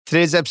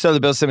Today's episode of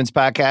the Bill Simmons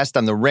Podcast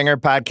on the Ringer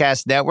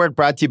Podcast Network,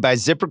 brought to you by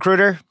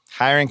ZipRecruiter.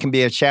 Hiring can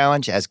be a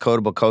challenge, as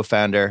Codable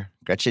co-founder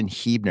Gretchen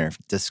Huebner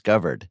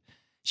discovered.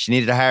 She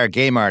needed to hire a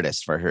game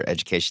artist for her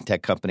education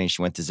tech company.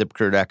 She went to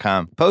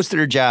ZipRecruiter.com, posted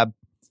her job,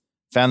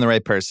 found the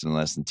right person in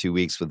less than 2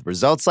 weeks. With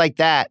results like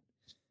that,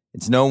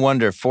 it's no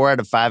wonder 4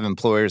 out of 5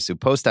 employers who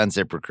post on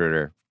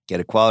ZipRecruiter get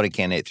a quality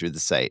candidate through the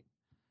site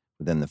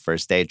within the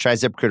first day. Try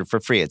ZipRecruiter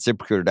for free at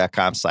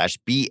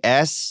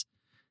ZipRecruiter.com/BS.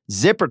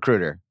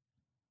 ZipRecruiter,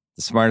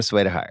 the smartest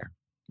way to hire.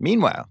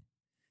 Meanwhile,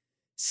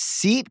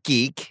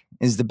 SeatGeek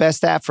is the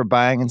best app for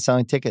buying and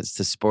selling tickets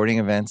to sporting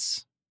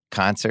events,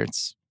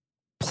 concerts,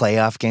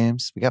 playoff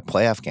games. We got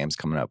playoff games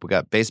coming up. We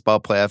got baseball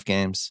playoff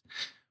games.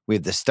 We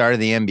have the start of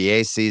the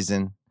NBA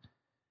season.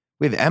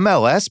 We have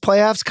MLS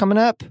playoffs coming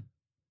up.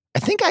 I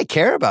think I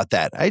care about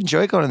that. I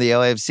enjoy going to the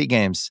LAFC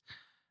games.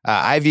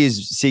 I've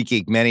used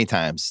SeatGeek many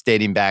times,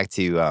 dating back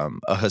to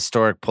a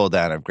historic pull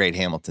down of great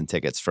Hamilton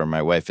tickets for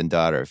my wife and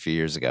daughter a few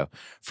years ago.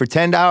 For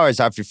 $10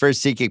 off your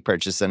first SeatGeek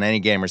purchase on any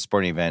game or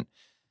sporting event,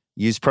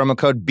 use promo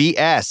code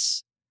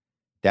BS.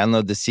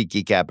 Download the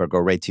SeatGeek app or go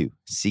right to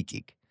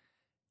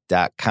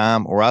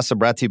SeatGeek.com. We're also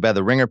brought to you by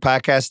the Ringer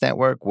Podcast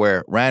Network,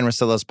 where Ryan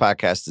Russillo's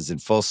podcast is in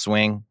full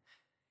swing.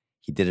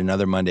 He did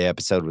another Monday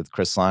episode with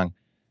Chris Long.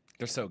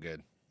 They're so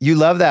good. You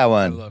love that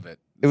one. I love it.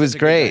 It was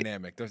great.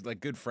 Dynamic. They're like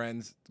good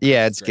friends.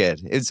 Yeah, it's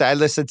good. I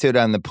listened to it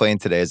on the plane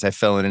today as I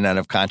fell in and out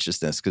of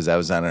consciousness because I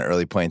was on an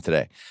early plane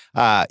today.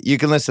 You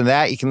can listen to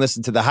that. You can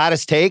listen to The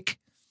Hottest Take,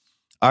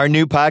 our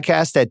new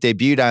podcast that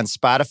debuted on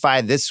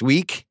Spotify this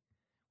week.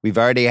 We've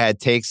already had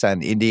takes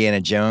on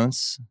Indiana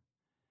Jones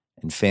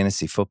and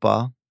fantasy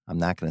football. I'm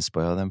not going to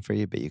spoil them for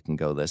you, but you can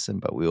go listen.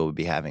 But we will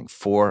be having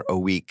 4 a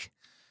week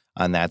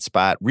on that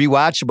spot.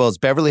 Rewatchables,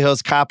 Beverly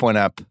Hills Cop went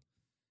up.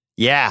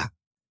 Yeah.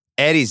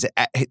 Eddie's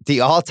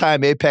the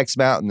all-time apex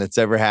mountain that's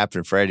ever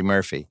happened for Eddie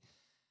Murphy.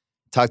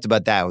 Talked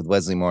about that with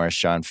Wesley Morris,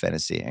 Sean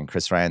Fennessy, and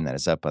Chris Ryan. That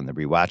is up on the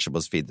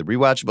Rewatchables feed. The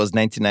Rewatchables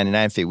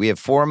 $19.99 feed. We have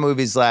 4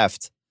 movies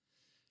left.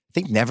 I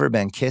think Never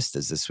Been Kissed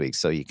is this week,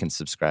 so you can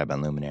subscribe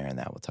on Luminary and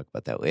that. We'll talk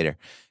about that later.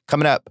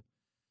 Coming up,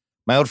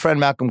 my old friend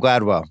Malcolm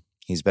Gladwell.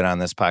 He's been on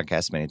this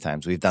podcast many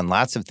times. We've done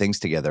lots of things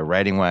together,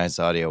 writing-wise,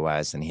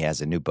 audio-wise, and he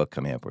has a new book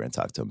coming up. We're going to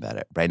talk to him about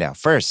it right now.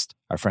 First,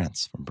 our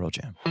friends from Pearl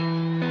Jam.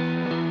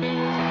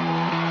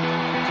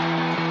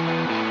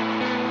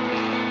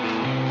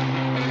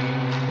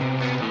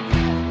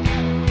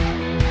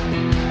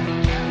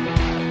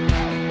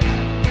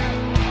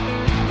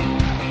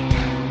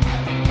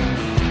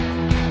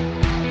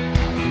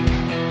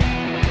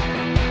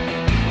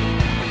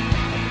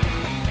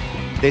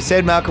 They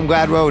said Malcolm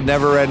Gladwell would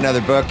never read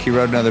another book. He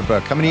wrote another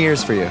book. How many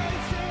years for you?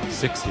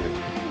 6 years.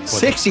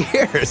 6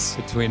 years?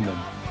 Between them.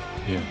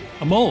 Yeah.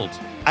 I'm old.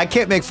 I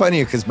can't make fun of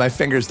you because my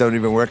fingers don't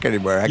even work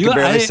anymore. I can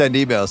barely send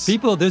emails.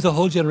 There's a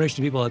whole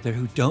generation of people out there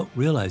who don't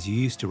realize you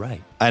used to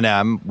write. I know.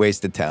 I'm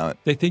wasted talent.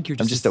 They think you're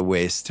just a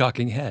waste.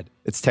 Talking head.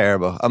 It's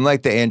terrible. I'm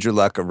like the Andrew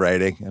Luck of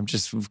writing. I'm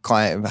just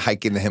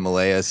hiking the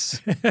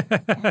Himalayas.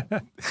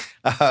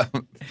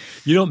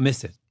 You don't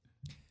miss it.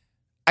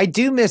 I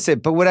do miss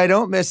it, but what I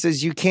don't miss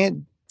is you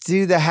can't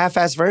do the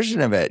half-ass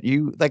version of it.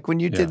 You like when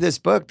you did this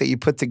book that you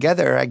put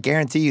together, I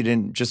guarantee you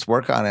didn't just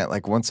work on it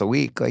like once a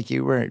week, like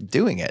you were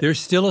doing it. There's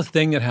still a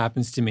thing that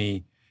happens to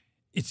me.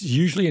 It's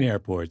usually in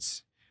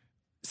airports.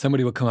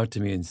 Somebody will come up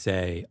to me and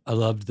say, I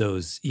loved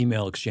those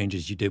email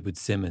exchanges you did with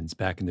Simmons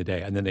back in the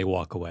day. And then they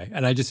walk away.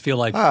 And I just feel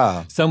like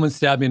someone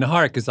stabbed me in the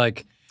heart because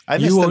like, I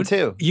miss them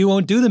too. You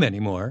won't do them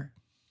anymore.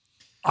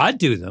 I'd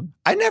do them.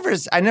 I never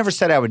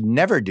said I would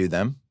never do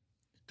them.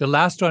 The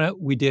last one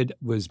we did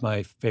was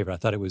my favorite. I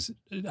thought it was.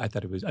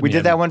 We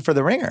did that one for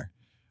The Ringer.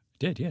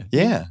 Did, yeah.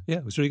 Yeah. Yeah,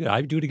 it was really good.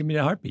 I'd do it again in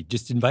a heartbeat.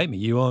 Just invite me.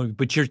 You won't,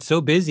 but you're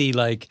so busy,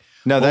 like,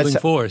 holding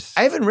force.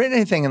 I haven't written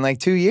anything in like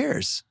 2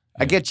 years.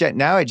 Yeah.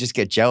 Now I just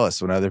get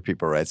jealous when other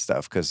people write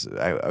stuff because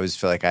I always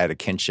feel like I had a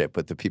kinship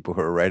with the people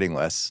who are writing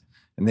less.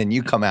 And then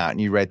you come out and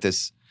you write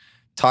this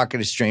Talking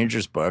to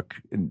Strangers book.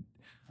 And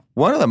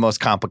one of the most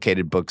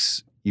complicated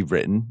books you've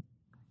written.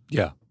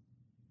 Yeah.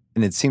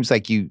 And it seems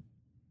like you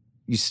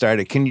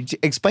started. Can you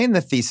explain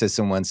the thesis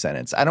in one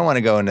sentence? I don't want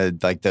to go into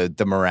like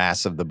the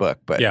morass of the book,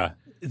 but yeah,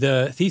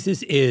 the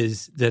thesis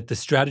is that the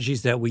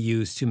strategies that we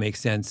use to make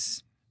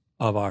sense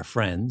of our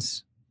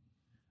friends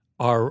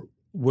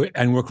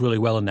and work really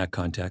well in that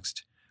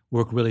context,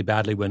 work really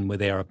badly when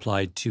they are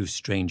applied to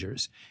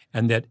strangers,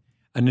 and that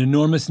an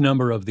enormous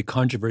number of the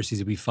controversies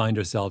that we find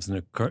ourselves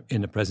in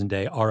the present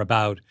day are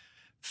about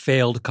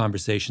failed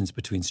conversations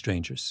between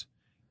strangers.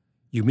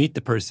 You meet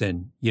the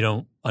person, you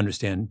don't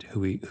understand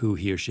who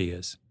he or she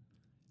is.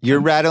 You're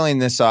rattling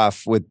this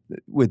off with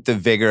the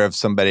vigor of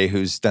somebody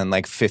who's done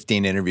like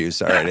 15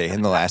 interviews already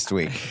in the last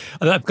week.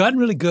 I've gotten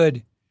really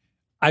good.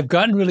 That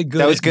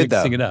was good,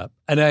 at mixing it up.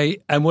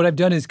 And what I've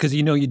done is because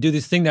you do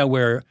this thing now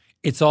where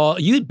it's all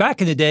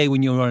back in the day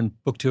when you were on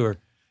book tour,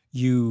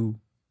 you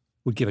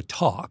would give a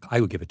talk.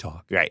 I would give a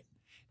talk. Right.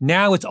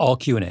 Now it's all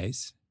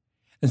Q&As.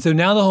 And so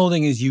now the whole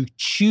thing is you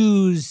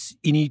choose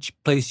in each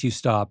place you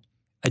stop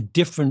a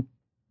different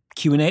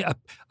Q&A,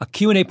 a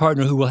Q&A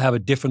partner who will have a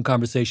different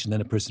conversation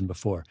than a person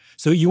before.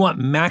 So you want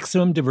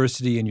maximum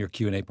diversity in your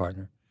Q&A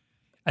partner.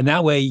 And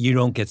that way you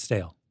don't get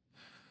stale.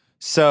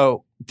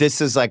 So this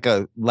is like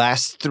a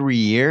last 3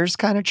 years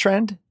kind of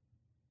trend?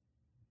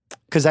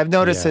 Because I've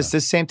noticed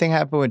this same thing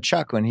happened with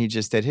Chuck when he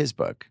just did his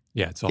book.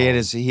 Yeah, it's all. He had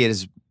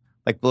his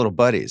like little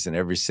buddies in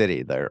every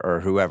city there, or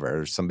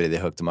whoever, or somebody they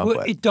hooked him up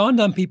with. It dawned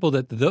on people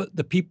that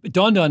it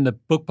dawned on the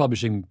book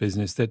publishing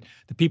business that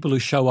the people who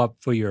show up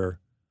for your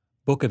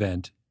book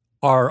event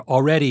are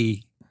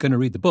already going to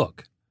read the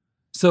book.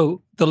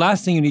 So the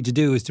last thing you need to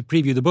do is to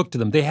preview the book to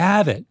them. They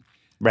have it.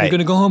 Right. They're going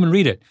to go home and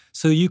read it.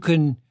 So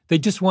they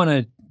just want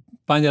to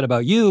find out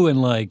about you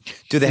and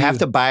like. Do they have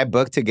to buy a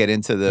book to get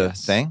into the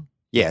thing?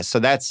 Yeah. So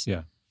that's.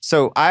 Yeah.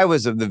 So I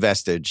was of the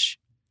vestige,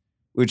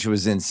 which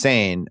was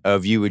insane,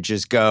 of you would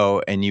just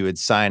go and you would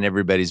sign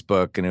everybody's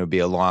book and it would be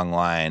a long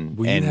line.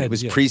 Well, and it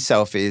was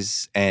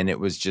pre-selfies and it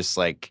was just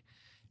like,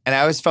 and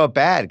I always felt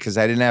bad because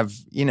I didn't have,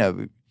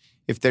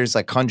 if there's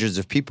like hundreds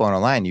of people on a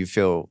line, you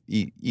feel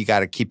you got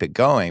to keep it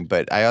going.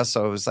 But I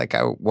also was like,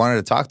 I wanted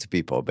to talk to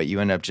people, but you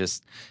end up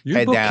just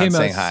head down saying hi. Your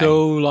book came out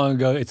so long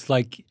ago. It's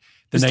like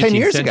the 19th 10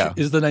 years century. ago.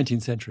 It's the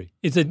 19th century.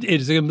 It's a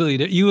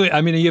completely. You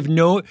have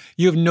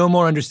no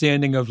more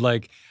understanding of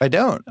like. I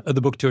don't. Of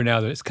the book tour now.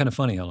 That it's kind of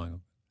funny how long ago.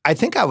 I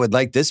think I would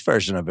like this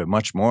version of it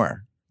much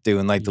more,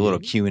 doing like the little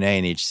Q&A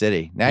in each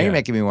city. Now you're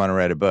making me want to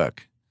write a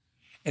book.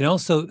 And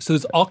also, so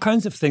there's all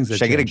kinds of things that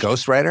Should I get a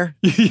ghostwriter?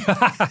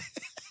 Yeah.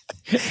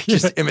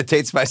 Just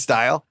imitates my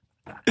style?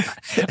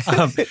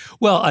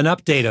 Well,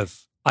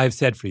 I've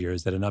said for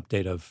years that an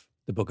update of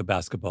the book of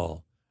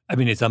basketball,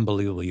 it's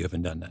unbelievable you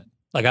haven't done that.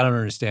 Like, I don't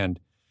understand.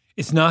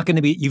 It's not going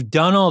to be, you've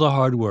done all the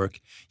hard work.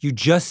 You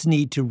just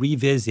need to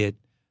revisit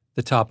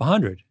the top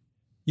 100.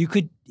 You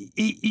could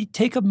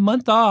take a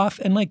month off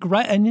and like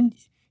write, and then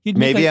you'd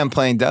maybe I'm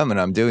playing dumb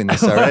and I'm doing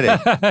this already.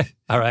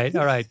 all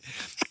right.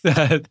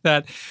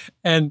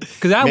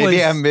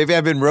 Maybe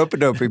I've been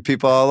rope-a-doping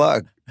people all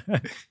along.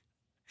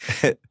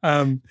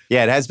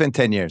 Yeah, it has been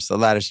 10 years. A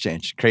lot has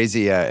changed.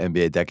 Crazy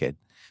NBA decade.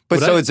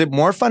 But is it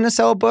more fun to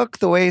sell a book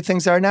the way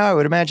things are now? I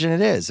would imagine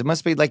it is. It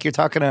must be like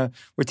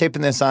we're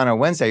taping this on a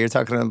Wednesday. You're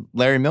talking to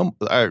Larry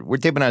we're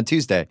taping on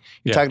Tuesday.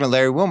 You're talking to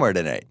Larry Wilmore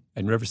tonight.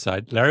 In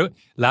Riverside.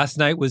 Last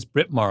night was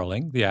Britt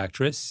Marling, the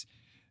actress.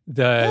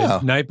 The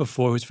night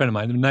before, who's a friend of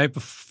mine, the night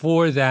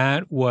before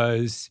that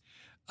was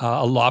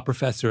a law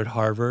professor at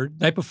Harvard.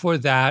 The night before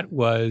that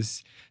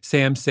was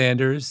Sam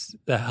Sanders,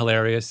 the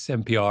hilarious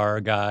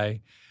NPR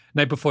guy.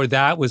 The night before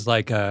that was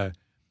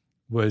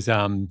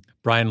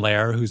Brian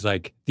Lair, who's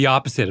like the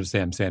opposite of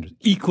Sam Sanders.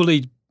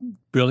 Equally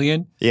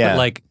brilliant,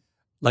 but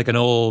like an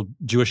old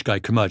Jewish guy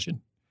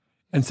curmudgeon.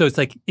 And so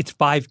it's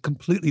 5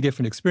 completely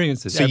different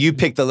experiences. So you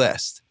pick the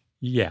list.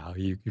 Yeah,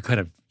 you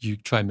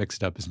try and mix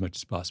it up as much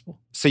as possible.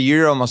 So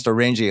you're almost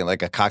arranging it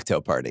like a cocktail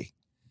party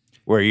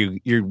where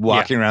you're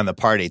walking around the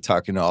party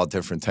talking to all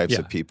different types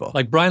of people.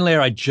 Like Brian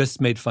Lair, I just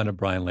made fun of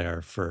Brian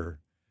Lair for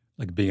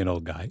like being an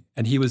old guy.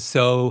 And he was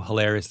so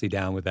hilariously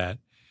down with that.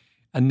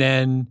 And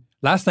then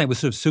last night was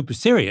sort of super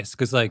serious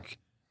because like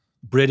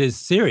Britt is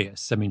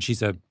serious.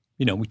 She's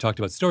we talked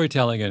about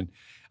storytelling and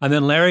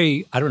then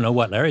Larry, I don't know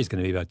what Larry's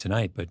going to be about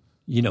tonight, but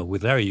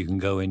with Larry, you can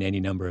go in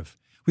any number of,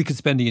 we could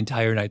spend the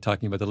entire night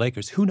talking about the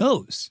Lakers. Who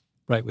knows,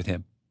 right, with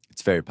him?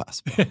 It's very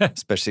possible,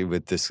 especially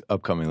with this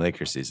upcoming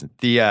Lakers season.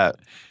 The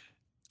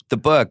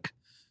book,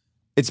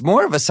 it's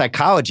more of a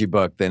psychology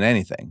book than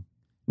anything.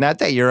 Not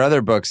that your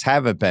other books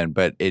haven't been,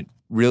 but it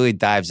really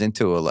dives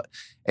into a lot.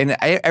 And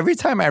every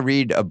time I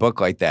read a book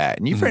like that,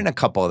 and you've written a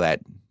couple that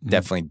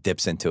definitely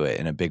dips into it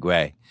in a big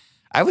way,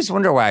 I always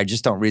wonder why I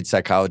just don't read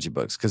psychology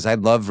books because I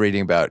love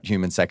reading about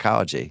human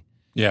psychology.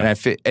 Yeah,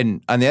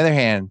 and on the other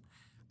hand,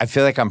 I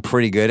feel like I'm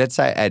pretty good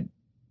at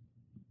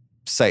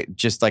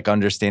just like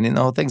understanding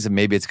the whole things, and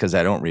maybe it's because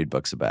I don't read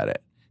books about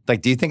it.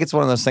 Like, do you think it's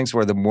one of those things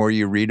where the more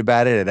you read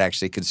about it, it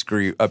actually could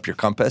screw up your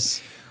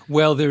compass?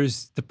 Well,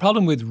 there's the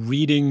problem with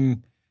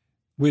reading,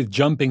 with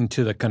jumping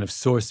to the kind of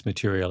source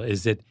material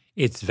is that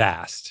it's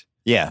vast.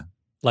 Yeah.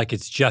 Like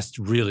it's just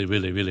really,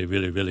 really, really,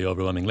 really, really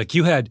overwhelming. Like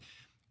you had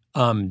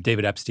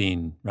David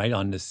Epstein, right,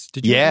 on this,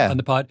 did you on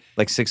the pod?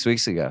 Like 6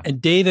 weeks ago.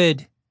 And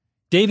David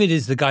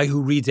is the guy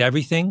who reads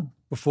everything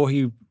before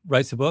he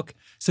writes a book.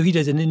 So he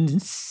does an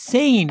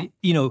insane,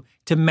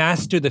 to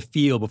master the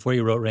feel before he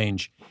wrote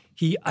Range.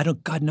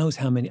 God knows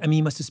how many.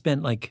 He must have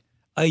spent like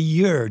a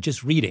year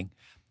just reading.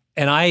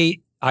 And I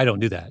don't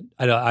do that.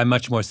 I'm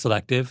much more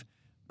selective.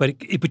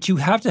 But you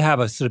have to have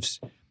a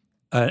sort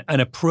of an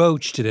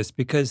approach to this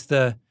because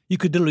you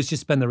could literally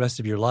just spend the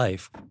rest of your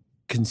life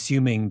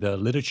consuming the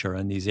literature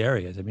in these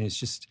areas. It's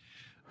just.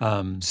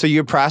 So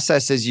your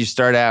process is you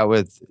start out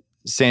with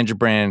Sandra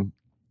Brand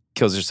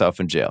kills herself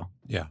in jail.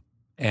 Yeah.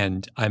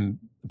 And I'm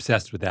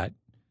obsessed with that.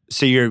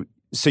 So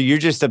you're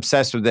just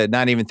obsessed with it,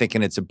 not even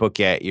thinking it's a book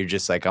yet. You're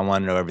just like, I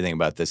want to know everything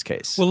about this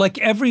case. Well, like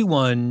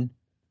everyone,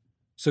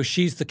 so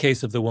she's the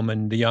case of the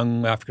woman, the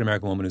young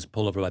African-American woman who's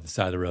pulled over by the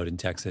side of the road in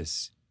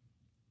Texas.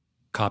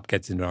 Cop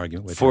gets into an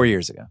argument with her. 4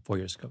 years ago. 4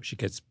 years ago. She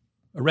gets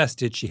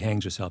arrested. She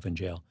hangs herself in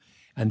jail.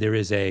 And there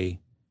is a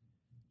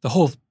The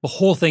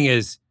whole thing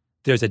is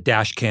there's a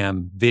dash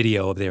cam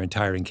video of their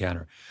entire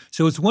encounter.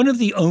 So it's one of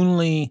the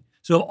only,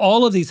 so of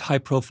all of these high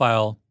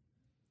profile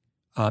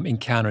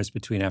encounters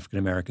between African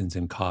Americans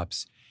and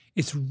cops,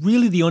 it's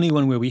really the only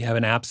one where we have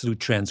an absolute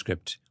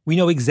transcript. We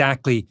know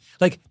exactly,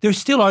 like they're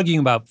still arguing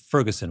about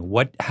Ferguson,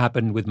 what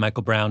happened with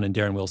Michael Brown and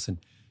Darren Wilson.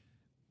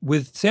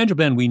 With Sandra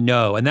Bland, we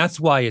know, and that's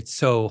why it's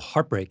so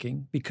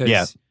heartbreaking,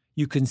 because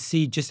you can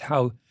see just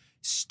how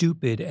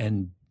stupid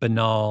and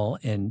banal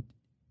and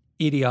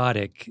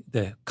idiotic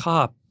the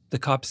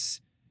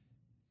cops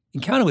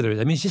encounter with her. I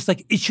mean, it's just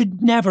like, it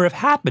should never have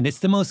happened. It's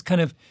the most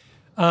kind of,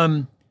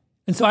 and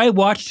so I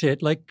watched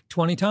it like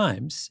 20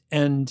 times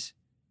and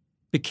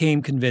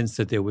became convinced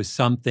that there was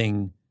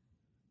something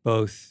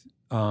both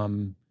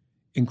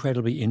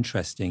incredibly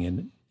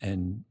interesting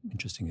and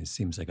interesting, it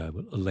seems like a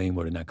lame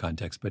word in that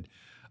context,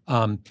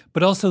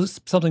 but also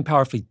something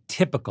powerfully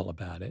typical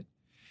about it.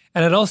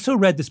 And I'd also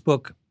read this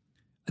book,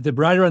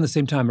 right around the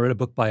same time, I read a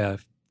book by a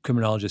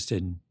criminologist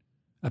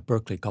at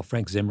Berkeley called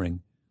Frank Zimring,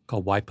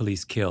 called Why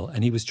Police Kill.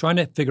 And he was trying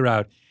to figure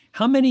out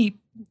how many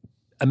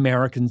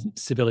American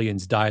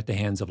civilians die at the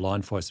hands of law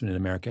enforcement in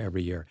America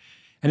every year.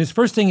 And his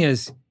first thing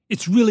is,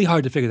 it's really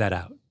hard to figure that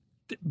out.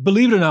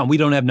 Believe it or not, we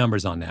don't have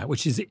numbers on that,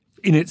 which is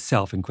in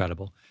itself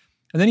incredible.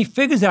 And then he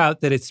figures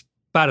out that it's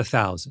about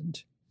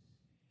 1,000.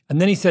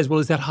 And then he says, well,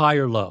 is that high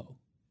or low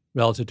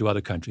relative to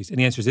other countries? And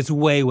the answer is, it's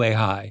way, way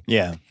high.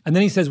 Yeah. And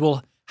then he says,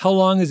 well, how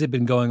long has it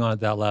been going on at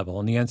that level?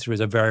 And the answer is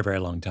a very, very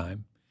long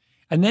time.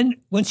 And then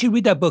once you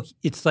read that book,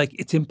 it's like,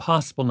 it's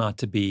impossible not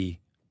to be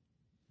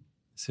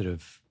sort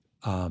of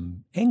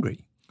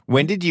angry.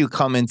 When did you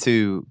come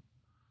into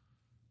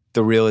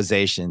the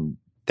realization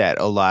that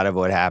a lot of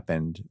what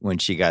happened when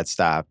she got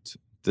stopped,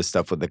 the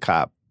stuff with the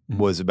cop,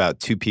 was about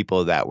two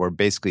people that were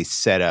basically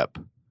set up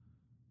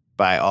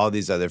by all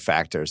these other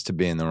factors to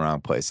be in the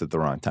wrong place at the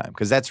wrong time?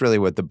 Because that's really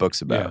what the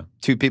book's about. Yeah.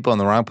 Two people in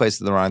the wrong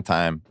place at the wrong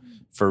time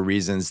for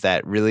reasons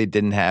that really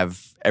didn't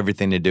have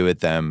everything to do with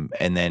them,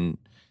 and then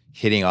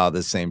hitting all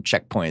the same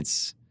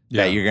checkpoints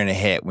that you're going to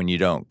hit when you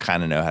don't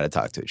kind of know how to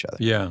talk to each other.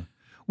 Yeah.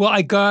 Well,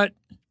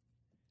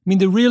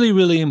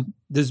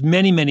 there's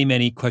many, many,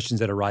 many questions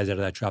that arise out of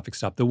that traffic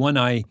stop. The one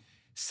I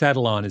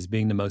settle on as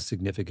being the most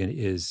significant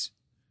is,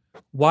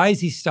 why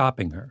is he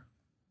stopping her,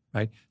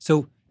 right?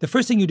 So the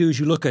first thing you do is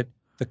you look at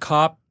the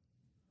cop.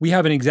 We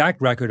have an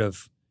exact record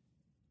of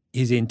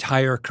his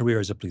entire career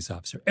as a police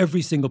officer,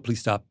 every single police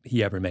stop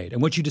he ever made.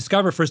 And what you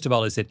discover, first of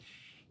all, is that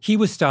he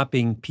was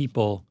stopping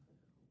people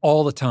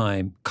all the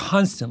time,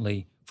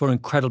 constantly, for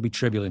incredibly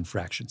trivial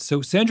infractions.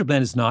 So Sandra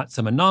Bland is not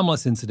some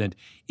anomalous incident.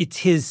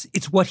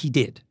 It's what he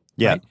did.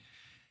 Yeah. Right?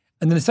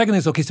 And then the second thing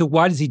is, okay, so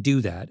why does he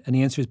do that? And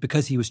the answer is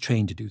because he was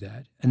trained to do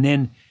that. And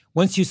then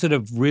once you sort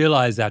of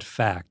realize that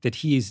fact, that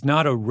he is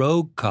not a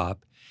rogue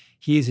cop,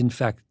 he is in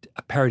fact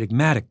a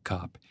paradigmatic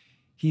cop.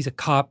 He's a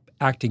cop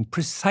acting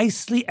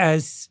precisely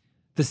as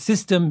the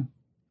system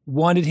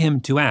wanted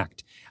him to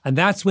act. And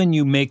that's when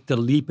you make the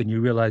leap and you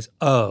realize,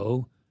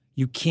 oh,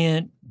 you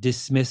can't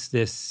dismiss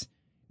this.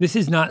 This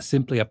is not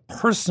simply a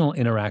personal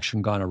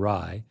interaction gone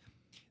awry.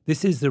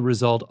 This is the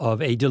result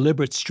of a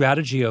deliberate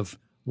strategy of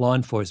law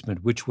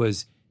enforcement, which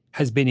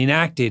has been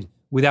enacted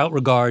without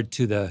regard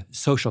to its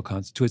social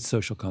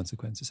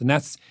consequences. And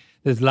that's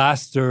the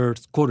last third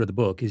quarter of the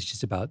book is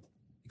just about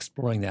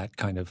exploring that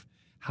kind of,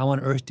 how on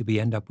earth do we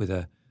end up with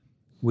a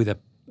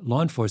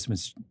law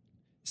enforcement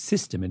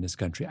system in this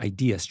country,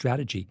 idea,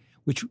 strategy,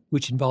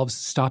 which involves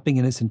stopping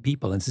innocent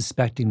people and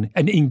suspecting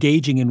and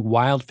engaging in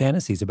wild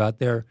fantasies about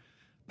their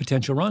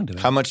potential wrongdoing.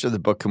 How much of the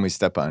book can we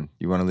step on?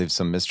 You want to leave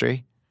some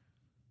mystery?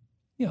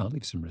 Yeah, I'll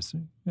leave some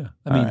mystery. Yeah.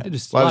 Right.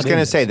 Well, I was going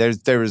to say,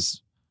 there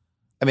was,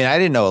 I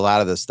didn't know a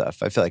lot of this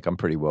stuff. I feel like I'm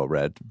pretty well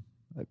read.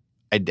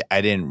 I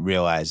didn't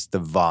realize the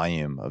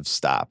volume of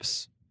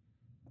stops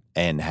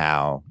and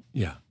how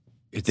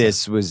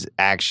this was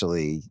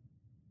actually,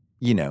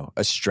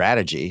 a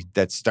strategy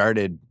that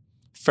started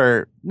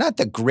for not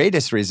the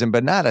greatest reason,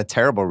 but not a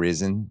terrible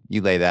reason.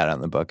 You lay that out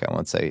in the book. I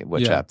won't say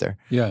what chapter.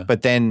 Yeah.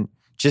 But then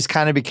just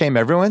kind of became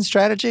everyone's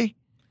strategy.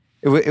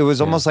 It was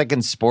almost like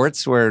in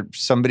sports where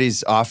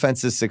somebody's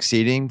offense is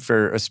succeeding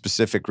for a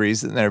specific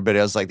reason. And everybody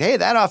else is like, hey,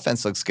 that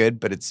offense looks good,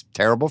 but it's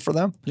terrible for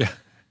them. Yeah.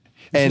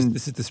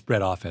 This is the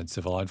spread offense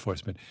of law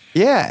enforcement.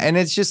 Yeah. And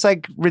it's just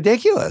like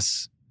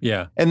ridiculous.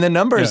 Yeah. And the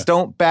numbers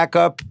don't back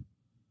up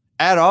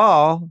at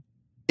all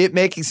it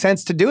making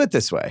sense to do it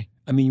this way.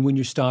 When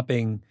you're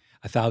stopping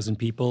 1,000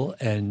 people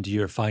and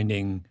you're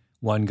finding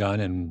one gun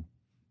and,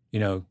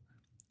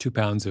 2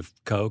 pounds of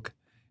coke,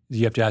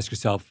 you have to ask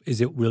yourself,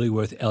 is it really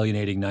worth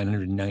alienating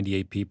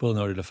 998 people in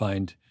order to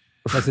find?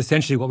 That's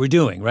essentially what we're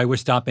doing, right? We're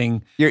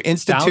stopping. You're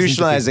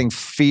institutionalizing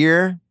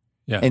fear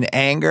and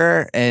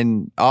anger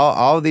and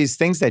all of these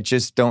things that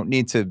just don't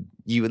need to,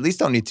 you at least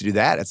don't need to do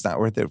that. It's not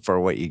worth it for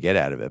what you get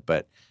out of it.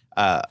 But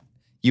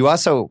you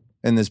also,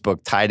 in this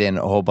book, tied in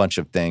a whole bunch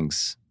of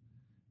things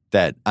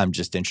that I'm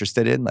just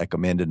interested in, like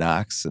Amanda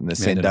Knox and the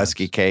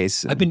Sandusky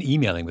case. I've been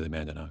emailing with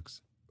Amanda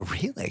Knox.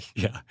 Really?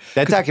 Yeah.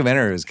 That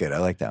documentary was good. I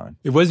like that one.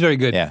 It was very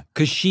good. Yeah.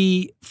 Because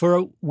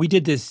we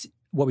did this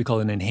what we call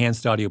an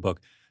enhanced audiobook.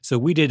 So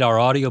we did our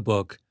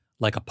audiobook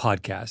like a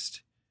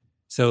podcast.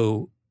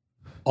 So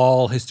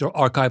all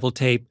archival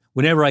tape.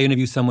 Whenever I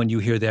interview someone, you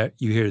hear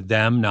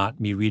them, not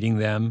me reading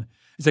them.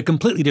 It's a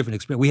completely different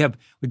experience.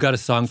 We got a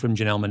song from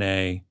Janelle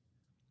Monáe.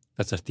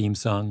 That's a theme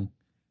song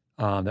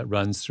that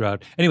runs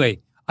throughout.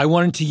 Anyway, I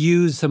wanted to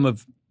use some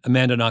of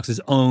Amanda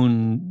Knox's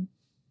own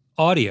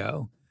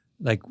audio,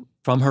 like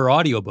from her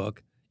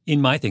audiobook,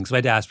 in my thing. So I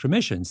had to ask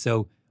permission.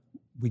 So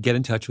we get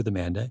in touch with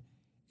Amanda,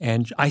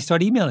 and I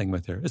start emailing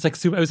with her. It's like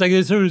super, I was like,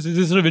 this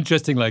is sort of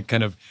interesting, like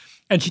kind of,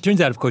 and she turns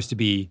out, of course, to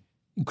be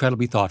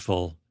incredibly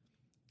thoughtful,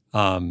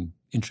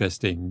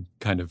 interesting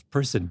kind of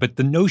person. But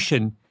the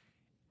notion,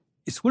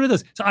 it's one of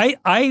those. So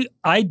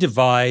I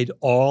divide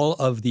all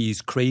of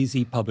these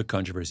crazy public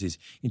controversies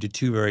into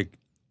two very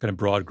kind of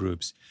broad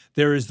groups.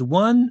 There are the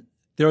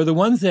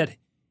ones that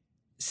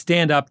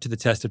stand up to the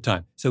test of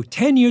time. So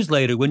 10 years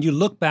later, when you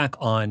look back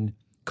on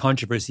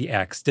controversy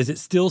X, does it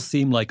still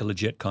seem like a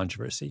legit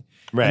controversy?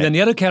 Right. And then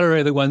the other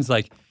category are the ones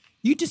like,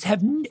 you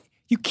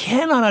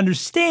cannot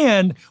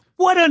understand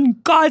what in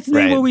God's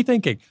name were we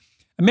thinking?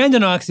 Amanda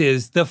Knox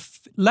is the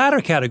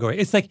latter category.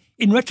 It's like,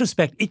 in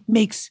retrospect, it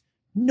makes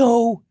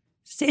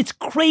it's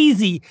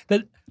crazy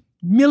that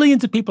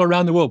millions of people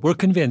around the world were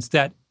convinced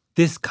that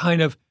this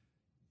kind of,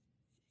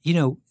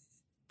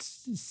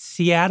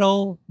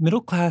 Seattle,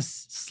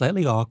 middle-class,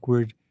 slightly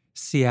awkward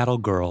Seattle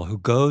girl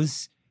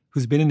who's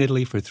been in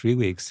Italy for 3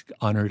 weeks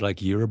on her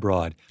year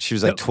abroad. She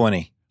was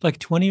 20.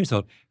 20 years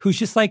old, who's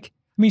just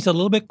she's a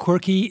little bit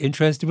quirky,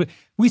 interested.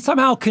 We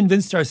somehow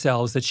convinced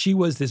ourselves that she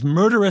was this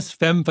murderous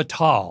femme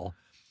fatale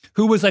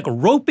who was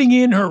roping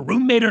in her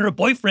roommate and her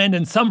boyfriend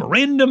and some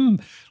random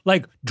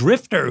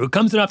drifter who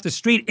comes in off the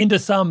street into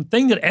some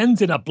thing that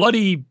ends in a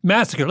bloody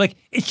massacre.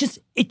 It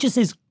just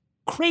is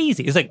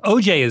crazy. It's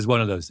OJ is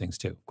one of those things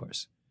too, of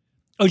course.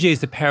 OJ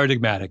is the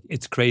paradigmatic,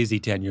 it's crazy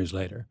 10 years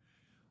later.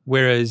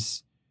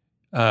 Whereas,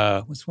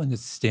 what's one that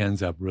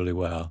stands up really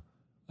well?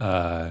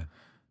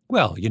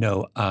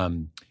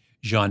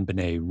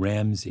 Jean-Benet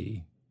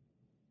Ramsey.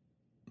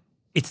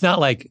 It's not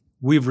like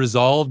we've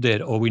resolved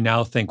it or we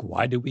now think,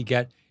 why did we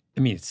get...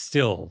 it's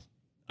still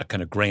a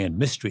kind of grand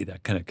mystery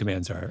that kind of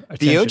commands our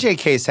attention. The OJ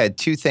case had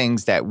two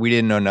things that we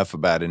didn't know enough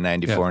about in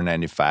 94 and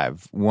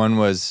 95. One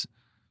was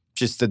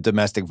just the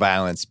domestic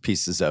violence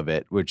pieces of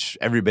it, which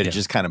everybody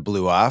just kind of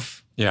blew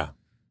off. Yeah.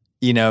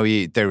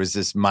 There was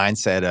this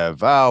mindset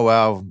of, oh,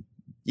 well,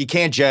 you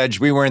can't judge.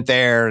 We weren't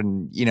there.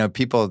 And,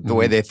 people, the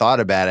way they thought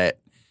about it,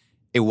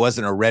 it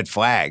wasn't a red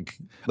flag.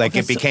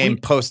 It became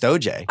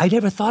post-OJ. I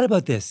never thought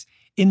about this.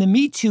 In the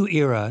Me Too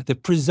era, the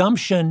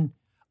presumption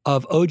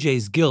of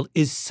OJ's guilt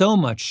is so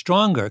much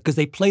stronger because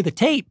they play the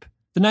tape,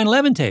 the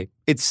 9/11 tape.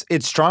 It's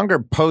stronger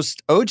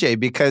post-OJ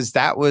because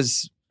that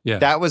was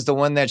the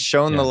one that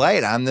shone the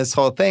light on this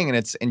whole thing.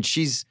 And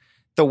she's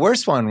the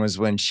worst one was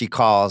when she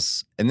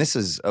calls, and this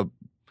is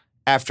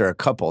after a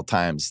couple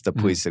times the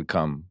police had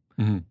come,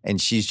 and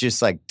she's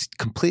just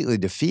completely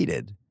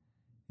defeated.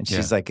 And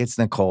she's like, it's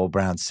Nicole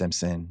Brown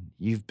Simpson.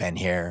 You've been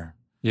here.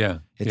 Yeah.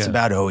 It's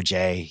about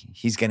OJ.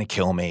 He's going to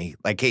kill me.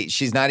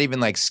 She's not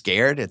even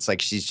scared. It's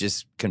she's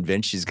just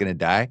convinced she's going to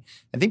die.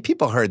 I think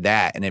people heard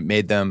that and it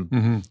made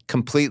them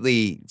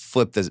completely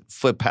flip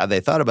how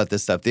they thought about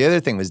this stuff. The other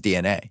thing was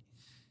DNA.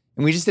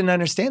 And we just didn't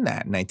understand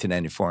that in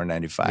 1994 and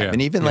 95. Yeah.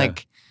 And even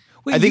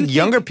I think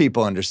younger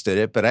people understood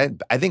it, but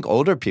I think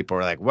older people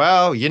were like,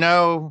 well,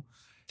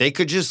 they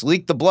could just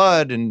leak the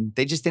blood and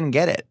they just didn't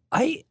get it.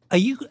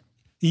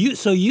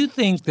 So you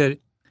think that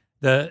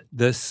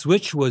the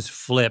switch was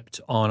flipped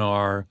on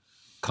our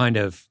kind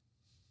of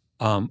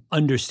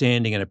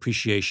understanding and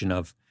appreciation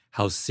of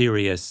how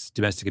serious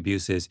domestic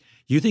abuse is.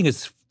 You think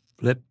it's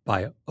flipped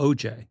by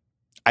OJ?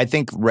 I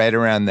think right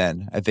around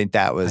then. I think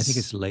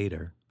it's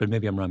later, but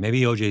maybe I'm wrong.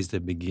 Maybe OJ is the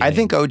beginning. I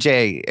think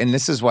OJ, and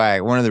this is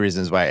one of the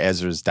reasons why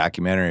Ezra's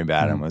documentary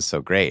about him was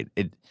so great.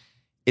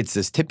 It's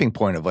this tipping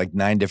point of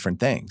 9 different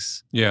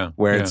things. Yeah.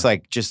 Where it's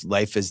just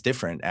life is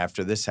different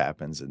after this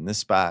happens in this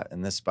spot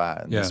and this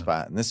spot and this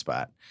spot and this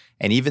spot.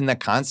 And even the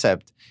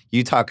concept,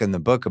 you talk in the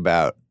book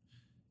about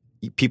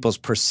people's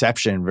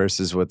perception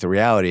versus what the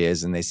reality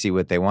is, and they see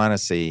what they want to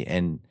see.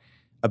 And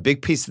a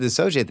big piece of this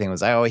OJ thing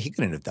was, he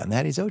couldn't have done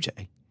that. He's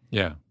OJ.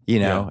 Yeah.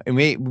 And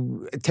we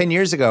 10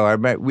 years ago,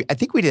 I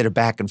think we did a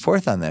back and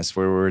forth on this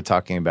where we were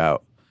talking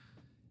about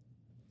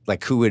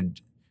who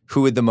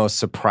would the most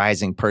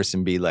surprising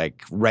person be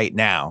right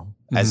now,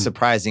 as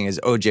surprising as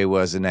OJ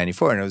was in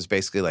 94. And it was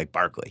basically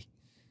Barkley.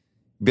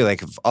 It'd be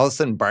if all of a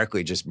sudden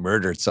Barkley just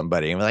murdered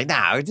somebody. And we're like,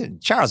 nah,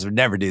 Charles would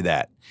never do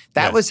that.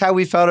 That was how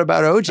we felt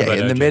about OJ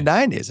in the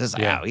mid-90s. It's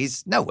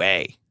he's no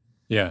way.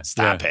 Yeah.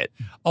 Stop it.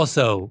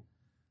 Also,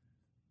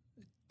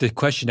 the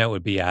question that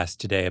would be asked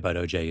today about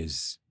OJ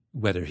is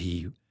whether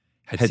he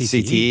had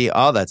CTE,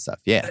 all that stuff.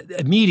 Yeah.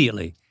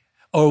 Immediately.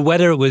 Or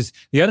whether it was,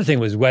 the other thing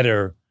was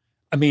whether,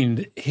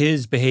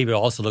 his behavior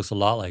also looks a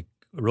lot like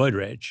roid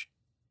rage.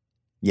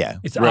 Yeah.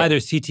 It's either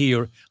CT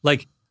or,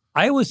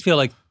 I always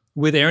feel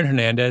with Aaron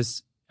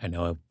Hernandez, I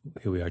know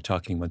here we are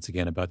talking once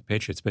again about the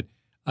Patriots, but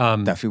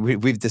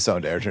We've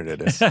disowned Aaron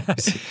Hernandez.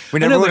 We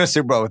never won a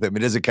Super Bowl with him. It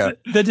doesn't count.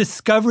 The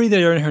discovery that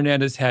Aaron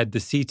Hernandez had the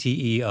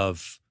CTE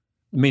of,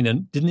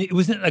 it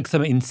wasn't like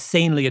some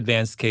insanely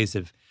advanced case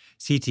of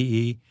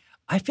CTE.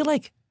 I feel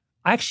like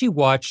I actually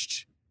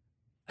watched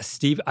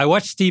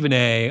Stephen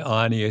A.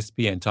 on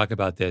ESPN talk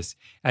about this,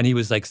 and he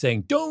was like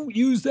saying, "Don't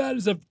use that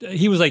as a."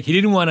 He was like, he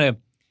didn't want to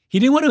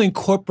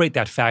incorporate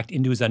that fact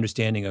into his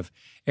understanding of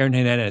Aaron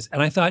Hernandez.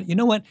 And I thought, you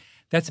know what?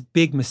 That's a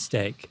big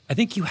mistake. I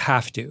think you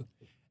have to.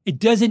 It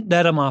doesn't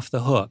let him off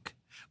the hook,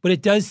 but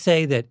it does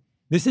say that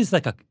this is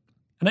like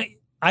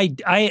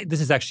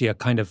this is actually a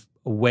kind of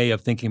a way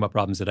of thinking about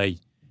problems that I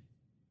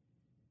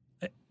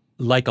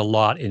like a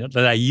lot,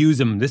 that I use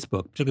in this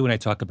book, particularly when I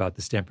talk about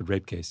the Stanford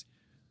rape case.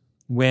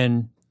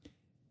 When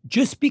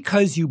just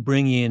because you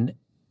bring in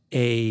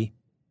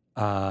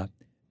an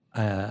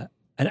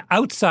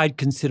outside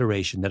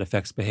consideration that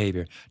affects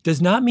behavior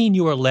does not mean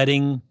you are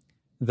letting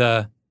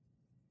the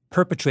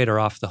perpetrator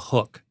off the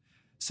hook.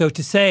 So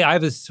to say, I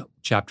have this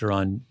chapter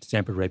on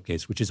Stanford rape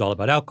case, which is all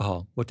about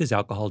alcohol. What does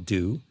alcohol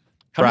do?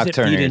 How Brock does it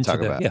Turner, feed you into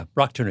talk about. Yeah,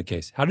 Brock Turner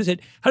case. How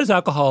does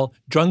alcohol,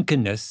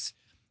 drunkenness,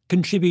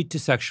 contribute to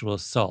sexual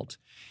assault?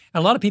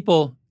 And a lot of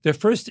people, their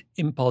first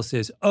impulse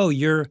is,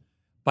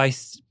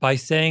 by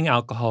saying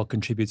alcohol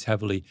contributes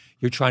heavily,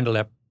 you're trying to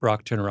let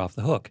Brock Turner off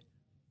the hook.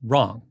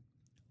 Wrong.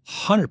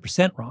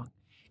 100% wrong.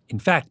 In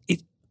fact,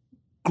 it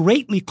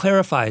greatly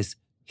clarifies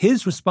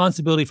his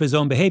responsibility for his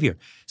own behavior.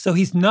 So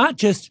he's not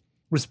just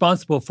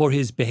responsible for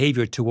his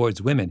behavior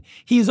towards women.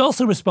 He is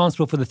also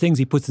responsible for the things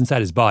he puts inside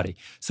his body.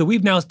 So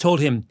we've now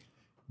told him,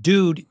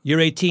 dude, you're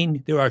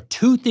 18. There are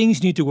two things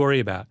you need to worry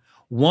about.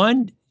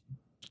 One,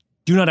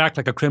 do not act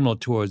like a criminal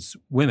towards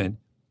women.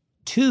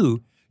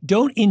 Two,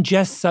 don't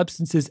ingest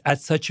substances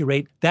at such a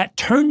rate that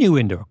turn you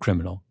into a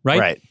criminal, right?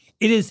 Right.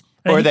 It is.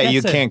 Or that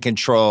you can't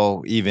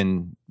control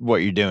even what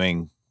you're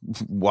doing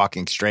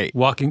walking straight.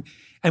 And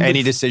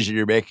any decision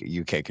you're making,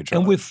 you can't control.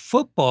 And with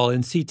football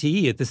and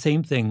CTE, the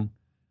same thing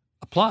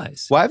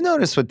applies. Well, I've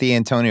noticed with the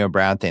Antonio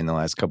Brown thing the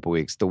last couple of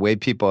weeks, the way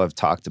people have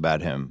talked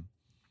about him,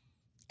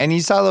 and you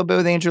saw a little bit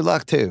with Andrew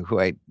Luck too,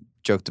 who I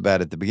joked about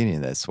at the beginning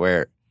of this,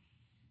 where,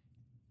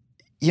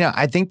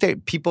 I think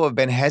that people have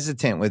been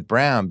hesitant with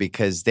Brown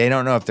because they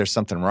don't know if there's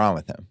something wrong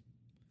with him.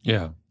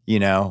 Yeah.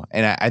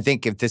 And I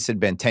think if this had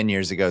been 10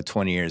 years ago,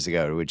 20 years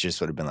ago, it would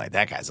have been like,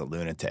 that guy's a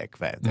lunatic.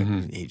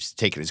 He's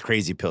taking his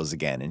crazy pills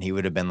again, and he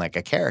would have been like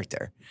a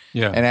character.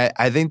 Yeah. And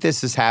I think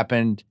this has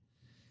happened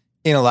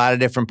in a lot of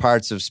different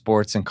parts of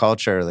sports and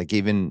culture, like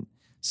even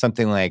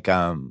something like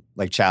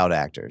child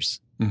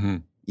actors. Mm-hmm.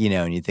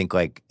 And you think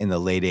like in the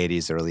late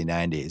 80s, early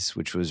 90s,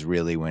 which was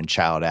really when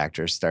child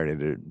actors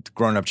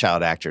grown-up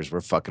child actors were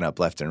fucking up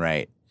left and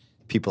right.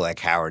 People like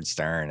Howard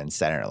Stern and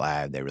Saturday Night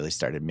Live, they really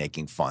started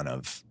making fun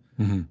of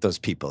those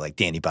people like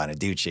Danny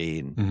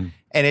Bonaducci.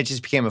 And it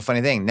just became a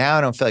funny thing. Now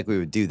I don't feel like we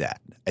would do that.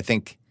 I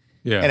think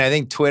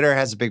Twitter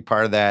has a big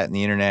part of that and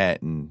the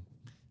internet. And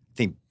I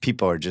think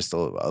people are just a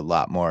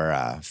lot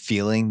more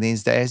feeling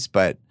these days.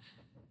 But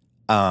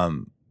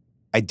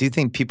I do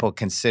think people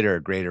consider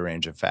a greater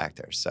range of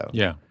factors. So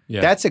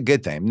that's a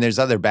good thing. I mean, there's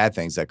other bad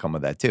things that come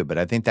with that too. But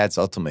I think that's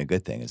ultimately a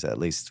good thing, is that at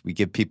least we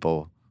give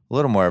people a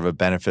little more of a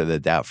benefit of the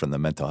doubt from the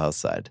mental health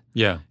side.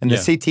 Yeah. And the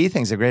CT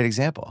thing's a great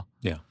example.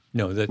 Yeah.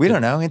 No, we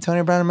don't know.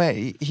 Antonio Brown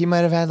might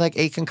have had like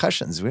 8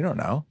 concussions. We don't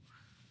know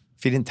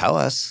if he didn't tell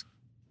us.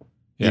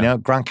 Yeah.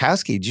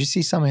 Gronkowski, did you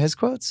see some of his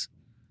quotes?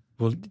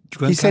 Well,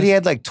 he said he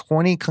had like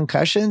 20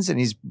 concussions and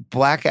he's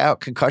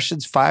blackout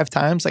concussions 5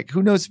 times. Like,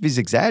 who knows if he's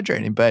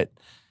exaggerating? But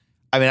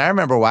I mean, I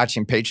remember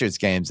watching Patriots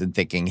games and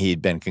thinking he'd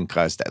been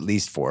concussed at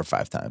least 4 or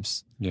 5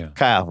 times. Yeah.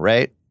 Kyle,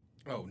 right?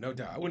 Oh, no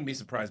doubt. I wouldn't be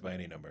surprised by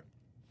any number.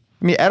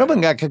 I mean,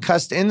 Edelman got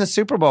concussed in the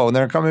Super Bowl when they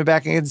were coming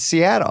back against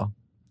Seattle.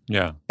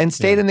 Yeah. And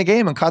stayed in the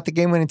game and caught the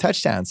game-winning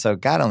touchdown. So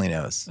God only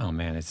knows. Oh,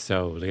 man, it's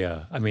so,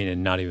 I mean,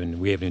 and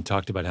we haven't even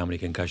talked about how many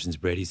concussions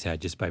Brady's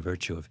had just by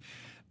virtue of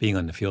being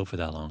on the field for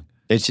that long.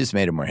 It's just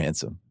made him more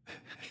handsome.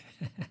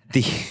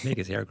 Make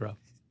his hair grow.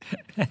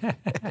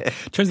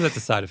 Turns out that's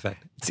a side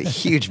effect. It's a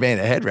huge man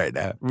ahead right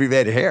now.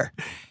 Remade hair.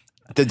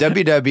 The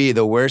WWE,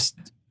 the worst.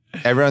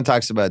 Everyone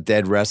talks about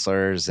dead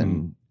wrestlers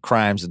and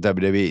crimes of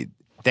WWE.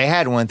 They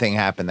had one thing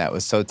happen that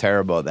was so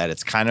terrible that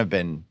it's kind of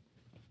been.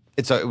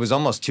 It was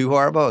almost too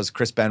horrible. It was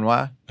Chris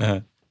Benoit,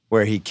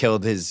 where he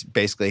killed his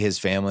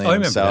family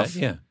and himself. That,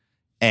 yeah.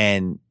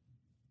 And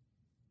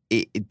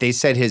they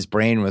said his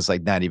brain was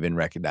like not even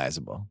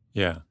recognizable.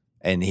 Yeah.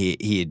 And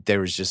there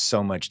was just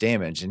so much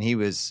damage, and he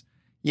was.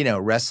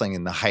 Wrestling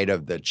in the height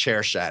of the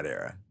chair shot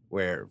era,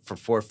 where for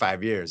 4 or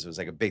 5 years, it was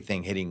like a big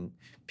thing hitting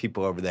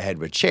people over the head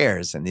with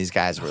chairs. And these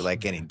guys were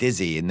like getting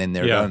dizzy. And then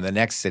they were going to the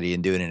next city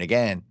and doing it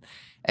again.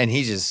 And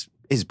his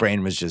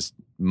brain was just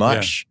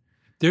mush. Yeah.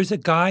 There's a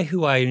guy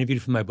who I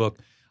interviewed for my book.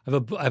 I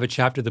have a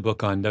chapter of the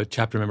book on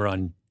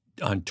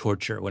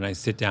torture, when I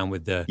sit down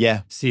with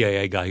the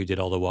CIA guy who did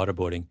all the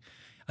waterboarding.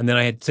 And then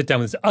I had to sit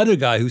down with this other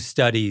guy who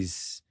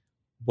studies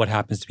what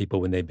happens to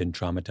people when they've been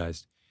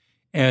traumatized.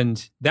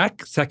 And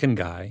that second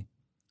guy,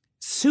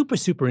 super,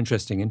 super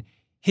interesting. And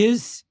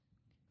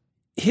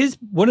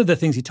one of the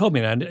things he told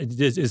me, and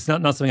it's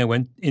not something I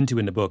went into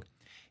in the book,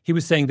 he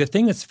was saying the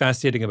thing that's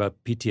fascinating about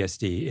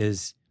PTSD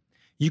is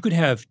you could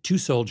have two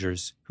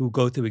soldiers who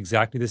go through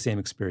exactly the same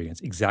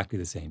experience, exactly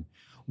the same.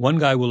 One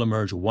guy will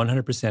emerge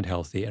 100%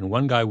 healthy, and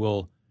one guy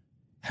will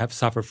have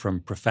suffered from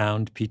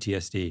profound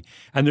PTSD.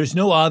 And there's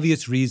no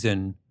obvious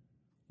reason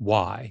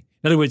why.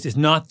 In other words, it's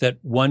not that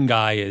one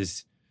guy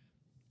is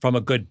from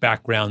a good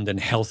background and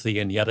healthy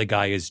and the other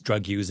guy is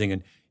drug using.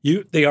 And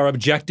they are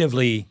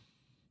objectively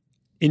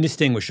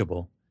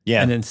indistinguishable.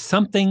 Yeah. And then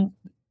something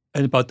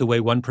about the way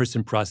one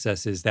person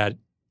processes that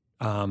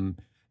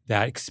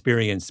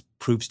experience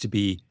proves to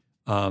be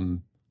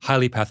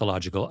highly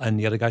pathological, and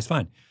the other guy's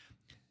fine.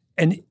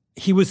 And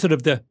he was sort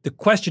of the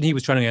question he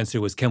was trying to answer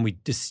was, can we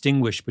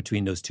distinguish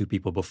between those two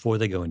people before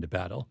they go into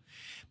battle?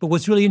 But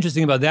what's really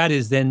interesting about that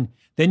is then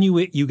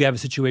you have a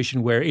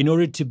situation where in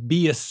order to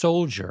be a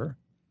soldier,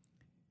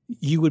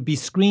 you would be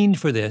screened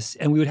for this,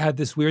 and we would have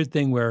this weird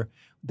thing where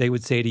they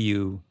would say to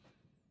you,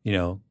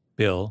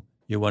 Bill,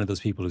 you're one of those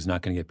people who's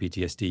not going to get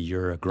PTSD.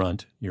 You're a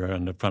grunt. You're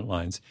on the front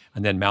lines.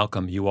 And then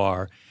Malcolm,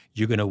 you're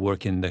going to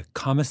work in the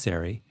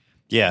commissary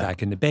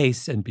back in the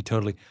base and be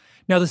totally.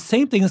 Now, the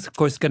same thing is, of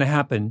course, going to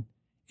happen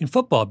in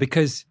football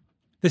because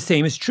the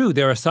same is true.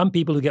 There are some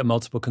people who get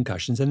multiple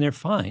concussions and they're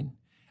fine.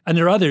 And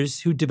there are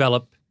others who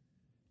develop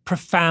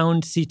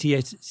profound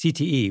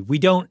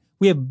CTE.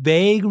 We have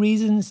vague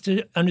reasons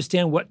to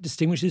understand what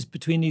distinguishes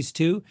between these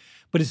two,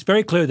 but it's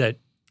very clear that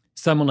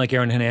someone like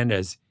Aaron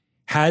Hernandez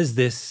has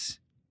this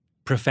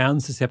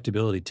profound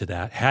susceptibility to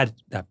that, had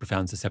that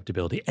profound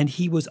susceptibility, and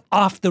he was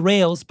off the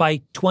rails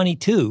by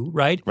 22,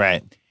 right?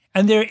 Right.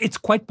 And it's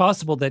quite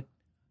possible that,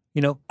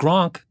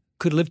 Gronk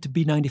could live to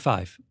be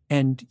 95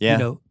 and,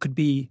 could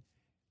be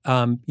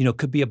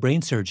a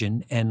brain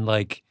surgeon and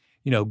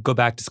go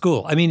back to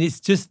school. I mean, it's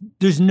just,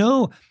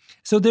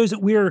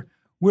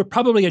 we're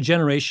probably a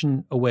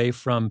generation away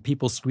from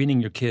people screening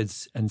your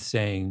kids and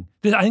saying,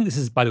 I think this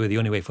is, by the way, the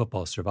only way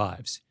football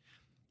survives,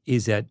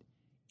 is that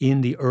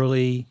in the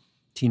early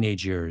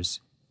teenage years,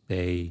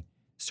 they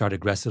start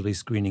aggressively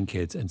screening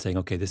kids and saying,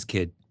 okay, this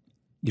kid,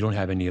 you don't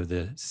have any of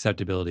the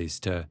susceptibilities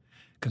to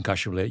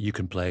concussion related, you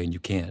can play and you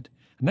can't.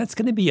 And that's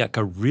going to be like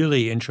a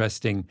really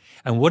interesting,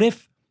 and what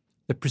if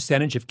the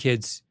percentage of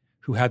kids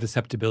who have the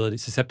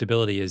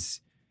susceptibility is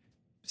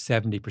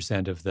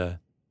 70% of the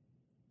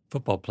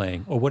football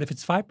playing, or what if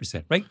it's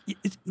 5%, right?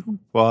 It's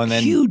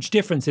huge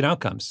difference in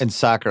outcomes. And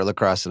soccer,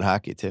 lacrosse, and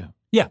hockey too.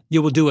 Yeah,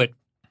 you will do it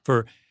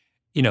for,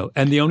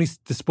 and the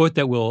sport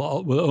that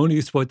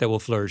will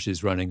flourish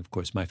is running, of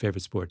course, my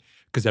favorite sport,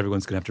 because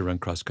everyone's going to have to run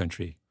cross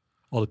country.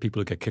 All the people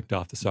who get kicked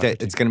off the soccer team.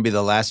 It's going to be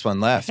the last one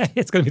left.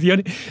 It's going to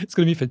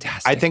be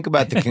fantastic. I think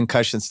about the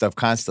concussion stuff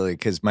constantly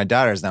because my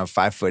daughter's now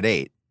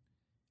 5'8",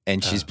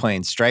 and she's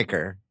playing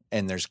striker,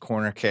 and there's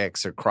corner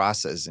kicks or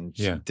crosses, and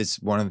this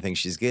one of the things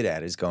she's good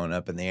at is going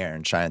up in the air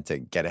and trying to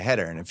get a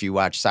header. And if you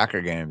watch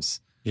soccer games,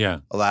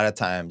 a lot of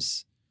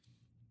times,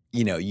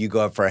 you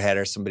go up for a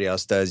header, somebody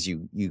else does,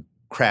 you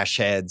crash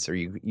heads or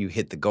you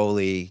hit the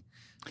goalie.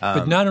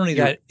 But not only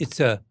that,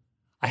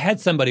 I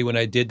had somebody when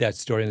I did that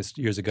story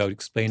years ago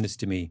explain this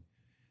to me,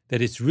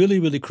 that it's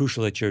really, really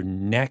crucial that your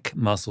neck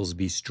muscles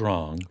be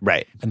strong.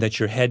 Right. And that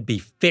your head be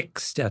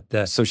fixed at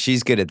the... So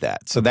she's good at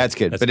that. So that's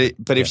good.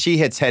 But if she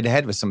hits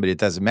head-to-head with somebody, it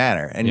doesn't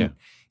matter. And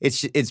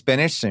it's been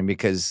interesting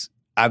because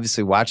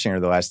obviously watching her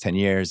the last 10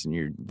 years and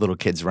your little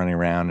kids running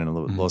around in a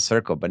little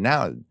circle. But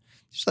now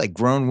she's like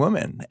grown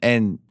women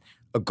and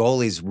a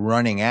goalie's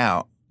running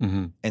out.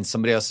 Mm-hmm. And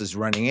somebody else is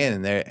running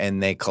in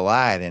and they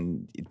collide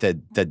and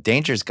the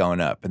danger's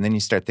going up. And then you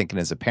start thinking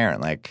as a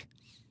parent, like,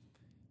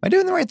 am I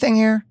doing the right thing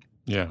here?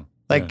 Yeah.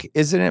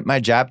 Isn't it my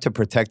job to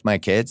protect my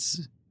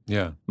kids?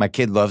 Yeah. My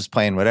kid loves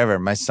playing whatever.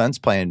 My son's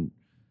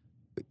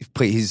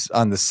he's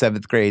on the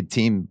 7th grade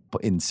team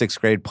in 6th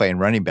grade playing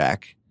running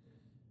back,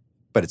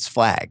 but it's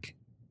flag.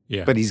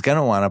 Yeah. But he's going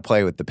to want to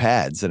play with the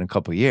pads in a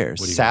couple of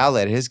years. Sal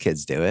let his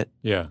kids do it.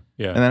 Yeah.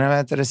 Yeah. And then I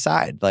have to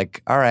decide,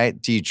 all right,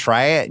 do you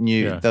try it?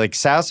 And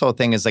Sal's whole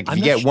thing is if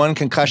you get one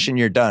concussion,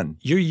 you're done.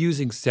 You're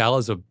using Sal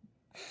as a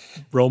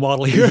role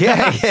model here.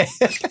 Yeah.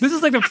 This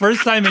is like the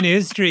first time in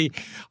history.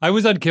 I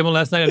was on Kimmel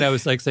last night and I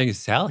was saying, is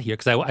Sal here?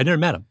 Because I never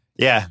met him.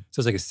 Yeah. So I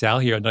was like, is Sal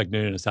here? I'm like,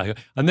 no, Sal here.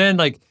 And then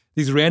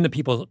these random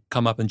people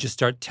come up and just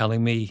start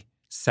telling me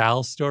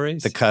Sal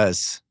stories.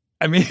 Because.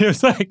 I mean, it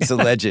was like. It's a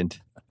legend.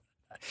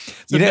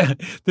 So I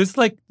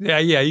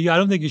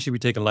don't think you should be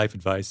taking life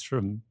advice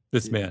from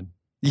this man.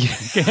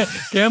 Yeah.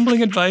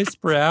 Gambling advice,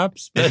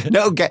 perhaps. But.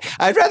 No,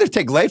 I'd rather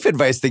take life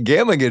advice than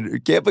gambling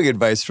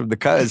advice from the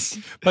cuz.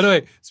 By the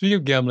way, speaking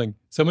of gambling,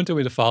 someone told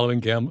me the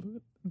following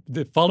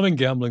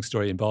gambling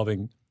story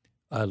involving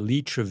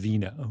Lee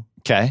Trevino.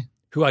 Okay.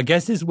 Who I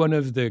guess is one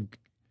of the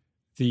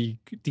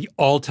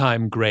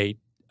all-time great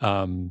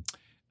hustlers.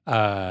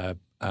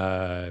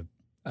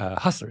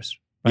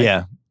 Right?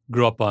 Yeah.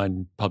 Grew up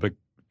on public,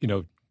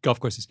 golf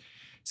courses.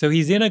 So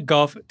he's in a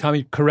golf.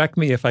 Tommy, correct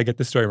me if I get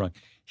the story wrong.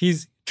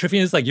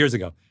 Trevino's years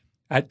ago.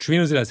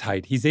 Trevino's at his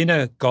height. He's in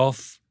a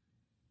golf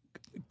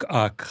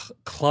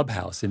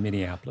clubhouse in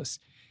Minneapolis,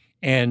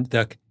 and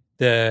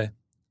the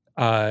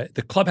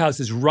The clubhouse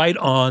is right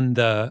on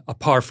a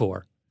par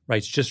 4, right?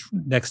 It's just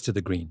next to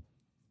the green,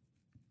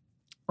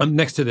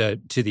 next to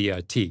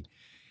the tee.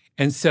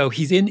 And so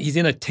he's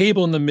in a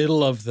table in the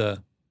middle of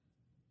the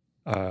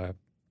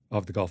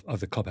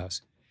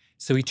clubhouse.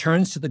 So he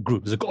turns to the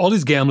group. Like all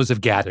these gamblers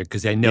have gathered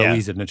because they know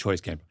he's a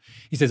notorious gambler.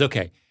 He says,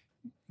 "Okay,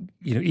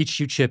 each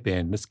you chip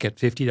in. Let's get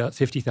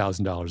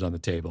 $50,000 on the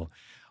table.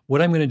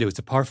 What I'm going to do, it's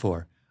a par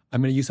 4.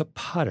 I'm going to use a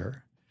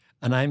putter,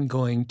 and I'm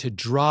going to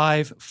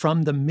drive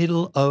from the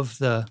middle of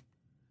the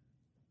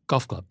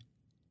golf club.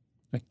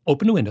 Right?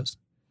 Open the windows.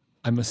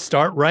 I'm going to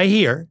start right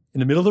here in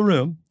the middle of the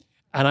room,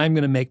 and I'm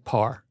going to make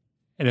par.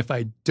 And if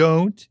I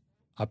don't,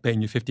 I'll pay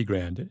you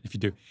 $50,000. If you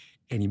do,"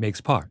 and he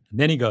makes par. And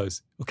then he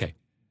goes, "Okay,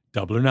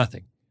 double or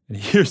nothing." And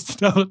here's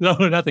double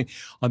or nothing.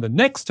 On the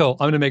next hole,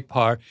 I'm going to make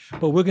par,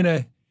 but we're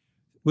going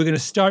to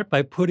start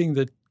by putting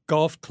the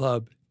golf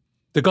ball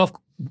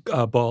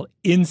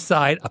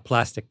inside a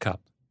plastic cup.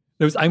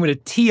 In other words, I'm going to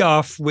tee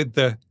off with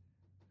the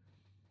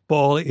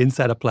ball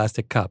inside a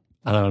plastic cup,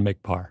 and I'm going to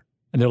make par.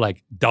 And they're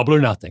like, double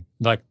or nothing.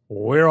 I'm like,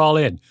 we're all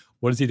in.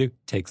 What does he do?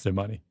 Takes their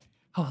money.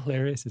 How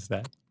hilarious is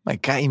that? My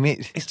God,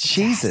 it's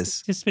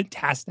Jesus. It's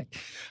fantastic.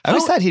 I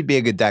always thought he'd be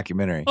a good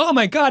documentary. Oh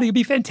my God, he'd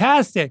be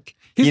fantastic.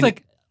 He's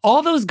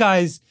all those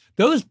guys,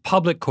 those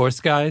public course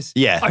guys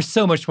are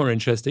so much more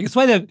interesting. It's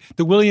why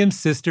the Williams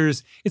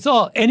sisters, it's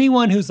all,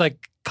 anyone who's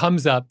like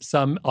comes up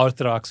some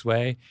orthodox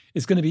way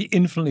is going to be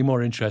infinitely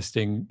more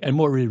interesting and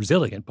more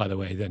resilient, by the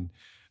way, than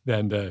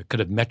the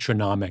kind of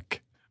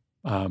metronomic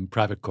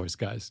private course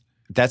guys.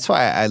 That's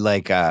why I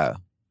like the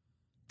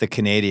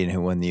Canadian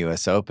who won the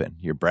U.S. Open,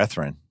 your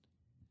brethren.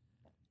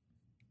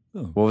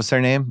 Oh. What was her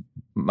name?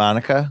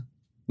 Monica?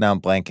 Now I'm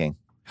blanking.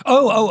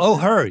 Oh,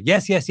 her.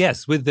 Yes.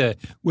 With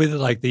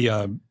like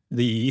the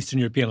Eastern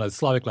European, like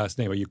Slavic last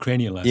name or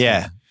Ukrainian last name.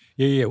 Yeah.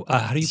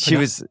 How do you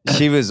pronounce?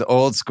 She was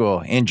old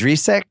school.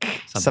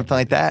 Andriysek? Something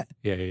like that.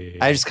 Yeah.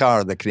 I just call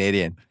her the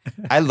Canadian.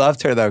 I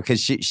loved her though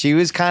because she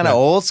was kind of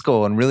old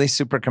school and really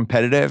super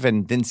competitive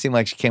and didn't seem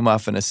like she came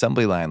off an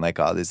assembly line like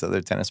all these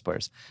other tennis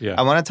players. Yeah.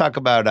 I want to talk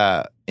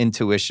about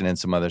intuition and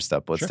some other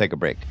stuff. Let's take a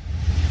break.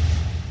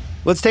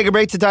 Let's take a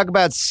break to talk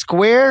about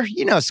Square.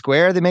 You know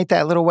Square. They make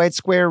that little white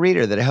square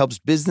reader that helps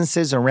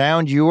businesses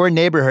around your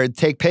neighborhood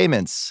take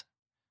payments.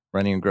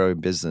 Running and growing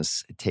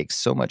business, it takes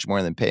so much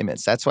more than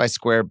payments. That's why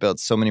Square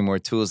built so many more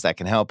tools that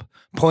can help.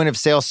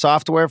 Point-of-sale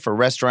software for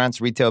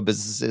restaurants, retail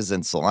businesses,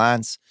 and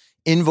salons.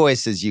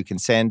 Invoices you can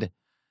send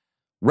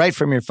right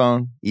from your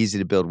phone.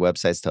 Easy-to-build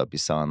websites to help you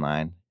sell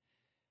online.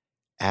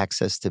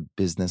 Access to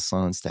business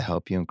loans to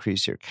help you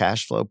increase your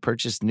cash flow,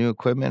 purchase new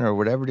equipment, or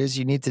whatever it is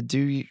you need to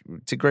do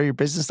to grow your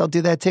business. They'll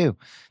do that too.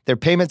 Their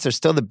payments are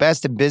still the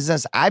best in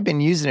business. I've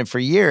been using it for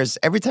years.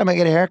 Every time I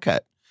get a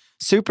haircut.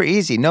 Super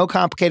easy. No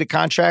complicated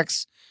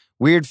contracts,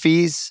 weird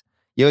fees.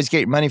 You always get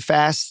your money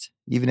fast,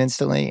 even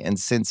instantly. And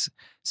since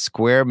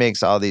Square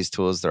makes all these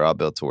tools, they're all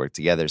built to work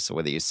together. So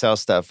whether you sell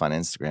stuff on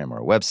Instagram or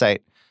a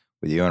website,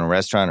 whether you own a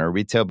restaurant or a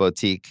retail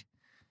boutique,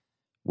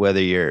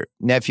 whether you're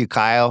nephew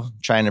Kyle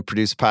trying to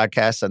produce a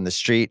podcast on the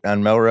street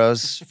on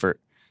Melrose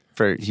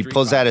he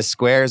pulls out his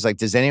Square. He's like,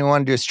 does anyone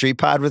want to do a street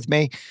pod with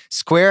me?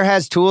 Square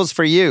has tools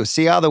for you.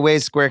 See all the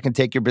ways Square can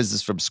take your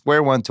business from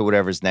square one to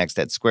whatever's next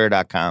at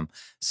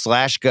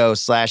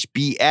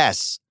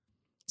square.com/go/BS.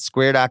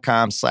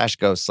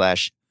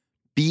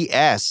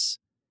 Square.com/go/BS.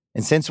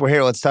 And since we're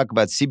here, let's talk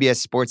about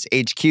CBS Sports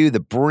HQ, the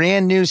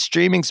brand new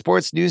streaming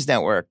sports news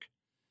network.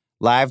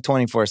 Live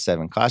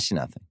 24/7, costs you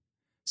nothing.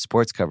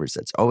 Sports coverage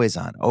that's always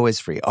on, always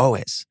free,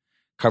 always.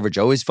 Coverage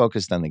always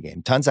focused on the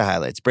game. Tons of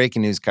highlights,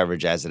 breaking news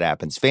coverage as it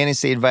happens,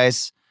 fantasy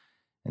advice,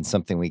 and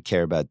something we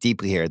care about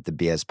deeply here at the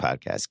BS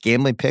Podcast.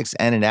 Gambling picks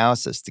and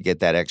analysis to get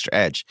that extra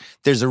edge.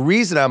 There's a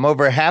reason I'm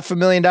over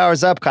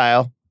 $500,000 up,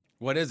 Kyle.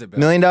 What is it, Bill?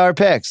 $1 million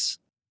picks.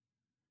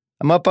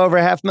 I'm up over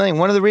 $500,000.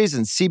 One of the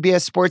reasons,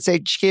 CBS Sports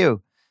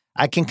HQ.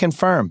 I can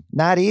confirm,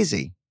 not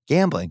easy.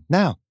 Gambling,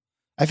 no.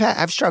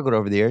 I've struggled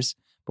over the years.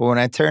 But when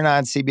I turn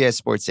on CBS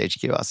Sports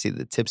HQ, I'll see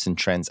the tips and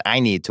trends I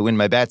need to win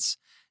my bets.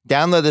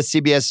 Download the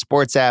CBS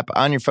Sports app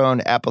on your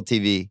phone, Apple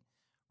TV,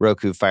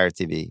 Roku, Fire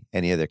TV,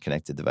 any other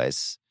connected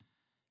device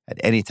at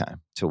any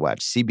time to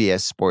watch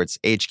CBS Sports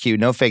HQ.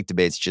 No fake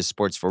debates, just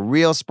sports for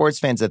real sports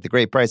fans at the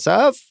great price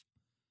of.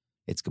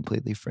 It's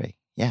completely free.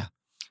 Yeah.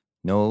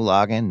 No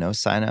login, no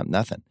sign up,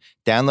 nothing.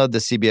 Download the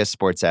CBS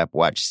Sports app.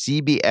 Watch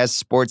CBS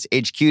Sports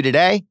HQ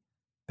today.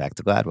 Back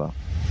to Gladwell.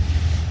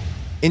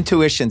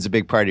 Intuition's a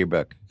big part of your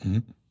book. Mm-hmm.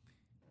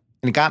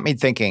 And it got me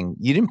thinking,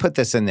 you didn't put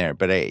this in there,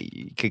 but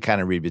you could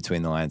kind of read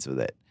between the lines with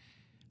it.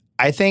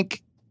 I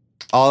think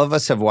all of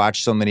us have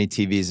watched so many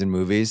TVs and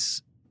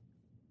movies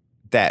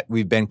that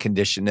we've been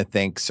conditioned to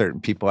think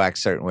certain people act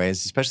certain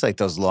ways, especially like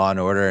those Law and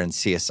Order and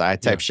CSI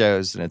type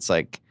shows. And it's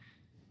like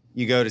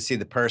you go to see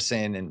the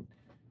person and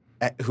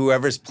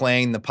whoever's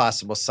playing the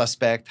possible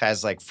suspect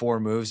has like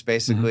 4 moves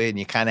basically, and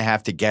you kind of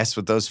have to guess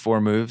with those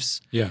 4 moves.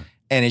 Yeah.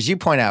 And as you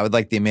point out with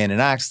like the Amanda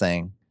Knox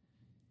thing,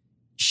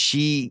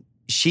 she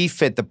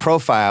fit the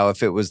profile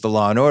if it was the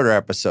Law and Order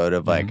episode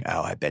of like,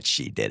 oh, I bet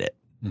she did it.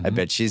 I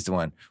bet she's the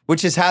one.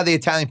 Which is how the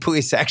Italian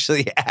police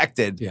actually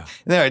acted. Yeah.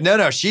 They're like,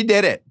 no, she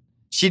did it.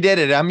 She did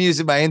it. I'm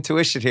using my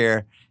intuition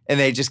here. And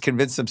they just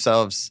convinced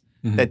themselves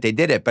that they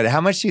did it. But how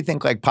much do you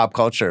think like pop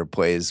culture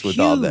plays with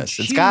all this?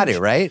 It's got it,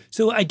 right?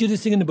 So I do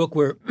this thing in the book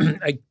where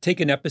I take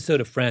an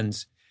episode of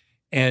Friends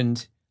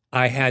and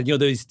I had,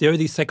 there are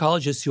these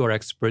psychologists who are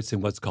experts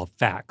in what's called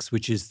facts,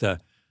 which is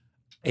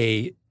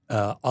a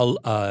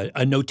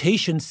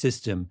notation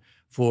system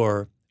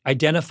for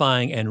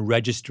identifying and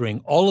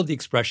registering all of the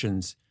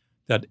expressions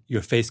that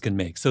your face can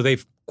make. So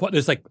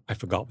there's like, I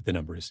forgot what the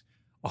number is,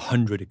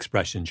 100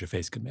 expressions your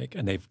face can make,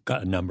 and they've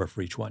got a number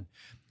for each one.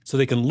 So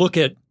they can look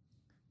at,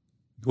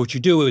 what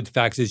you do with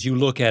facts is you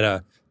look at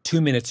a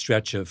 2-minute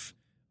stretch of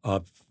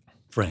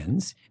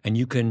Friends, and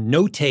you can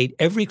notate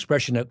every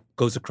expression that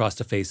goes across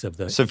the face of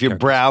the So if your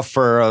brow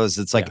furrows,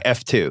 it's like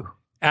F2.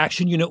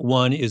 Action unit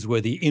 1 is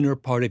where the inner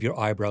part of your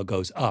eyebrow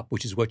goes up,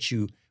 which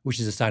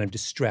is a sign of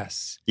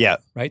distress. Yeah.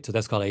 Right? So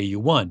that's called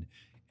AU1.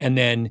 And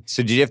then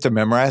So did you have to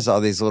memorize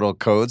all these little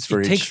codes for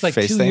each face thing? It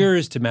takes like 2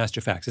 years to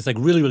master facts. It's like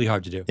really, really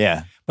hard to do.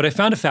 Yeah. But I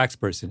found a facts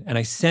person, and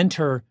I sent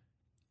her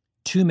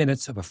 2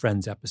 minutes of a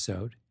Friends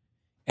episode,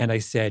 and I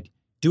said,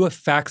 do a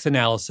facts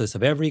analysis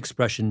of every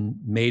expression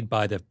made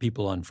by the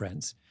people on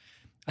Friends.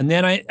 And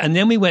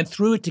then we went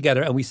through it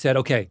together, and we said,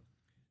 okay,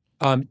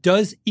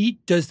 does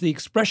the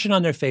expression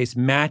on their face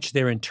match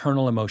their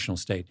internal emotional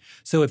state?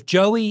 So if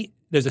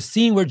there's a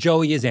scene where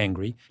Joey is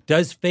angry,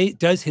 does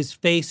his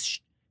face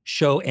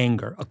show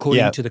anger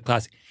according to the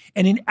classic?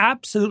 And in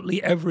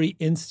absolutely every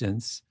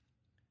instance,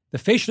 the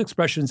facial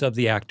expressions of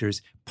the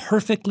actors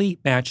perfectly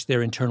match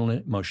their internal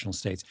emotional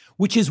states,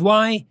 which is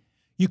why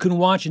you can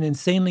watch an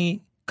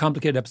insanely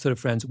complicated episode of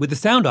Friends with the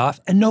sound off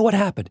and know what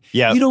happened.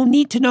 Yeah. You don't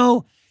need to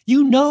know.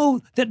 You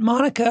know that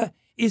Monica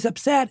is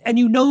upset, and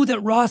you know that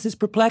Ross is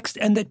perplexed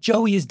and that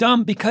Joey is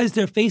dumb because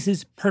their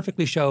faces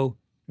perfectly show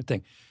the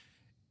thing.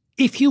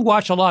 If you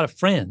watch a lot of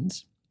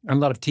Friends and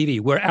a lot of TV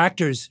where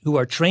actors who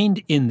are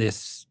trained in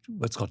this,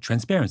 what's called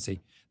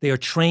transparency, they are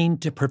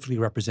trained to perfectly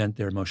represent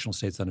their emotional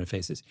states on their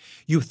faces.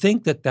 You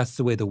think that that's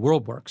the way the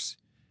world works.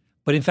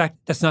 But in fact,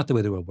 that's not the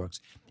way the world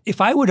works.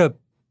 If I were to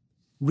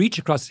reach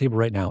across the table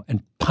right now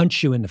and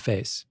punch you in the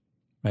face,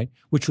 right,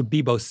 which would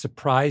be both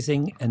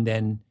surprising and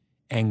then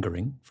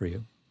angering for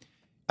you.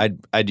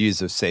 I'd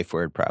use a safe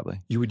word probably.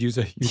 You would use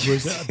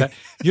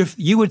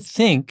you would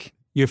think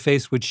your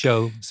face would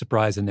show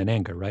surprise and then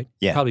anger, right?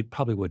 Yeah.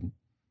 Probably wouldn't.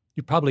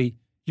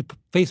 Your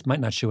face might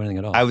not show anything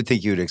at all. I would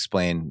think you would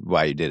explain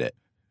why you did it.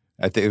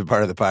 I think it was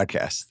part of the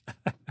podcast.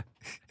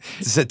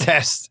 It's a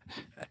test.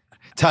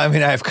 Tommy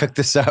and I have cooked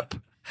this up.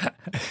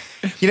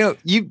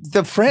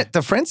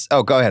 The Friends.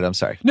 Oh, go ahead. I'm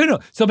sorry. No.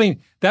 So I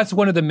mean, that's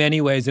one of the many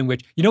ways in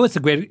which, what's a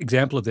great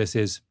example of this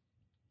is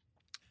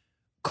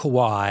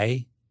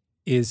Kawhi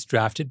is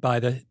drafted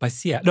by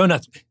Seattle. No,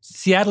 not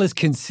Seattle is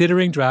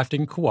considering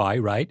drafting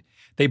Kawhi, right?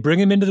 They bring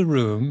him into the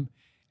room,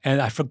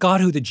 and I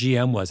forgot who the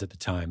GM was at the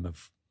time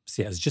of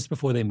Seattle. It was just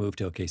before they moved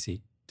to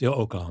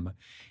Oklahoma.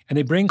 And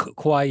they bring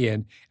Kawhi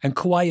in, and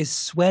Kawhi is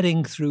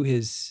sweating through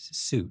his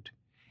suit.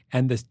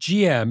 And the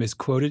GM is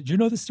quoted. Do you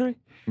know the story?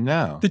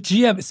 No. The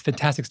GM is a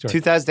fantastic story.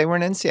 They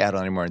weren't in Seattle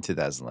anymore in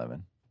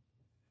 2011.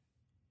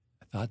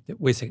 I thought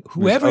wait a second.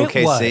 Whoever it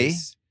OKC?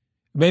 was.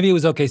 Maybe it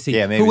was OKC.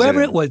 Yeah, maybe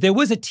whoever it was, there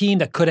was a team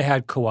that could have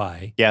had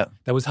Kawhi. Yeah.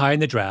 That was high in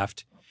the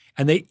draft.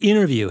 And they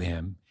interview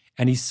him,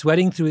 and he's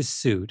sweating through his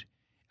suit.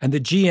 And the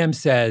GM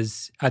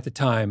says at the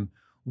time,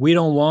 we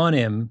don't want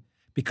him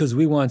because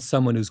we want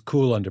someone who's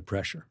cool under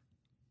pressure.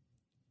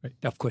 Right?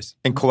 Of course.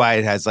 And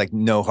Kawhi has like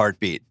no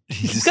heartbeat.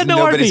 He's got no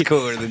Nobody's heartbeat.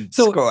 cooler than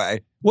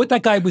Kawhi. What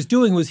that guy was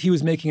doing was he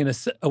was making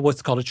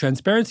what's called a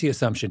transparency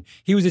assumption.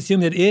 He was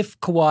assuming that if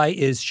Kawhi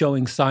is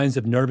showing signs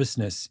of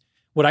nervousness,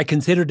 what I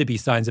consider to be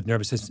signs of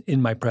nervousness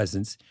in my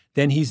presence,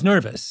 then he's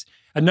nervous.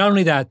 And not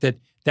only that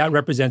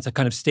represents a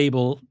kind of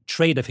stable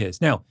trait of his.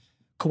 Now,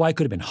 Kawhi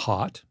could have been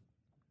hot.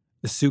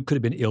 The suit could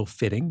have been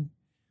ill-fitting.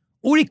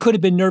 Or he could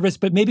have been nervous,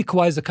 but maybe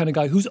Kawhi is the kind of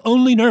guy who's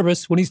only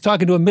nervous when he's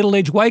talking to a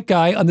middle-aged white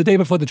guy on the day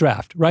before the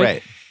draft,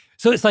 right?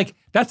 So it's like,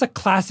 that's a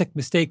classic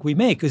mistake we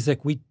make. It's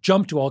like we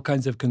jump to all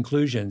kinds of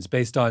conclusions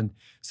based on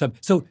some.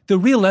 So the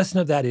real lesson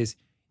of that is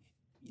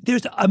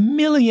there's a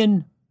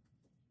million,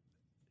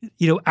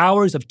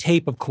 hours of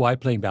tape of Kawhi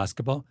playing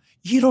basketball.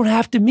 You don't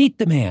have to meet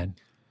the man.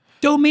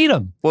 Don't meet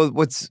him. Well,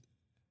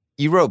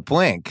 you wrote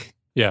Blink.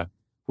 Yeah.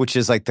 Which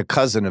is like the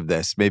cousin of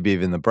this, maybe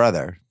even the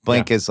brother.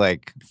 Blink is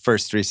like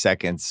first 3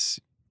 seconds,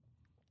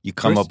 you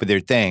come up with your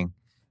thing.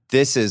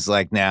 This is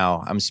like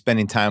now I'm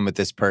spending time with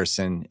this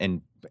person,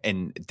 and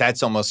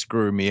that's almost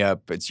screwing me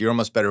up. You're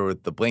almost better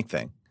with the Blink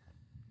thing.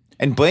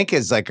 And Blink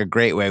is like a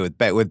great way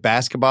with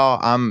basketball.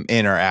 I'm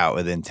in or out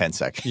within 10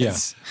 seconds. Yeah.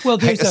 Well,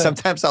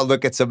 sometimes I'll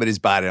look at somebody's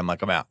body and I'm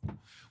like, I'm out.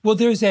 Well,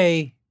 there's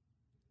a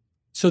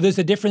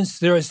difference.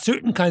 There are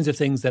certain kinds of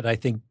things that I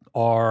think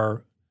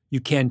you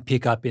can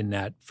pick up in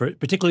that,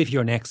 particularly if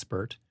you're an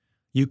expert.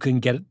 You can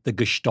get the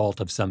gestalt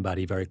of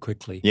somebody very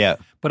quickly. Yeah.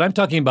 But I'm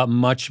talking about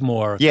much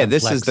more Yeah,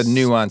 complex, this is the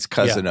nuanced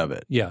cousin of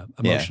it. Yeah,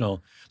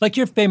 emotional. Like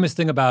your famous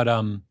thing about,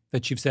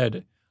 that you've said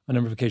on a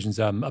number of occasions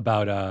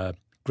about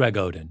Greg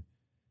Oden,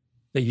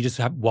 that you just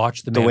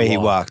watch the The man way he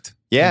walked.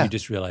 Yeah. And you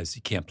just realize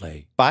he can't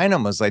play.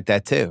 Bynum was like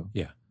that too.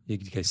 Yeah. You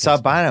guys Saw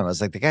can't play. Bynum. I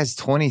was like, the guy's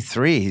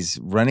 23. He's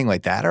running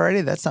like that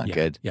already? That's not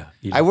good. Yeah.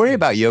 I worry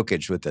about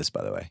Jokic with this,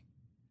 by the way.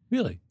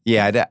 Really?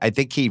 Yeah, I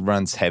think he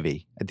runs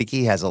heavy. I think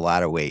he has a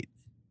lot of weight.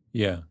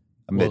 Yeah.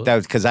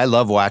 Because I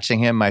love watching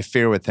him. My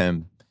fear with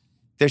him,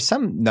 there's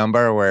some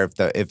number where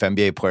if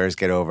NBA players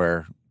get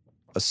over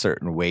a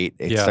certain weight,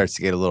 it starts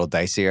to get a little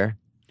dicier.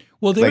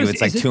 Well, Like if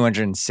it's like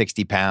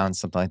 260 pounds,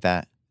 something like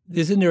that.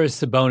 Isn't there a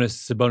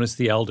Sabonis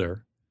the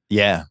Elder?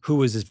 Yeah. Who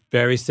was a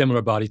very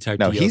similar body type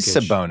to Jokic. No, he's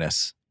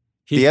Sabonis.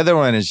 The other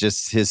one is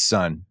just his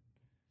son.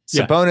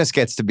 Sabonis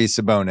gets to be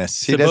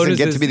Sabonis. He doesn't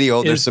get to be the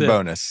older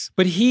Sabonis.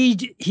 But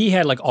he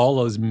had like all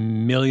those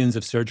millions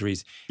of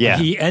surgeries. Yeah.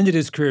 He ended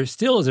his career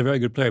still as a very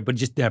good player, but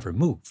just never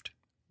moved.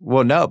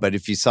 Well, no, but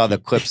if you saw the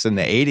clips in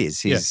the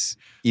 80s, he's,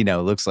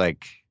 looks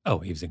like... Oh,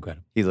 he was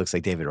incredible. He looks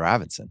like David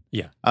Robinson.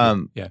 Yeah.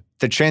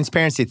 The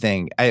transparency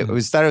thing, I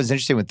thought it was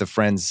interesting with the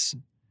Friends,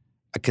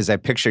 because I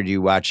pictured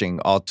you watching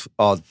all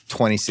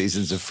 20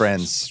 seasons of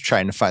Friends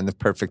trying to find the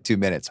perfect 2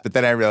 minutes. But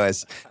then I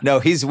realized, no,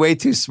 he's way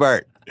too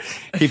smart.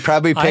 He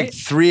probably picked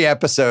 3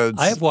 episodes.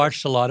 I have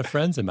watched a lot of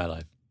Friends in my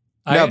life.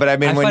 No, but I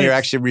mean when you're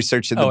actually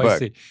researching the book. I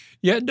see.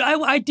 Yeah,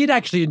 I did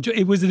actually enjoy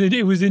it.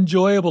 It was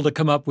enjoyable to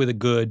come up with a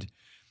good,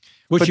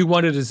 what you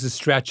wanted is a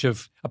stretch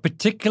of a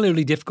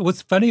particularly difficult.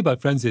 What's funny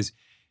about Friends is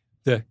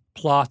the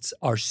plots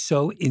are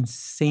so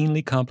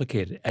insanely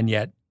complicated, and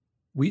yet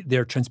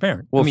they're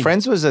transparent. Well,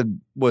 Friends was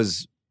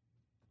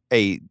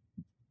a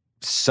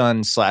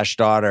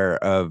son/daughter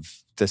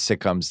of the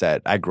sitcoms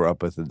that I grew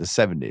up with in the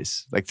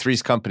 70s. Like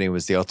Three's Company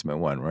was the ultimate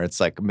one, where it's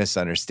like a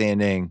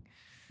misunderstanding.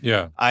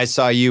 Yeah. I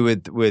saw you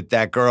with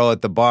that girl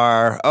at the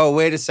bar. Oh,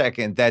 wait a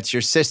second. That's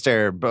your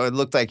sister. But it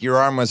looked like your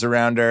arm was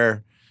around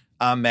her.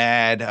 I'm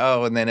mad.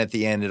 Oh, and then at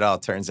the end, it all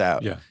turns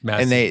out. Yeah.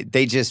 Massive. And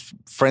they just,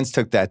 Friends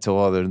took that to a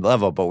whole other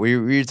level. But we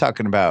were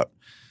talking about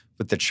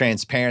with the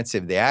transparency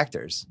of the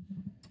actors.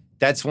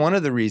 That's one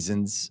of the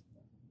reasons,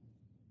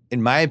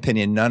 in my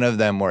opinion, none of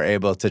them were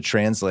able to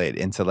translate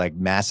into like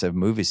massive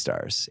movie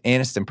stars.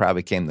 Aniston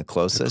probably came the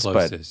closest,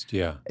 but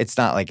it's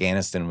not like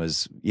Aniston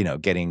was,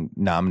 getting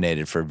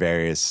nominated for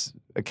various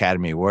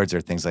Academy Awards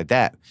or things like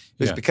that.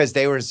 It was because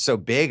they were so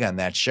big on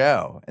that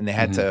show, and they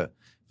had to.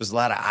 There was a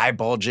lot of eye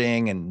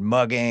bulging and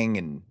mugging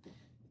and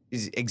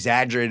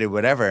exaggerated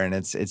whatever, and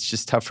it's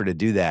just tougher to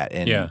do that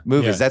in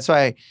movies. That's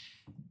why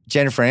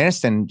Jennifer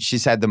Aniston,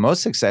 she's had the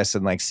most success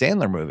in like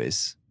Sandler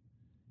movies.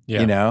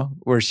 Yeah.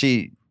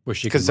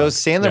 Because those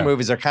Sandler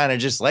movies are kind of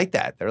just like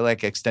that. They're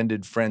like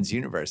extended Friends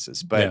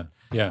universes. But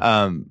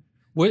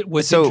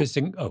what's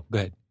interesting? Oh, go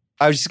ahead.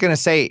 I was just gonna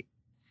say,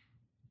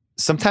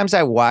 sometimes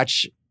I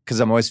watch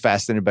because I'm always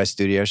fascinated by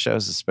studio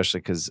shows,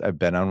 especially because I've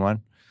been on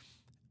one.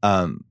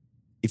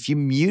 If you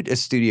mute a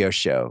studio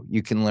show,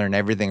 you can learn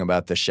everything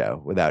about the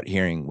show without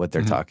hearing what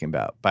they're talking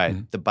about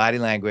by the body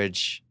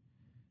language,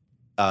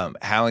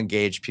 how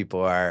engaged people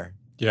are,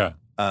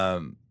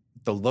 the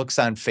looks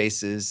on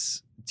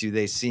faces. Do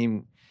they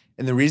seem?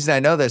 And the reason I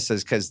know this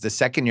is because the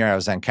second year I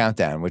was on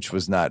Countdown, which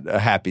was not a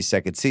happy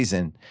second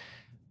season,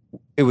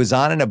 it was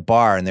on in a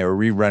bar and they were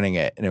rerunning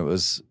it, and it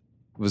was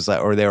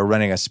like, or they were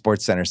running a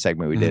Sports Center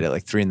segment. We did it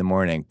like 3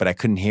 a.m, but I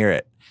couldn't hear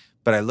it.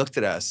 But I looked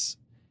at us,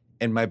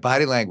 and my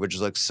body language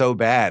looked so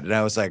bad, and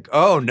I was like,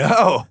 "Oh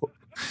no,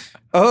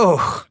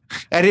 oh,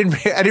 I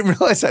didn't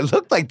realize I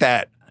looked like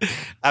that."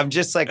 I'm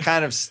just like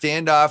kind of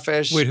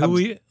standoffish. Wait,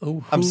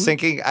 I'm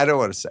sinking. I don't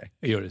want to say.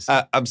 You want to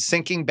say. I'm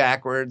sinking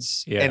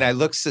backwards, and I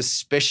look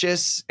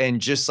suspicious,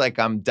 and just like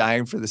I'm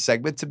dying for the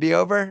segment to be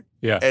over.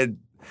 Yeah. And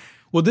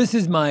well, this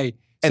is my.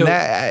 And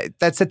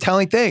that's a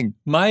telling thing.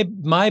 My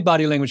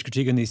body language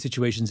critique in these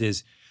situations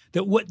is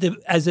that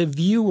as a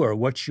viewer,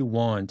 what you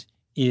want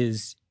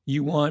is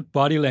you want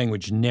body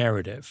language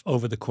narrative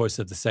over the course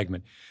of the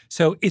segment.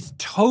 So it's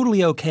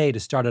totally okay to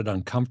start it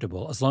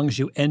uncomfortable as long as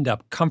you end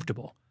up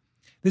comfortable.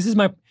 This is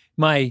my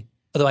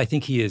although I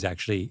think he is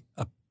actually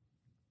a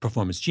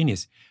performance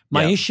genius.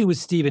 My issue with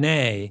Stephen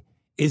A.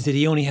 is that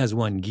he only has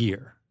one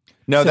gear.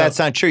 No, that's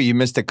not true. You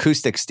missed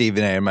acoustic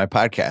Stephen A. in my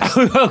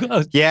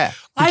podcast. Yeah.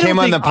 He came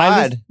on the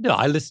pod.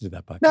 I listened to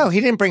that podcast. No,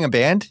 he didn't bring a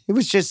band. It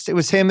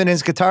was him and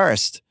his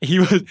guitarist.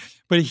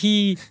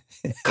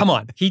 Come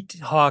on. He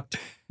talked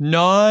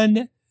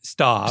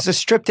non-stop. It's a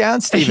stripped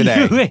down Stephen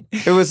A.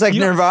 It was like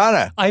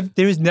Nirvana.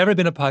 There's never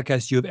been a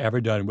podcast you have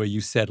ever done where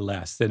you said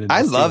less than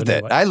I loved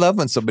it. I love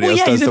when somebody else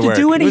does the work. You didn't have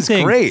to do anything.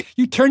 It was great.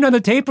 You turned on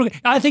the tape.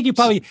 I think you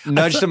probably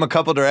nudged him a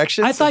couple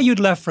directions. I thought you'd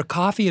left for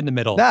coffee in the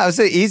middle. No, it was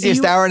the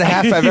easiest hour and a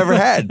half I've ever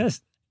had.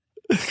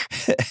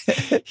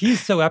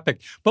 He's so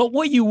epic. But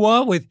what you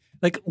want with,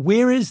 like,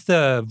 where is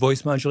the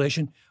voice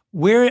modulation?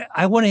 Where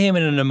I want him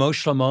in an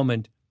emotional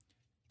moment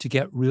to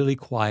get really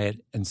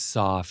quiet and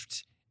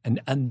soft and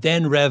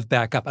then rev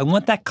back up. I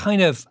want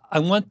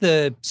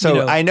the...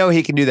 So I know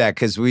he can do that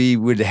because we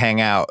would hang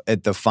out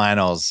at the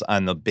finals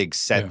on the big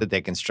set that they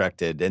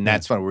constructed. And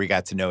that's when we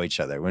got to know each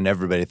other, when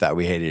everybody thought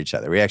we hated each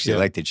other. We actually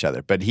liked each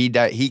other. But he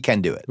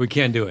can do it. We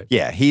can do it.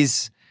 Yeah, he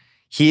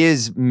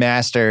is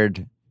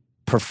mastered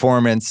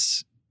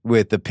performance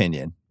with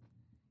opinion.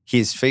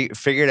 He's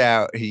figured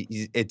out,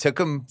 it took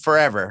him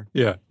forever.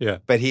 Yeah.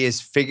 But he has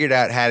figured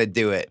out how to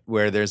do it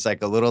where there's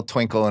like a little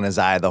twinkle in his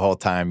eye the whole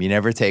time. You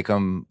never take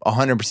him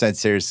 100%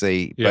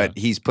 seriously, but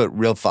he's put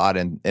real thought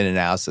and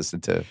analysis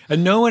into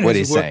And no one what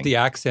has he's worked saying. the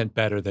accent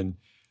better than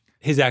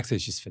his accent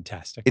is just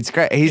fantastic. It's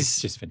great.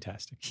 It's just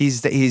fantastic.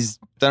 He's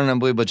done an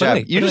unbelievable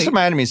job. You just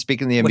reminded me,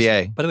 speaking of the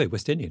NBA. By the way,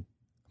 West Indian.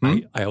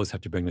 I always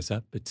have to bring this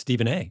up, but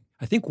Stephen A.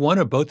 I think one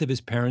or both of his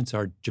parents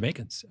are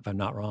Jamaicans, if I'm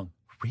not wrong.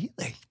 Really?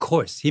 Of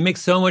course. He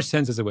makes so much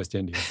sense as a West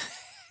Indian.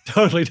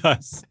 Totally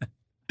does.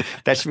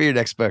 That should be your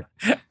next book.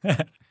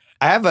 I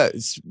have a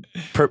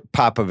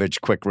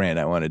Popovich quick rant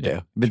I want to do.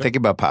 I've been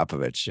thinking about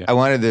Popovich. Yeah. I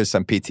wanted to do this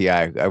on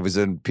PTI. I was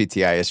in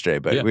PTI yesterday,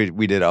 but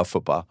we did all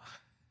football.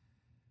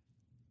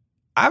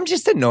 I'm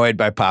just annoyed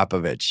by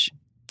Popovich.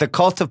 The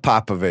cult of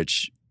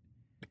Popovich.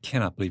 I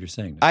cannot believe you're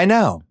saying that. I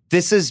know.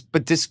 This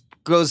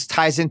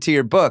ties into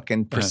your book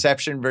and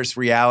perception versus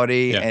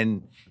reality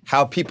and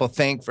how people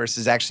think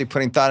versus actually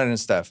putting thought into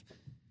stuff.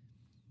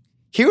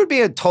 Here would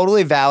be a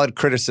totally valid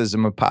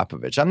criticism of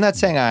Popovich. I'm not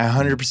saying I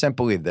 100%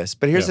 believe this,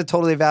 but here's a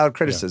totally valid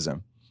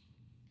criticism.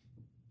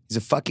 He's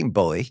a fucking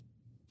bully.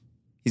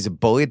 He's a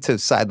bully to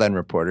sideline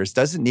reporters.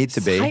 Doesn't need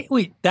to be.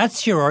 Wait,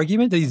 that's your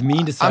argument that he's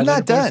mean to sideline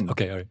reporters? I'm not done.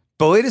 Okay, all right.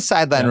 Bully to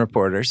sideline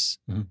reporters.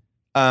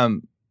 Mm-hmm.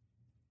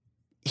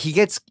 He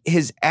gets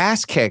his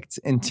ass kicked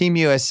in Team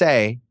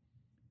USA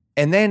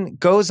and then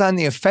goes on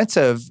the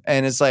offensive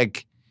and is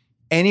like,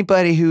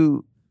 anybody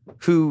who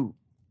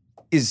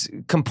is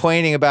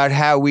complaining about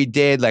how we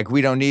did, like we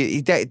don't need,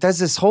 he does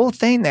this whole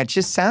thing that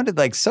just sounded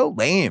like so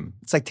lame.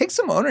 It's like, take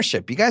some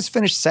ownership. You guys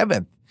finished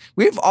 7th.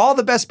 We have all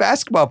the best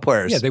basketball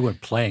players. Yeah, they weren't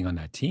playing on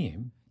that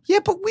team. Yeah,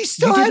 but we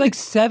still did like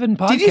 7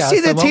 podcasts. Did you see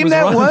the team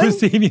that won?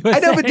 I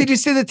know, but did you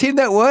see the team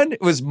that won?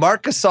 It was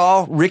Marc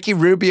Gasol, Ricky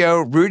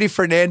Rubio, Rudy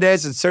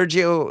Fernandez, and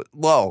Sergio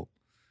Lowe.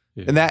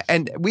 Yeah.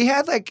 And we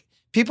had like,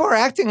 people are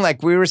acting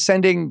like we were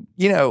sending,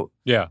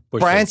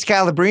 Brian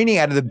Scalabrine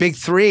out of the big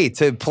 3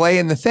 to play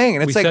in the thing.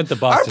 And it's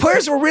our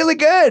players were really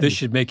good. This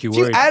should make you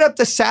worried. If you add up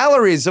the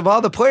salaries of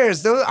all the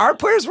players, our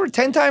players were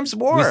 10 times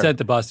more. We sent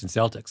the Boston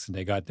Celtics and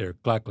they got their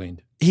clock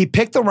cleaned. He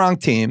picked the wrong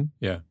team.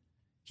 Yeah.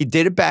 He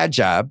did a bad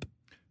job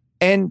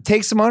and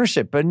takes some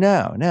ownership. But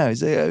no.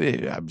 He's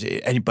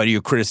like, anybody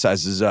who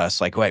criticizes us,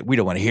 like, wait, we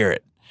don't want to hear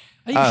it.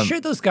 Are you sure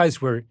those guys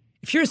were,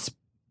 if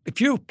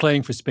you're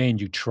playing for Spain,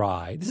 you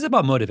try. This is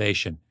about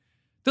motivation.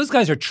 Those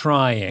guys are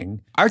trying.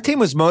 Our team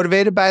was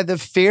motivated by the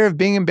fear of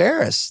being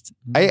embarrassed.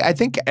 Mm-hmm. I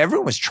think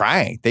everyone was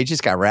trying. They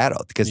just got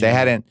rattled because they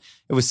hadn't.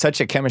 It was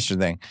such a chemistry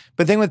thing.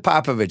 But the thing with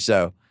Popovich,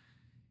 though,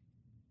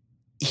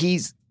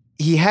 he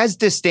has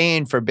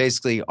disdain for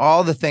basically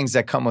all the things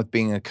that come with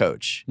being a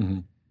coach. Mm-hmm.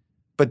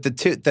 But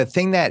the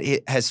thing that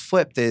it has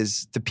flipped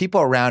is the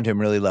people around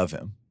him really love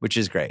him, which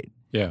is great.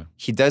 Yeah,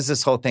 he does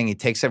this whole thing. He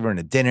takes everyone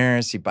to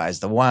dinners. He buys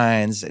the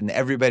wines, and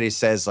everybody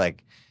says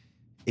like,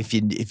 if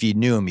you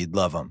knew him, you'd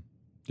love him.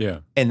 Yeah.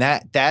 And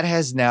that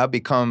has now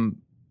become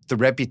the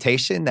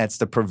reputation. That's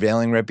the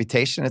prevailing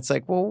reputation. It's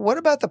like, well, what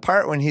about the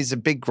part when he's a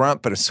big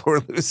grunt but a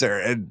sore loser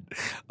and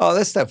all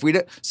this stuff? We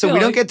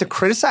don't get to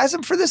criticize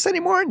him for this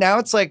anymore. Now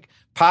it's like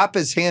Pop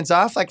is hands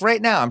off. Like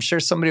right now, I'm sure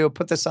somebody will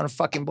put this on a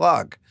fucking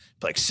blog.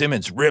 Like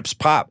Simmons rips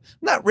Pop.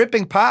 I'm not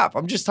ripping Pop.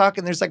 I'm just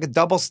talking there's like a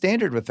double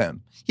standard with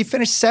him. He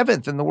finished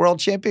 7th in the World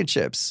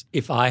Championships.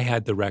 If I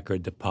had the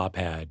record that Pop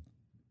had,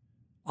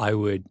 I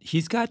would.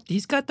 He's got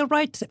the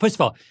right. First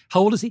of all, how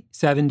old is he?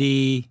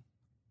 70.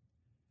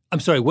 I'm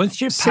sorry. Once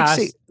you're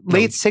past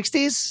late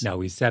 60s. No,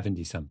 he's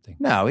 70 something.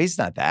 No, he's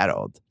not that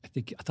old.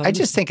 I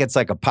just think it's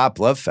like a Pop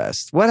love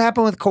fest. What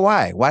happened with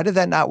Kawhi? Why did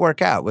that not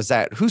work out?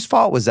 Whose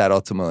fault was that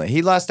ultimately?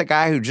 He lost a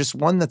guy who just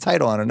won the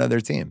title on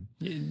another team.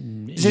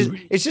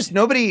 It's just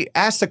nobody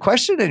asked the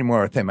question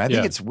anymore with him. I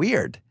think it's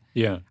weird.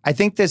 Yeah, I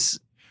think this.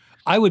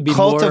 I would be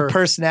cult more of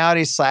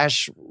personality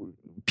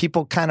 /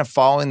 people kind of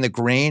fall in the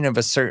grain of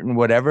a certain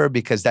whatever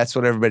because that's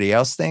what everybody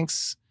else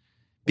thinks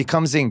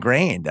becomes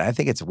ingrained. I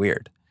think it's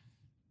weird.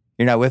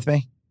 You're not with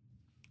me?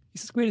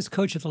 He's the greatest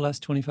coach of the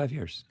last 25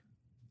 years.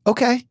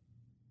 Okay.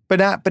 But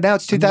now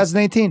it's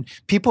 2018.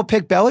 People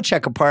pick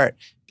Belichick apart.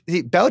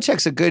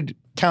 Belichick's a good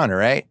counter,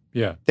 right?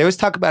 Yeah. They always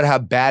talk about how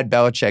bad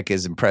Belichick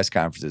is in press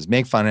conferences,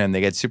 make fun of him. They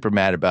get super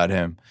mad about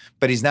him.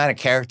 But he's not a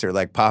character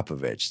like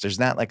Popovich. There's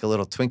not like a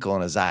little twinkle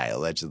in his eye,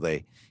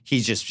 allegedly. He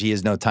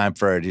has no time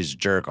for it. He's a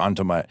jerk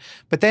onto my.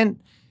 But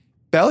then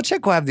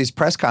Belichick will have these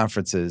press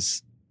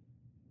conferences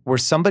where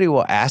somebody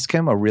will ask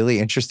him a really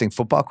interesting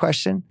football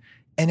question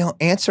and he'll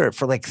answer it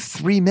for like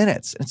 3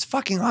 minutes. And it's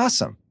fucking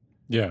awesome.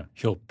 Yeah.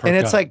 And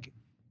it's like,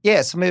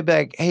 somebody will be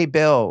like, hey,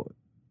 Bill,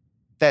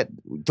 that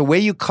the way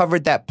you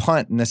covered that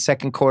punt in the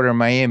second quarter in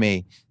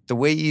Miami, the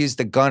way you used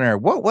the gunner,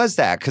 what was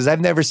that? Because I've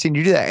never seen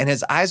you do that. And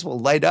his eyes will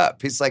light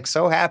up. He's like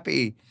so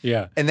happy.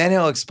 Yeah. And then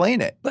he'll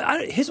explain it.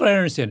 But here's what I don't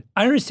understand.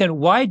 I understand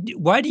why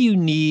do you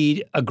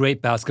need a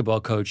great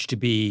basketball coach to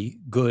be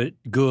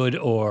good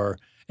or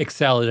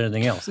excel at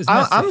anything else?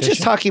 I'm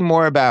just talking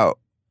more about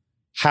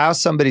how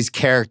somebody's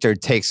character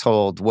takes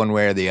hold one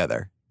way or the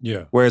other.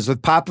 Yeah. Whereas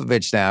with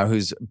Popovich now,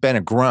 who's been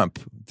a grump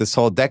this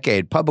whole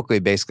decade publicly,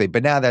 basically,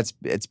 but now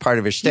it's part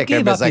of his shtick. He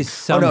gave up Everybody's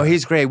his like, oh no, summer.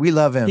 he's great. We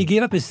love him. He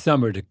gave up his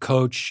summer to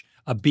coach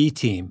a B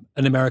team,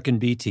 an American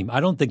B team. I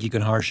don't think you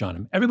can harsh on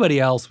him. Everybody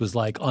else was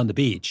like on the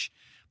beach.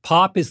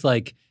 Pop is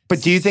like.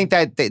 But do you think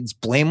that it's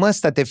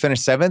blameless that they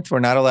finished 7th? We're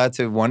not allowed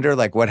to wonder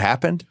like what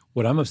happened?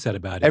 What I'm upset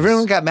about is.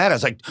 Everyone got mad. I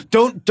was like,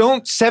 don't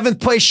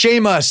 7th place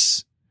shame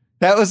us.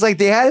 That was like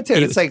the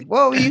attitude. It's like,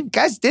 well, you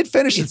guys did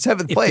finish in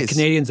 7th place. If the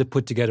Canadians had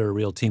put together a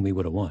real team, we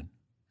would have won.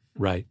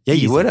 Right? Yeah,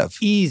 you would have.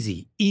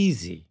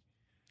 Easy.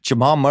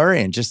 Jamal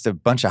Murray and just a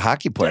bunch of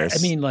hockey players.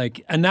 I mean,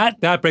 like, and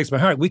that breaks my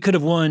heart. We could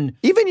have won.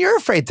 Even you're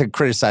afraid to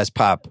criticize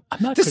Pop.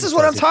 I'm not This is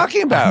what I'm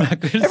talking about.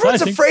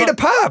 Everyone's afraid of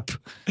Pop.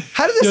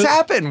 How did this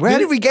happen? How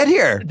did we get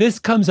here? This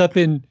comes up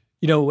in,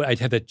 I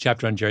had that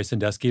chapter on Jerry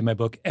Sandusky in my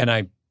book,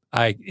 and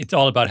it's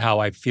all about how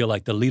I feel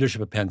like the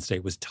leadership of Penn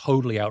State was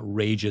totally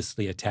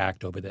outrageously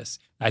attacked over this.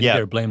 I think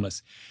they're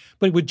blameless.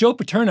 But with Joe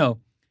Paterno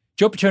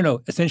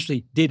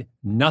essentially did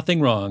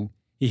nothing wrong.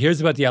 He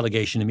hears about the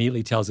allegation,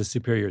 immediately tells his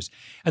superiors.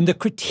 And the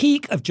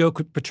critique of Joe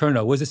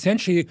Paterno was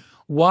essentially,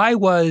 why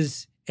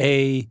was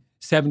a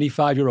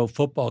 75-year-old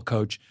football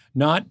coach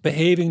not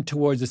behaving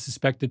towards a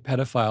suspected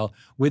pedophile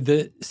with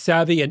the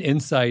savvy and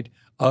insight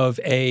of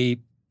a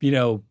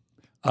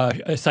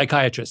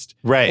psychiatrist?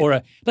 Right.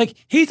 Or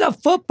he's a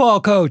football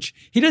coach.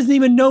 He doesn't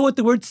even know what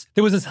the words.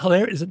 There was this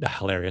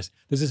hilarious.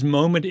 There's this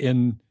moment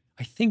in,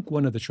 I think,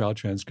 one of the trial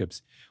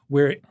transcripts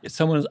where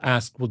someone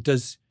asked, well,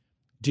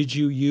 did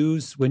you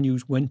use, when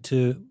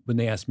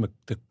they asked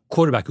the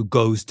quarterback who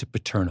goes to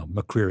Paterno,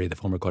 McCreary, the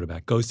former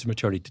quarterback, goes to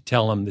Paterno to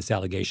tell him this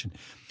allegation,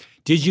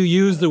 did you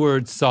use the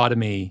word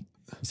sodomy?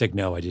 He's like,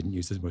 no, I didn't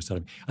use the word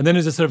sodomy. And then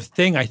there's a sort of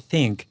thing, I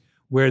think,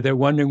 where they're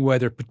wondering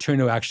whether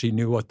Paterno actually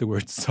knew what the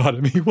word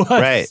sodomy was.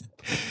 Right.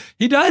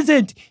 He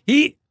doesn't.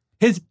 He's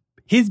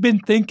been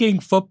thinking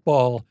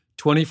football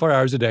 24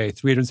 hours a day,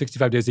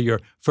 365 days a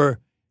year for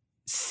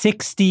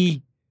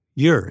 60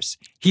 years.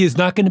 He is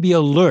not going to be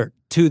alert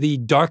to the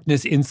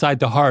darkness inside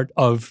the heart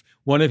of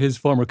one of his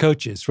former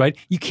coaches, right?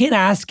 You can't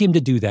ask him to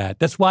do that.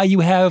 That's why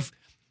you have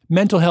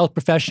mental health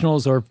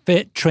professionals or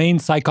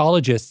trained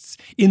psychologists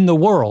in the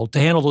world to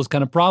handle those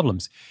kind of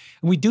problems.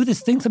 And we do this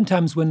thing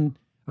sometimes when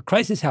a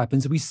crisis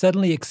happens, we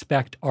suddenly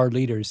expect our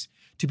leaders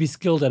to be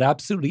skilled at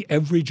absolutely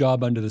every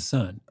job under the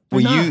sun.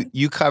 Well,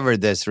 you covered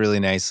this really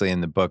nicely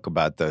in the book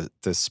about the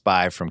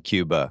spy from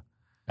Cuba.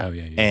 Oh,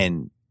 yeah.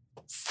 And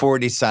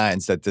 40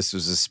 signs that this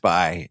was a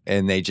spy,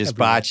 and they just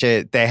botch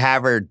it. They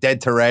have her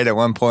dead to right at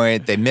one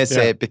point. They miss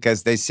it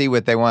because they see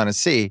what they want to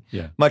see.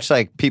 Yeah. Much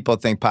like people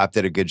think Pop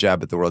did a good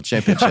job at the World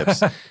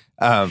Championships.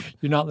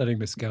 You're not letting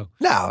this go.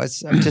 No,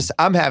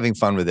 I'm having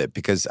fun with it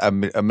because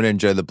I'm going to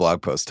enjoy the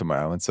blog post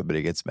tomorrow when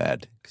somebody gets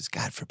mad. Because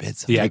God forbid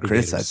somebody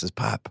criticizes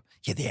Pop.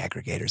 Yeah, the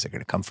aggregators are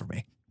going to come for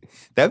me.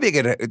 That'd be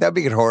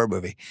a good horror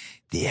movie.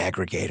 The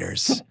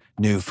Aggregators,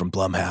 new from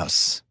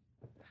Blumhouse.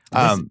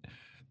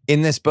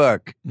 In this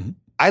book,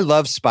 I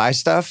love spy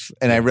stuff,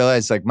 and I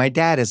realized my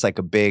dad is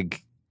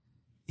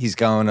he's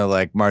going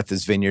to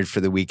Martha's Vineyard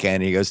for the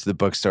weekend. He goes to the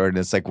bookstore, and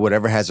it's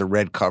whatever has a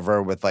red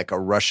cover with a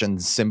Russian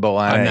symbol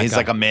on it. He's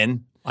I'm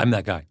in. I'm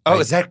that guy. Oh,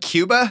 is that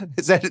Cuba?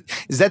 Is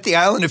that the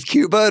island of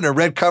Cuba and a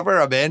red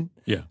cover? I'm in.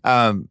 Yeah.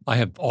 I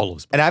have all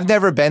those books. And I've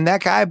never been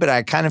that guy, but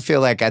I kind of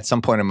feel like at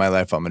some point in my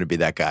life I'm going to be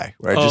that guy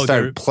where I just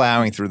start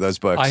plowing through those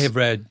books. I have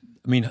read,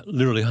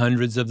 literally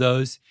hundreds of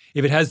those.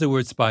 If it has the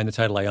word spy in the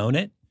title, I own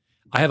it.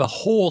 I have a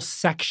whole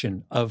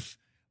section of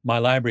my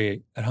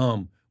library at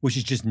home, which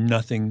is just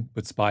nothing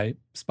but spy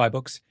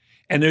books.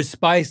 And there's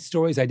spy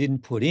stories I didn't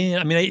put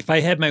in. If I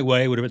had my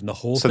way, I would have written the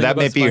whole thing. So that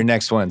may be your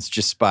next ones,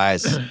 just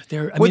spies.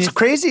 What's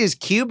crazy is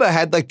Cuba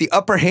had the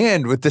upper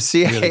hand with the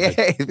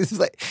CIA.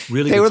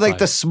 Really they were spies.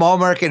 the small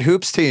market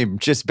hoops team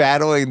just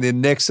battling the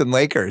Knicks and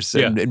Lakers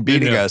and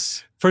beating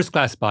us. First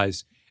class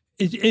spies.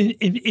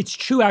 It's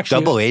true, actually.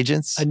 Double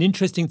agents. An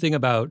interesting thing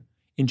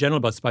in general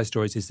about spy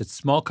stories is that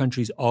small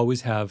countries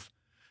always have.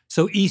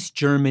 So East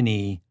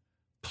Germany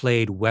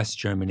played West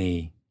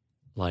Germany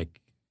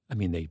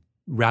they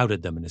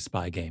routed them in a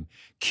spy game.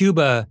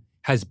 Cuba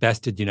has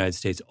bested the United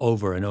States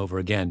over and over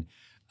again.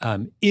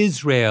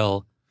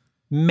 Israel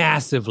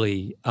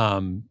massively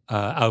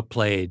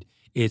outplayed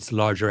its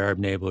larger Arab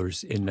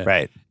neighbors.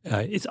 Right.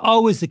 It's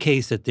always the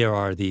case that there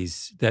are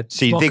these.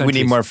 So you think we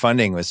need more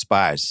funding with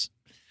spies?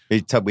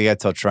 We got to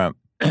tell Trump.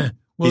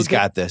 He's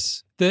got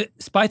this. The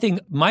spy thing,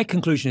 my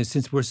conclusion is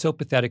since we're so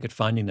pathetic at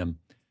finding them,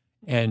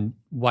 and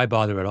why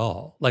bother at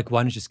all? Why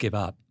don't you just give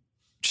up?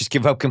 Just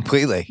give up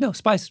completely. No,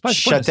 spies.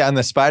 Shut down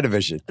the spy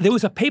division. There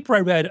was a paper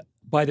I read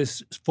by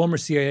this former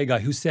CIA guy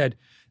who said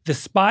the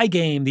spy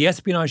game, the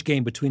espionage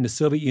game between the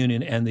Soviet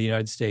Union and the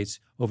United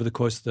States over the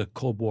course of the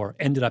Cold War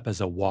ended up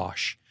as a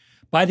wash.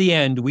 By the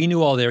end, we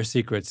knew all their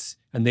secrets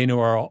and they knew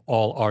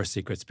all our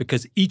secrets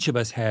because each of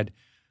us had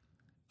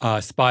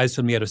spies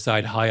from the other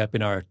side high up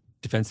in our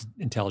defense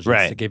intelligence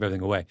that gave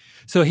everything away.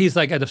 So he's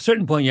at a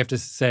certain point, you have to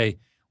say,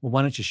 well,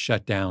 why don't you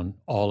shut down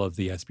all of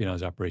the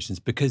espionage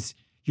operations? Because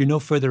you're no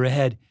further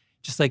ahead.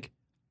 Just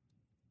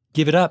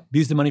give it up,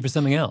 use the money for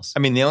something else. I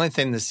mean, the only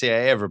thing the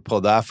CIA ever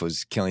pulled off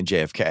was killing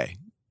JFK.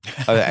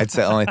 That's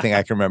the only thing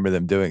I can remember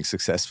them doing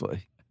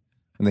successfully.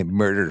 And they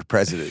murdered a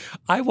president.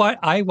 I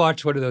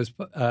watched one of those,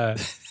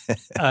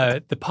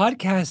 the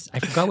podcast, I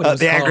forgot what it was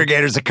the called.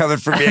 Aggregators are coming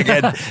for me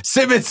again.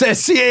 Simmons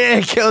says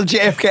CIA killed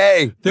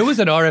JFK. There was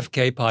an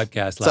RFK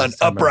podcast last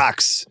summer. Up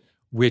Rocks.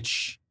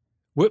 Which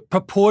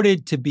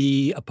purported to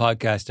be a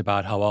podcast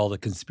about how all the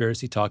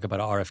conspiracy talk about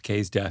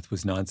RFK's death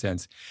was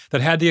nonsense,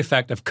 that had the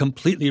effect of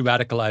completely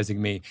radicalizing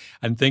me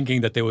and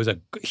thinking that there was a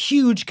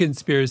huge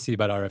conspiracy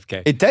about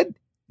RFK. It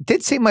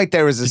did seem like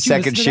there was a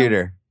second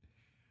shooter.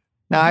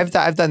 No, I've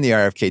done the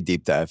RFK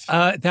deep dive.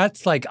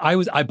 That's like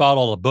I bought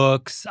all the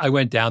books. I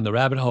went down the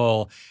rabbit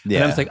hole. Yeah.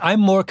 And I was like, I'm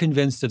more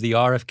convinced of the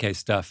RFK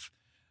stuff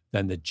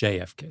than the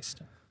JFK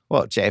stuff.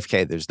 Well,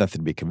 JFK, there's nothing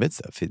to be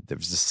convinced of. There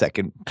was a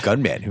second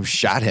gunman who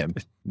shot him,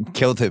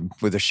 killed him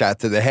with a shot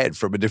to the head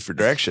from a different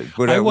direction.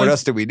 What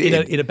else do we need?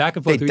 In a back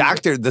and forth, they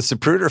doctored the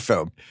Zapruder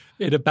film.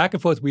 In a back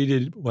and forth we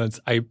did once,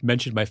 I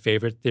mentioned my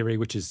favorite theory,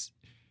 which is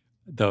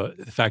the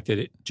fact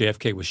that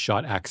JFK was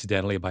shot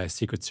accidentally by a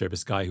Secret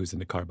Service guy who was in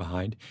the car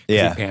behind.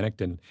 Yeah. He panicked,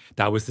 and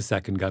that was the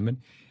second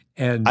gunman.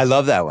 And I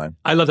love that one.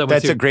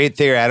 That's too. a great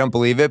theory. I don't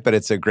believe it, but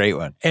it's a great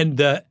one.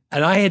 And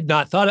I had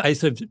not thought it. I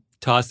sort of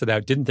tossed it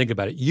out, didn't think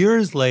about it.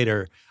 Years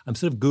later, I'm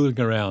sort of Googling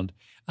around,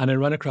 and I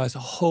run across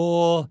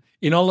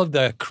in all of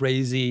the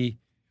crazy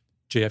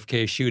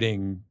JFK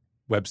shooting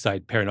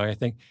website paranoia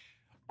thing,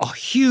 a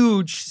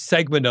huge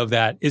segment of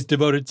that is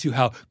devoted to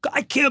how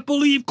I can't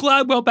believe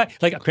Gladwell back.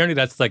 Like apparently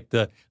that's like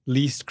the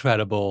least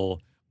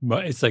credible.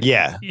 It's like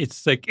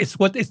it's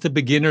the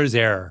beginner's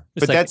error.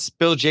 It's but that's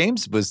Bill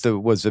James was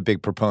a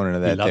big proponent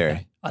of that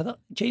theory. I thought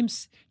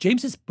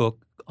James's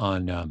book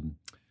on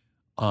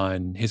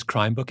his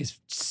crime book is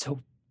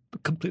so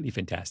completely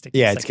fantastic.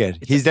 Yeah, it's good.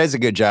 He does a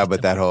good job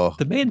with that whole.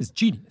 The man is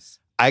genius.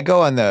 I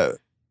go on the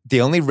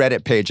only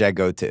Reddit page I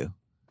go to.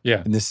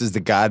 Yeah. And this is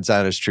the God's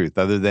honest truth,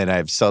 other than I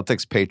have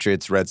Celtics,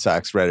 Patriots, Red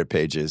Sox Reddit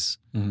pages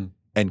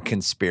and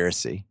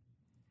conspiracy.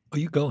 Oh,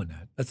 you go on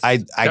that.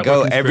 I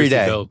go every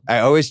day. Bill. I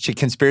always check.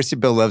 Conspiracy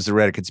Bill loves the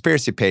Reddit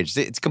conspiracy page.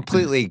 It's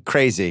completely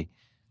crazy.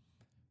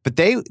 But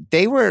they've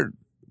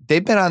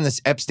been on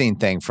this Epstein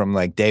thing from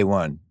like day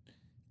one.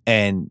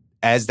 And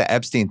as the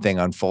Epstein thing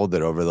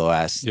unfolded over the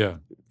last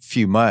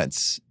few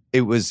months,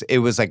 it was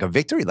like a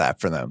victory lap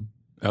for them.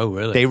 Oh,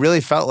 really? They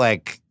really felt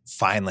like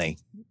finally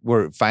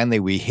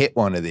we hit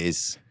one of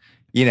these,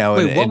 you know.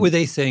 Wait, what were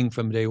they saying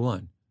from day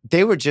one?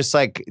 They were just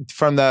like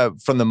from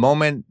the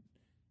moment.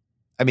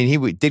 I mean,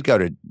 he did go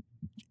to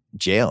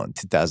jail in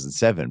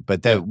 2007,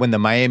 but when the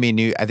Miami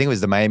New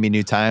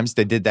Times,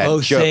 they did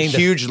that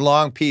huge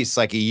long piece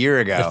like a year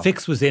ago. The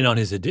fix was in on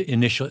his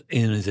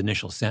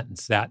initial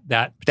sentence.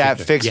 That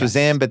fix was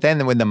in, but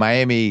then when the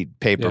Miami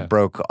paper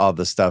broke all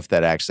the stuff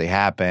that actually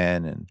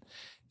happened, and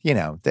you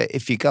know,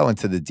 if you go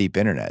into the deep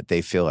internet,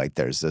 they feel like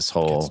there's this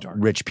whole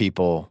rich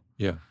people,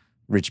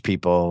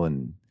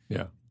 and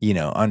you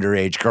know,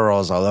 underage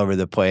girls all over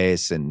the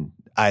place, and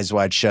Eyes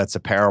Wide Shut's a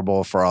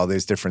parable for all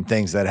these different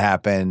things that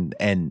happen,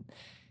 and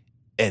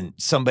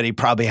somebody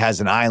probably has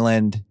an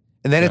island,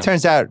 and then it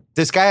turns out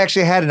this guy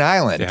actually had an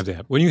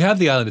island. When you have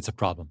the island, it's a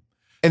problem.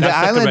 And the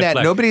island that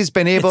nobody's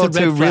been able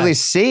to really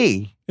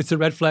see. It's a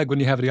red flag when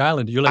you have the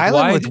island. You're like,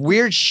 island why? With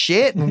weird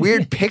shit and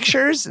weird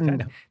pictures,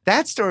 and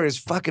that story is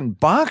fucking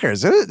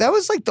bonkers. That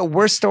was like the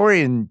worst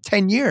story in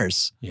 10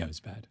 years. Yeah, it was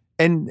bad.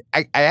 And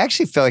I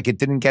actually feel like it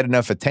didn't get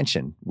enough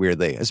attention,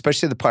 weirdly,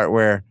 especially the part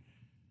where,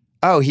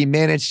 he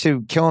managed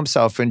to kill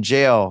himself in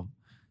jail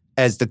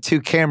as the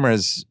two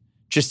cameras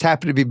just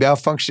happened to be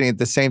malfunctioning at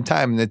the same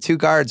time. And the two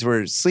guards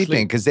were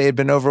sleeping because they had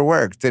been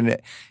overworked. And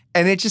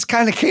it just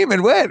kind of came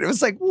and went. It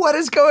was like, what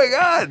is going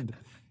on?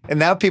 And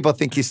now people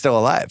think he's still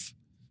alive.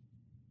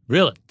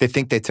 Really? They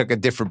think they took a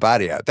different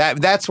body out.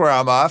 That's where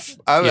I'm off.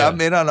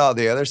 I'm in on all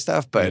the other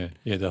stuff. But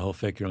the whole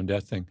fake your own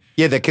death thing.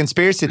 Yeah, the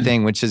conspiracy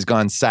thing, which has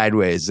gone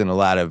sideways in a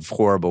lot of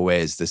horrible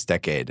ways this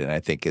decade. And I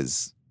think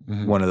is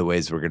one of the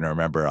ways we're going to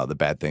remember all the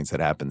bad things that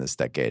happened this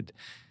decade.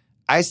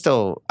 I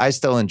still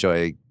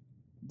enjoy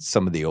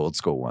some of the old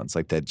school ones,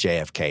 like the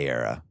JFK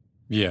era.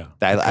 Yeah.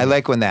 I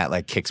like when that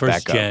like kicks back up.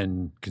 First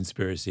gen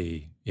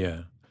conspiracy,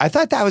 yeah. I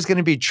thought that was going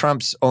to be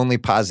Trump's only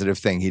positive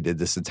thing he did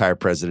this entire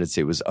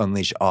presidency was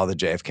unleash all the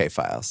JFK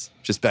files.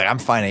 Just be like, I'm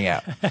finding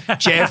out.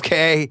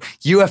 JFK,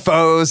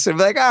 UFOs. And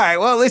be like, all right,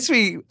 well,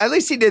 at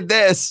least he did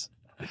this.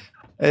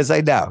 It's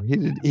like, no,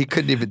 he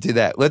couldn't even do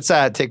that. Let's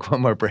take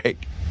one more break.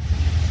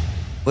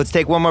 Let's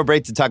take one more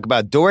break to talk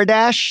about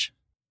DoorDash,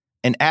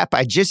 an app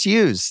I just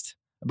used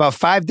about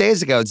 5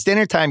 days ago. It's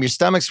dinner time. Your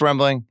stomach's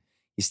rumbling.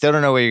 You still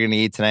don't know what you're going to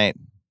eat tonight.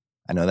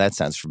 I know that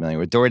sounds familiar.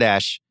 With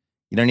DoorDash,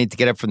 you don't need to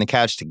get up from the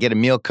couch to get a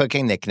meal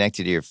cooking. They connect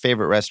you to your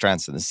favorite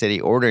restaurants in the city.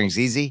 Ordering's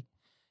easy.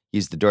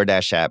 Use the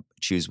DoorDash app.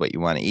 Choose what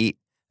you want to eat.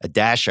 A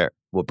Dasher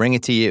will bring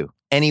it to you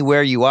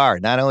anywhere you are.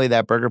 Not only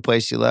that burger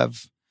place you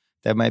love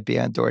that might be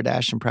on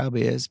DoorDash and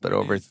probably is, but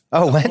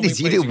Wendy's.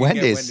 You do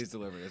Wendy's.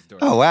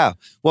 Oh, wow.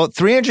 Well,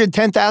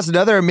 310,000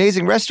 other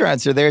amazing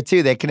restaurants are there,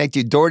 too. They connect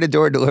you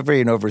door-to-door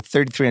delivery in over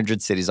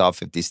 3,300 cities, all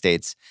 50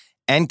 states,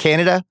 and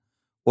Canada.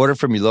 Order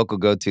from your local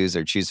go-tos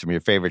or choose from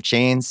your favorite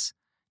chains.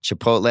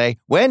 Chipotle,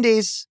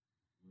 Wendy's,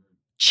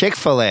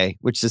 Chick-fil-A,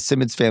 which the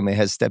Simmons family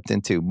has stepped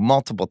into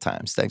multiple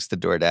times thanks to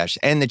DoorDash,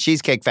 and the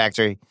Cheesecake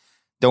Factory.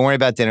 Don't worry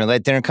about dinner.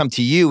 Let dinner come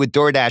to you with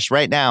DoorDash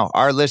right now.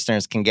 Our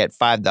listeners can get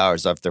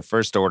 $5 off their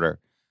first order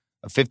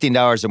of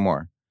 $15 or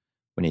more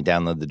when you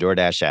download the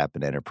DoorDash app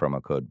and enter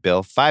promo code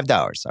BILL.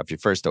 $5 off your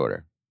first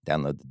order.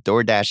 Download the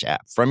DoorDash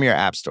app from your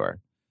app store,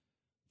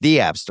 the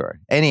app store,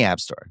 any app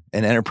store,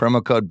 and enter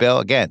promo code BILL.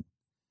 Again,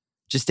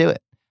 just do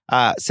it.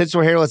 Since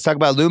we're here, let's talk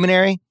about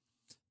Luminary,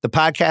 the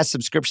podcast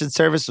subscription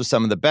service with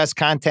some of the best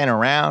content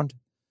around,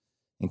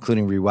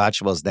 including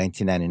Rewatchables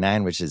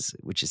 1999, which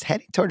is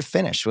heading toward a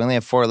finish. We only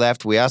have 4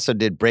 left. We also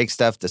did Break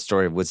Stuff, the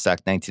story of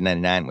Woodstock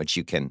 1999, which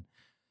you can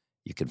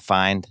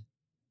find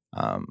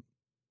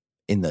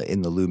in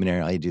the Luminary.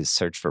 All you do is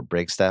search for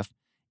Break Stuff,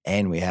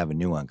 and we have a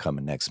new one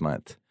coming next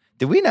month.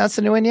 Did we announce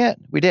the new one yet?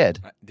 We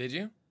did. Did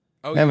you?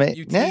 Oh,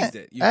 you teased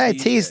it. I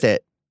teased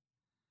it.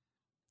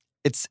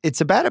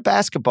 It's about a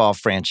basketball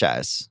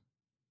franchise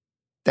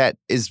that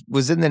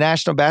was in the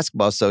National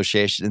Basketball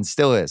Association and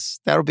still is.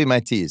 That'll be my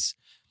tease.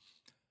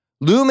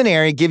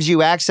 Luminary gives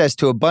you access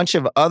to a bunch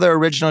of other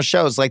original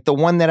shows, like the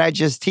one that I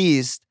just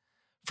teased,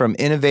 from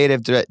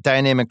innovative,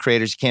 dynamic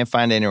creators you can't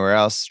find anywhere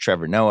else.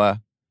 Trevor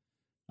Noah.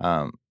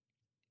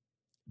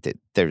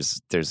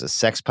 There's a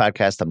sex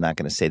podcast. I'm not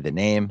going to say the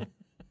name,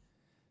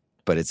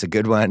 but it's a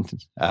good one.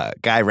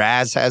 Guy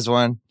Raz has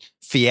one.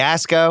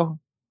 Fiasco,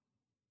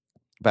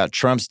 about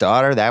Trump's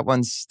daughter. That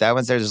one's there.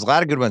 There's a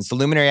lot of good ones. The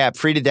Luminary app,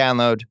 free to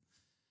download.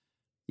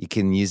 You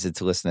can use it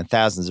to listen to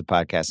thousands of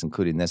podcasts,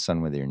 including this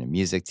one, whether you're into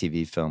music,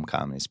 TV, film,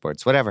 comedy,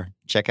 sports, whatever.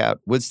 Check out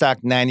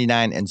Woodstock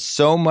 99 and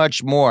so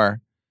much more,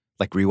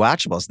 like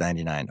Rewatchables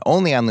 99,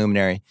 only on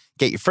Luminary.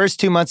 Get your first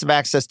 2 months of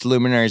access to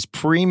Luminary's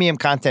premium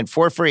content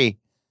for free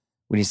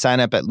when you sign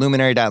up at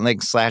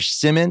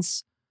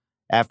luminary.link/Simmons.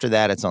 After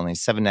that, it's only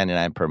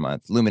 $7.99 per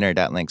month.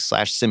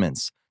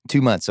 Luminary.link/Simmons.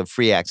 2 months of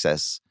free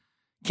access.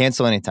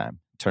 Cancel anytime.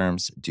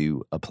 Terms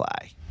do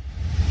apply.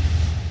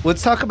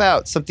 Let's talk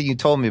about something you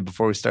told me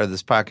before we started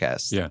this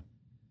podcast. Yeah.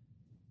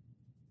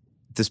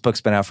 This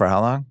book's been out for how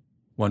long?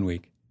 1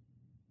 week.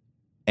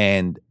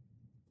 And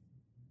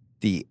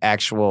the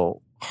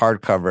actual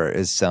hardcover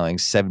is selling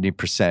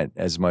 70%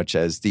 as much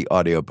as the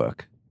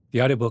audiobook.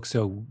 The audiobook,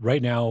 so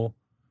right now,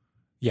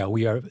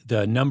 we are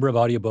the number of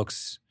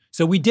audiobooks.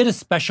 So we did a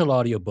special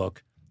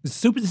audiobook.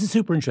 This is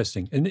super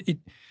interesting. And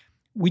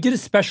we did a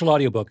special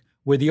audiobook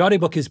where the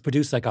audiobook is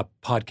produced like a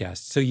podcast.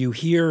 So you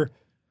hear,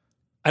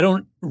 I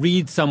don't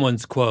read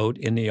someone's quote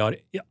in the audio.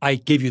 I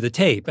give you the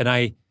tape,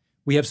 and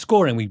we have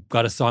scoring. We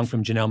got a song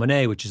from Janelle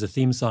Monáe, which is a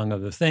theme song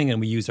of the thing,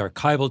 and we use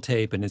archival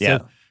tape. And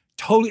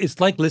it's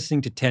like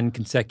listening to 10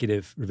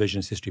 consecutive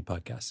revisionist history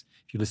podcasts.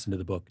 If you listen to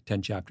the book,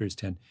 10 chapters,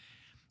 10.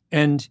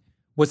 And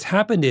what's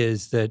happened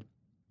is that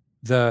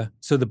the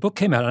book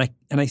came out,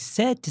 and I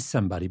said to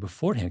somebody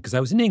beforehand, because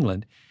I was in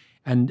England,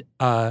 and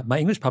my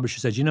English publisher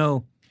said,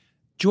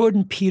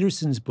 Jordan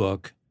Peterson's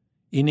book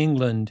in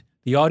England,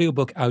 the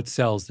audiobook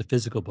outsells the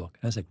physical book.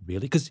 And I was like,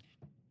 really? Because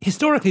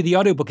historically, the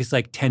audiobook is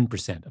like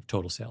 10% of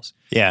total sales.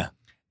 Yeah.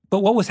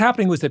 But what was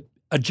happening was that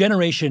a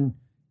generation,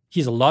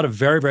 he has a lot of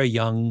very, very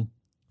young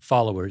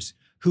followers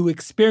who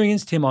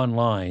experienced him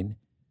online,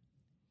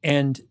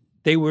 and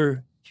they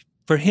were,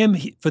 for them,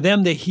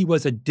 he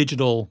was a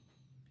digital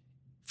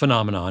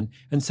phenomenon.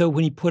 And so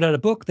when he put out a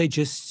book, they've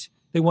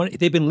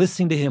been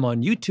listening to him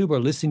on YouTube or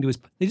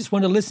they just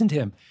want to listen to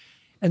him.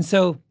 And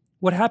so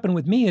what happened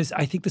with me is,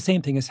 I think the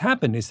same thing has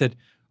happened, is that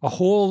a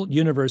whole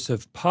universe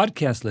of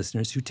podcast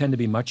listeners who tend to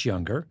be much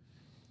younger,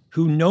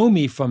 who know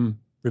me from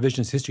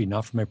revisionist history,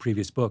 not from my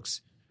previous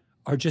books,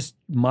 are just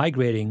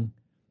migrating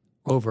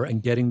over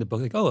and getting the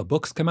book. Like, a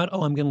book's come out.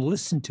 Oh, I'm going to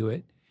listen to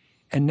it.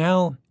 And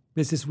now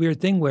there's this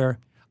weird thing where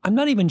I'm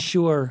not even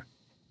sure,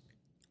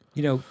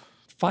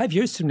 5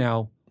 years from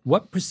now,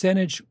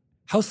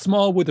 how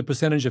small would the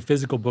percentage of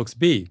physical books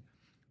be?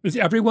 Is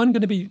that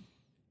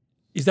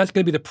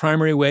going to be the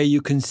primary way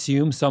you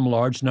consume some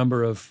large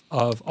number of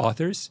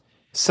authors?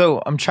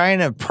 So I'm trying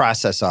to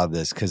process all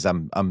this because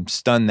I'm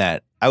stunned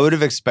that I would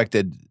have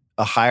expected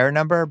a higher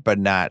number, but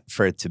not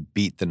for it to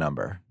beat the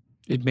number.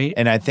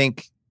 And I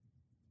think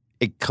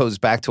it goes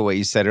back to what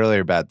you said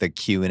earlier about the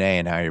Q&A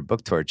and how your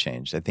book tour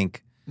changed. I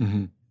think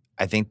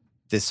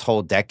this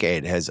whole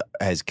decade has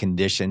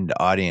conditioned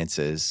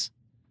audiences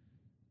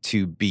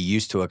to be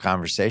used to a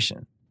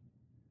conversation,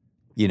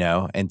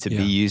 and to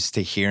be used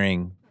to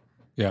hearing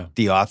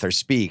the author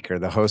speak or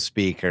the host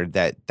speak, or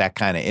that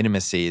kind of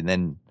intimacy, and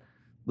then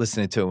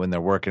listening to it when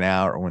they're working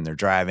out or when they're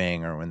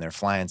driving or when they're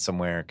flying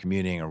somewhere,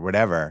 commuting or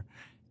whatever.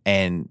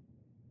 And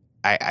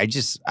I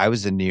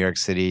was in New York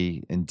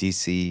City and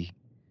DC,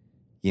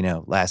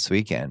 last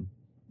weekend.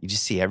 You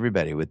just see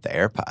everybody with the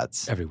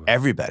AirPods. Everywhere.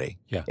 Everybody.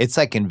 Yeah. It's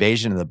like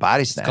Invasion of the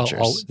Body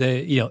Snatchers.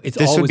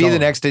 This would be the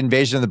next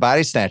Invasion of the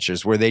Body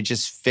Snatchers, where they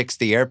just fix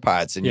the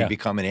AirPods and you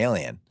become an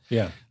alien.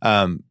 Yeah.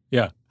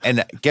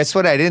 And guess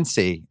what I didn't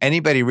see?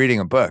 Anybody reading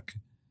a book.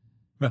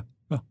 Well,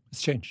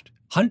 it's changed.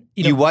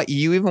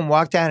 You even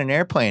walk down an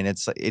airplane.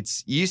 It's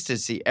you used to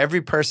see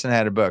every person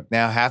had a book.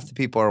 Now half the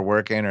people are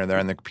working, or they're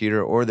on the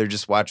computer, or they're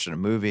just watching a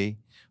movie,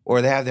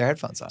 or they have their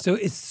headphones on. So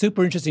it's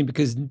super interesting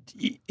because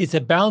it's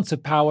a balance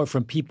of power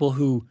from people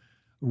who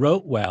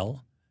wrote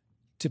well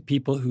to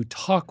people who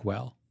talk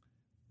well,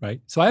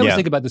 right? So I always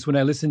think about this when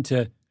I listen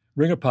to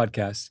Ringer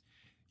podcasts.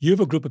 You have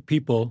a group of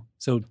people.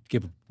 So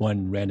give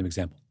one random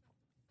example: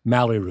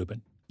 Mallory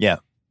Rubin. Yeah,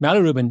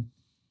 Mallory Rubin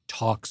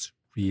talks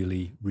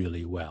really,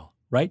 really well,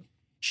 right?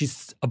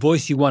 She's a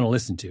voice you want to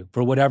listen to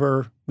for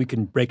whatever. We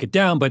can break it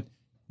down, but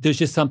there's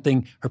just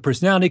something. Her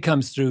personality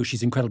comes through.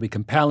 She's incredibly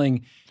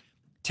compelling.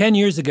 10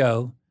 years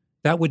ago,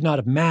 that would not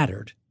have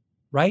mattered,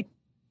 right?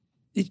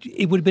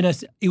 It would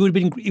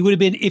have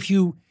been if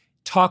you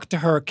talked to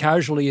her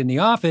casually in the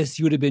office,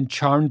 you would have been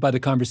charmed by the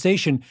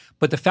conversation.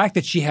 But the fact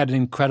that she had an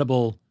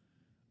incredible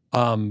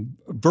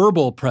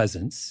verbal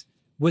presence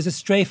was a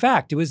stray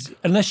fact. It was,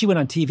 unless she went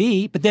on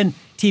TV, but then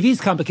TV is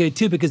complicated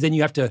too, because then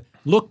you have to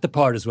look the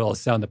part as well as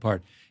sound the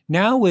part.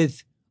 Now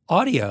with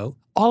audio,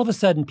 all of a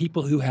sudden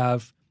people who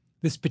have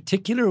this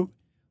particular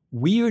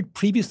weird,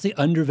 previously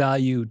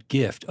undervalued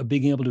gift of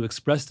being able to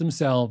express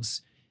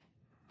themselves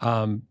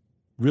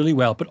really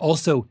well, but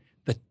also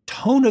the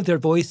tone of their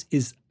voice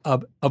is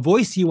a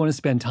voice you want to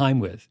spend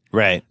time with.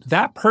 Right.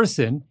 That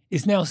person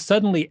is now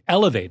suddenly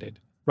elevated,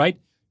 right?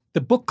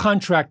 The book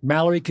contract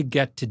Mallory could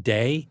get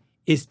today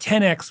is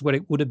 10x what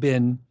it would have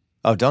been.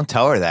 Oh, don't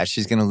tell her that.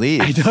 She's going to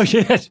leave. I know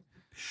yet.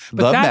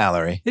 Love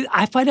Mallory.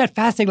 I find that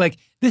fascinating. Like,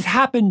 this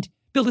happened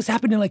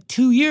in like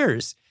 2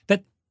 years,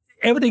 that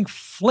everything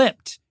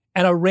flipped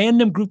and a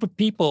random group of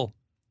people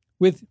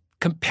with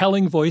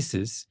compelling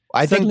voices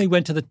suddenly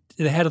went to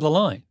the head of the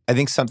line. I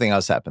think something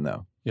else happened,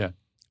 though. Yeah.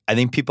 I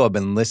think people have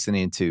been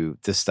listening to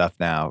this stuff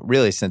now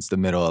really since the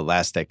middle of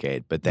last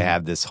decade, but they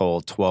have this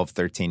whole 12,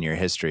 13-year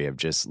history of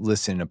just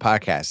listening to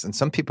podcasts. And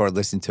some people are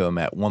listening to them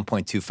at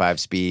 1.25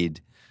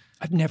 speed.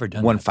 I've never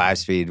done 1.5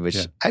 speed,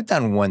 which I've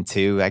done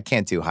 1.2. I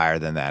can't do higher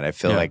than that. I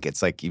feel like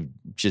it's like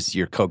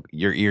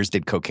your ears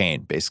did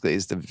cocaine, basically,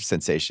 is the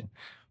sensation.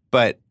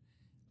 But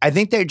I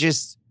think they're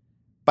just,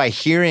 by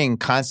hearing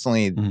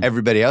constantly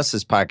everybody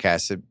else's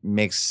podcasts, it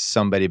makes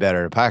somebody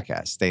better at a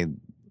podcast.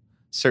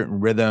 Certain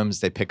rhythms,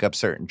 they pick up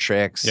certain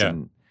tricks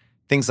and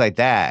things like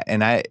that.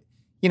 And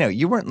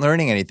you weren't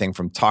learning anything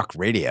from talk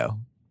radio.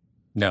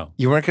 No.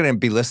 You weren't going to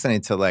be listening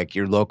to like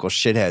your local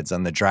shitheads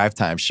on the drive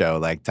time show,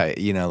 like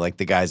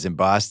the guys in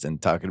Boston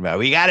talking about,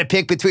 we got to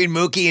pick between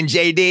Mookie and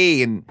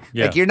JD. And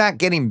like, you're not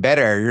getting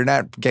better. You're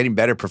not getting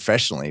better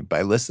professionally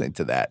by listening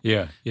to that.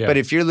 Yeah. But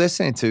if you're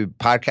listening to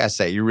podcasts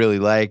that you really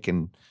like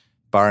and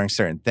borrowing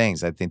certain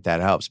things, I think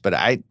that helps. But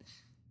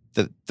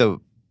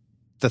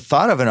the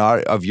thought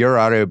of your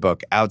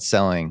audiobook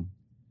outselling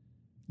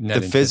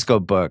the physical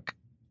book,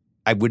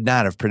 I would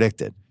not have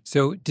predicted.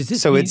 So does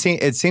this mean...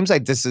 it seems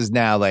like this is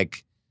now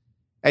like,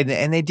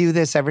 and they do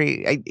this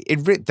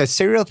the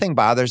Serial thing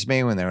bothers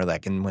me when they were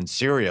like, and when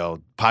Serial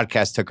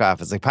podcast took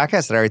off, it's like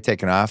podcasts had already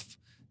taken off.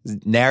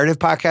 Narrative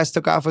podcasts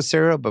took off with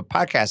Serial, but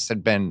podcasts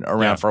had been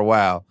around for a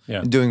while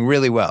and doing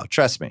really well.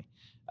 Trust me.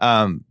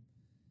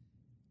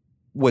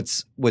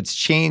 What's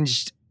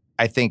changed,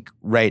 I think,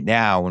 right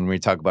now when we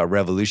talk about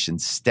revolution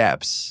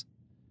steps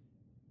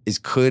is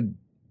could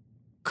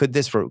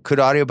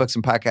audiobooks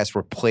and podcasts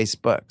replace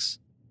books?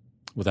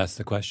 Well, that's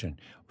the question.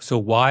 So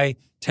why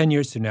 10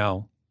 years from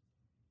now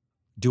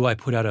do I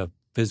put out a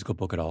physical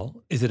book at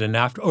all? Is it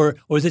or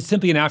is it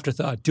simply an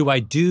afterthought? Do I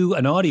do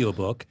an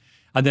audiobook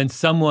and then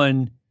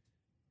someone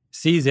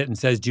sees it and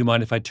says, "Do you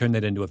mind if I turn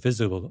that into a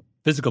physical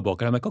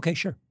book?" And I'm like, "Okay,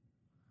 sure."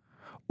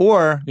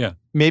 Or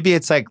maybe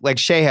it's like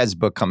Shay has a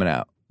book coming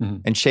out.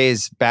 And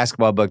Shay's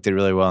basketball book did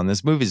really well, and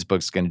this movie's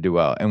book's going to do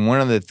well. And one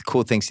of the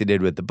cool things he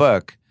did with the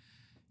book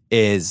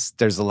is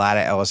there's a lot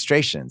of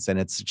illustrations, and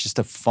it's just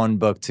a fun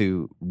book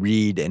to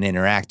read and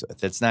interact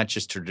with. It's not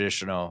just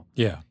traditional,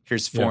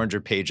 here's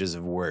 400 pages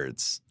of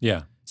words.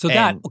 Yeah. So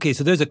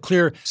so there's a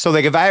clear... So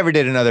like if I ever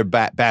did another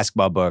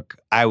basketball book,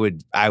 I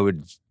would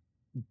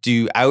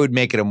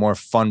make it a more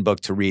fun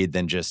book to read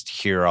than just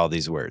hear all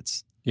these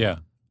words. Yeah.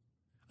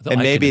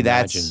 And maybe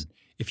that's...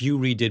 If you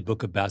redid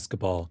Book of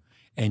Basketball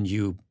and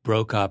you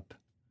broke up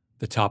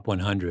the top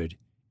 100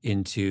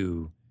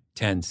 into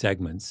 10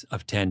 segments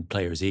of 10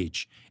 players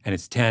each, and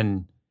it's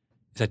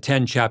a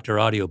 10-chapter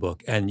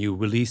audiobook, and you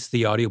release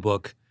the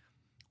audiobook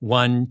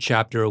one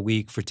chapter a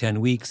week for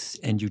 10 weeks,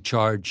 and you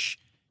charge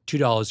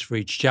 $2 for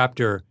each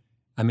chapter.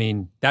 I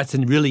mean, that's a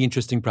really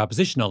interesting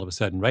proposition all of a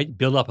sudden, right?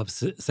 Build up a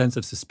sense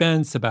of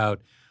suspense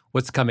about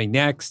what's coming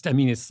next. I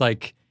mean, it's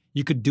like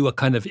you could do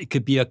it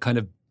could be a kind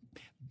of...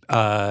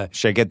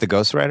 Should I get the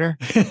ghostwriter?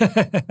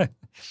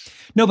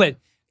 No, but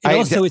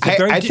I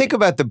think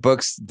about the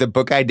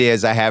book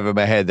ideas I have in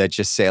my head that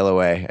just sail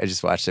away. I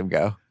just watch them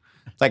go.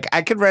 Like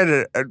I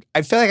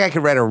feel like I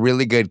could write a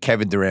really good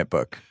Kevin Durant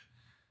book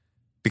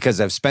because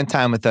I've spent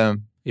time with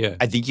him. Yeah.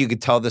 I think you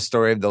could tell the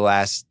story of the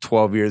last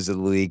 12 years of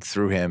the league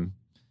through him.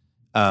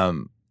 I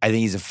think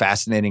he's a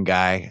fascinating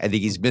guy. I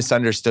think he's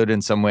misunderstood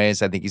in some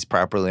ways. I think he's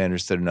properly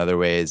understood in other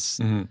ways.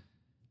 Mm-hmm.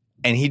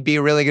 And he'd be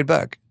a really good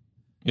book.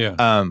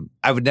 Yeah.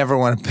 I would never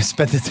want to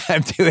spend the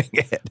time doing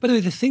it. By the way,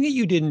 the thing that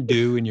you didn't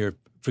do in your,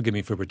 forgive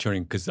me for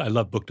returning, because I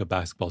love booked up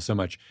basketball so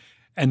much.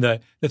 And the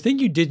thing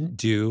you didn't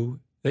do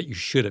that you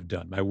should have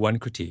done, my one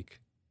critique.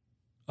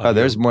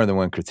 There's more than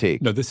one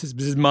critique. No, this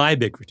is my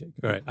big critique.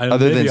 All right.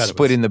 Other than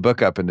splitting the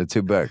book up into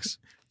 2 books.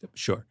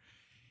 Sure.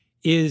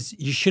 Is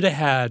you should have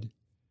had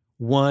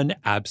one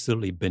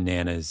absolutely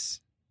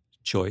bananas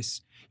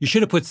choice. You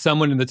should have put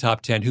someone in the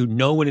top 10 who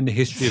no one in the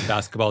history of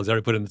basketball has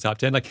ever put in the top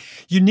 10. Like,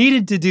 you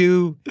needed to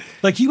do,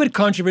 like, you had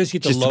controversy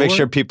at the just lower. Just to make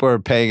sure people are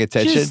paying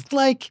attention? Just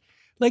like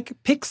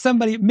pick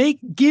somebody, make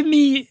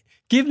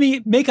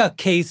a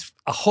case,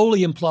 a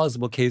wholly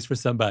implausible case for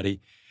somebody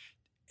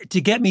to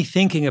get me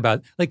thinking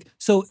about, like,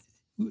 so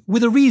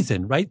with a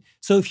reason, right?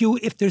 So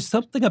if there's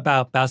something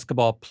about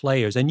basketball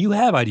players, and you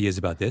have ideas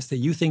about this, that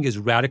you think is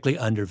radically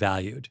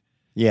undervalued.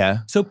 Yeah.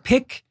 So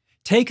take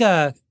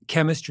a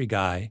chemistry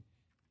guy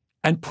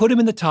and put him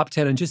in the top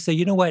 10 and just say,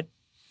 you know what?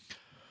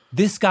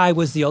 This guy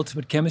was the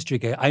ultimate chemistry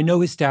guy. I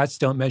know his stats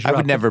don't measure up. I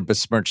would never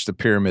besmirch the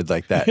pyramid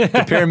like that.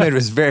 The pyramid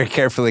was very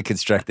carefully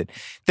constructed.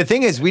 The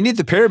thing is, we need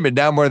the pyramid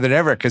now more than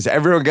ever because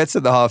everyone gets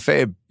in the Hall of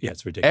Fame. Yeah,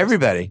 it's ridiculous.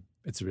 Everybody.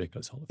 It's a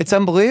ridiculous Hall of Fame. It's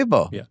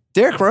unbelievable. Yeah.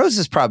 Derrick Rose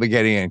is probably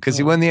getting in because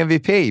he won the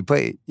MVP. He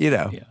played,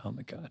 Yeah, oh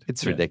my God.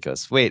 It's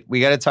ridiculous. Wait,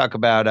 we got to talk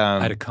about...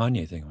 I had a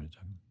Kanye thing I want to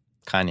talk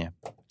about. Kanye.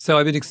 So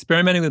I've been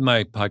experimenting with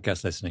my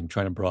podcast listening,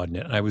 trying to broaden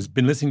it. And I've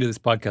been listening to this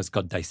podcast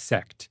called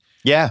Dissect.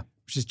 Yeah.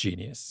 Which is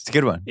genius. It's a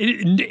good one.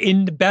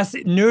 In the best,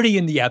 nerdy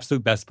in the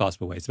absolute best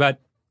possible way. It's about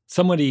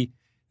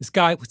this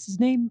guy, what's his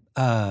name?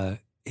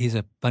 He's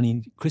a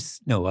funny,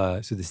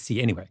 so the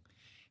C. Anyway,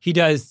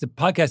 the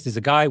podcast is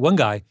one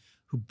guy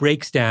who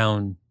breaks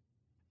down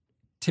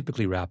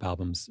typically rap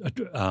albums,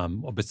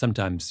 but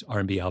sometimes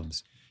R&B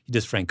albums. He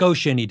does Frank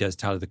Ocean, he does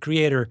Tyler, the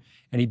Creator,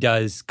 and he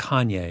does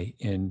Kanye.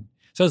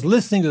 So I was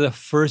listening to the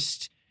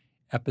first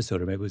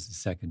episode, or maybe it was the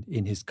second,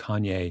 in his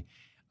Kanye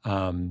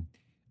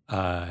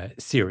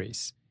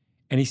series.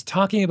 And he's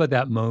talking about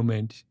that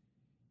moment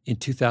in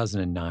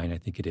 2009, I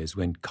think it is,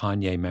 when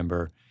Kanye,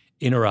 member,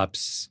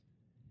 interrupts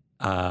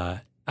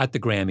at the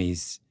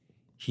Grammys.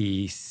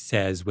 He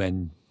says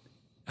when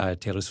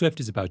Taylor Swift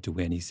is about to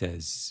win, he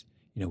says,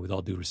 with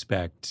all due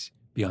respect,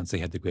 Beyonce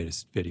had the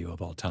greatest video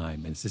of all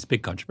time. And it's this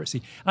big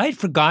controversy. I had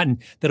forgotten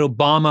that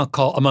Obama,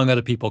 among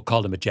other people,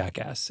 called him a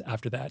jackass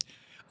after that.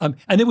 And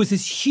there was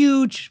this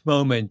huge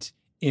moment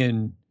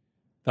in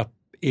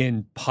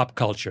pop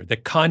culture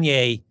that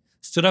Kanye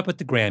stood up at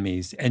the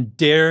Grammys and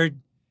dared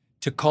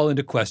to call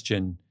into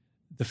question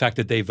the fact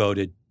that they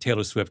voted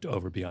Taylor Swift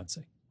over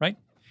Beyonce, right?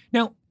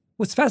 Now,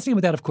 what's fascinating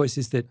with that, of course,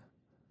 is that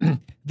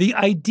the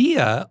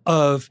idea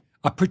of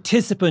a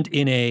participant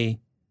in a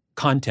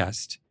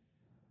contest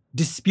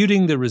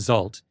disputing the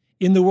result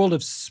in the world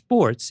of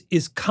sports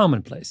is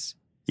commonplace.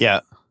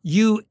 Yeah.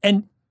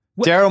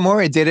 Daryl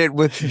Morey did it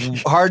with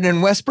Harden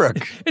and Westbrook.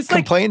 It's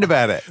complained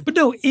about it. But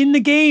no, in the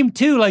game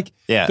too,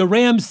 the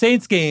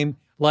Rams-Saints game,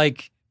 the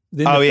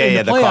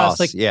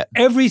playoffs,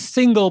 every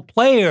single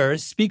player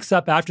speaks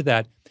up after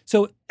that.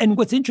 So, and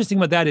what's interesting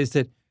about that is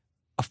that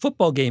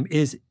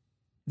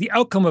the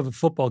outcome of a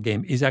football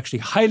game is actually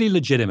highly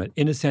legitimate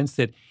in a sense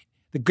that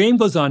the game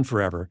goes on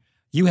forever.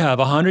 You have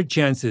 100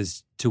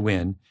 chances to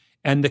win.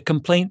 And the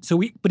complaint,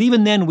 but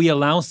even then we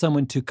allow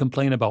someone to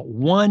complain about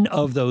one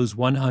of those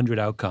 100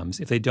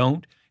 outcomes if they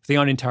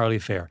aren't entirely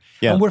fair.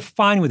 Yeah. And we're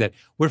fine with it.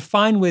 We're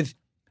fine with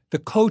the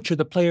coach or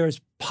the players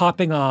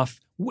popping off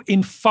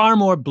in far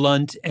more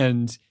blunt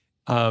and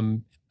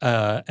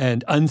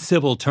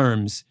uncivil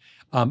terms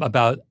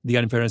about the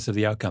unfairness of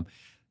the outcome.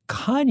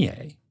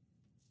 Kanye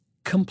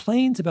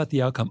complains about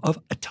the outcome of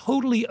a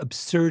totally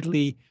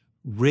absurdly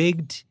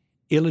rigged,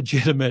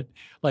 illegitimate,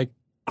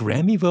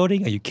 Grammy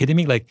voting. Are you kidding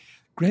me?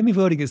 Grammy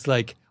voting is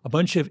a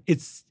bunch of,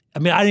 I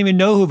don't even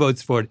know who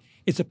votes for it.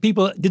 It's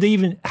people,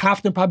 half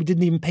of them probably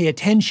didn't even pay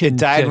attention. It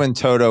died when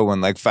Toto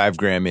won 5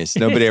 Grammys.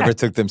 Nobody ever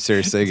took them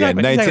seriously again.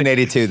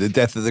 1982, the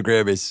death of the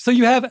Grammys. So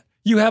you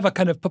have a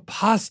kind of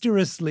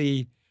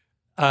preposterously,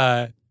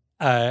 a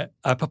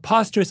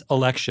preposterous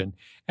election.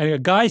 And a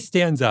guy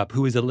stands up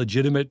who is a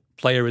legitimate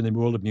player in the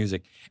world of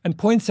music and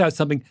points out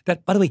something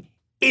that, by the way,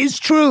 is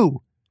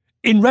true.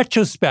 In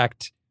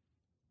retrospect,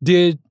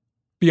 did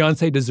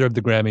Beyonce deserved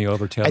the Grammy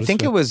over Taylor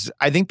Swift?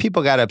 I think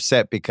people got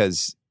upset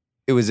because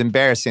it was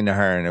embarrassing to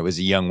her and it was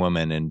a young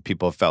woman and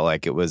people felt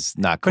like it was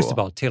not cool. First of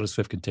all, Taylor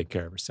Swift can take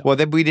care of herself. Well,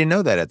 we didn't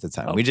know that at the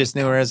time. Oh, we just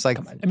knew her as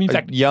in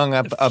fact, young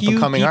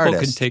up-and-coming artist.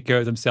 People can take care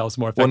of themselves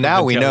more effectively. Well,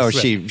 now we know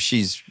Swift.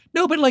 she's...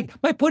 No, but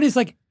my point is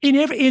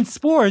in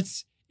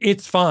sports,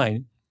 it's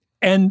fine.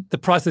 And the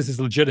process is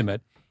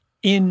legitimate.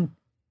 In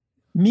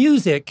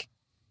music,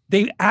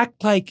 they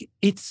act like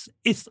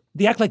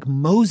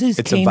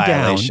Moses came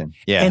down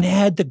and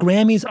had the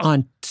Grammys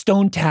on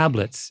stone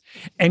tablets.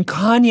 And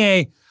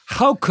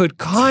how could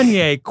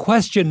Kanye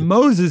question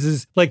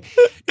Moses's,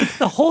 it's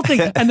the whole thing.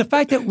 And the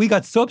fact that we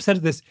got so upset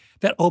at this,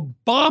 that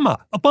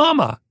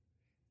Obama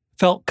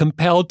felt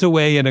compelled to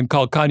weigh in and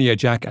call Kanye a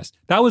jackass.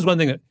 That was one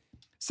thing that,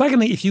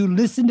 secondly, if you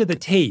listen to the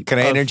tape. Can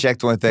I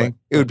interject one thing?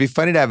 It would be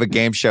funny to have a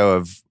game show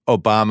of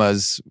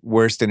Obama's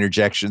worst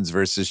interjections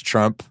versus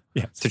Trump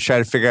to try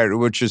to figure out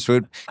which was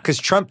who. Because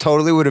Trump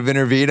totally would have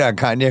intervened on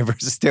Kanye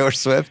versus Taylor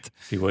Swift.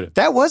 He would have.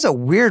 That was a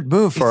weird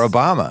move for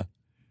Obama.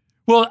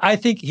 Well, I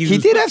think he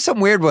did have some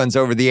weird ones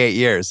over the 8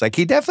 years. Like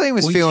he definitely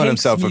was feeling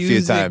himself a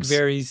few times.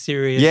 Very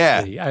seriously.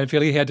 Yeah. I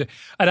feel he had to,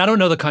 and I don't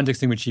know the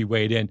context in which he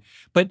weighed in,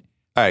 but.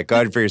 All right, go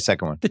ahead for your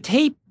second one. The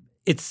tape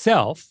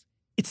itself,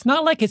 it's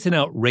not like it's an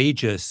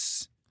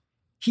outrageous,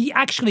 he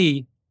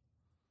actually,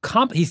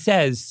 he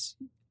says,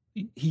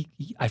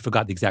 I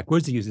forgot the exact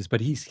words he uses, but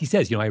he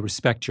says, I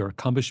respect your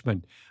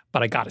accomplishment,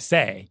 but I got to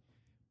say,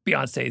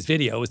 Beyonce's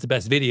video is the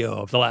best video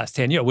of the last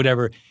 10 years,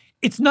 whatever.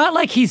 It's not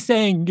like he's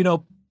saying,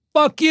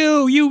 fuck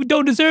you, you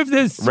don't deserve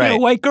this,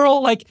 white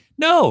girl. Like,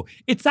 no,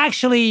 it's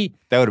actually...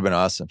 That would have been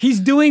awesome. He's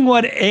doing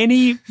what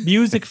any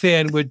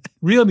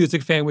real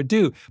music fan would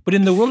do. But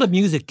in the world of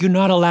music, you're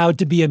not allowed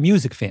to be a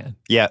music fan.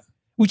 Yeah.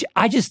 Which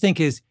I just think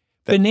is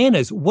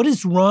bananas. What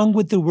is wrong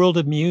with the world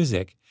of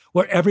music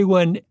where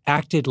everyone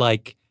acted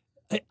like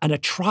an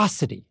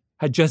atrocity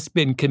had just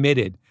been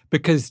committed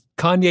because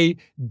Kanye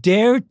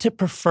dared to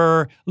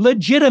prefer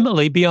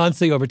legitimately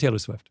Beyonce over Taylor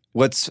Swift?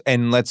 Let's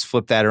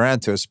flip that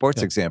around to a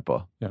sports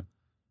example. Yeah.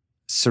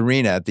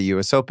 Serena at the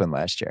U.S. Open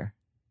last year.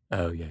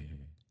 Oh, yeah.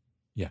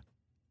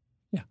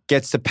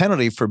 Gets the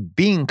penalty for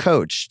being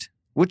coached,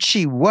 which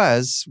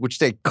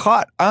they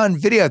caught on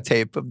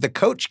videotape of the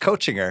coach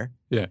coaching her.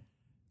 Yeah.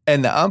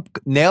 And the ump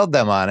nailed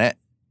them on it.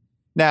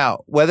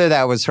 Now, whether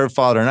that was her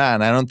fault or not,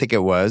 and I don't think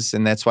it was,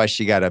 and that's why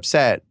she got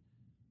upset.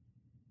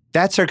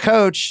 That's her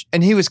coach,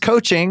 and he was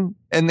coaching,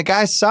 and the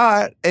guy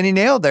saw it, and he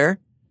nailed her.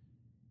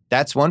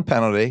 That's one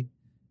penalty.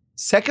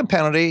 Second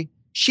penalty,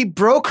 she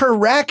broke her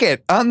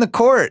racket on the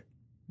court.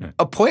 Yeah.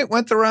 A point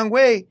went the wrong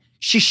way.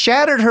 She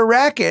shattered her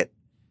racket,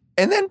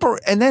 and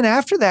then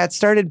after that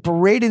started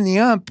berating the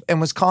ump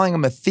and was calling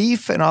him a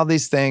thief and all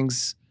these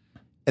things,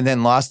 and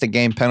then lost a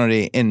game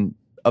penalty in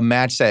a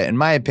match that, in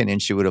my opinion,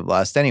 she would have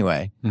lost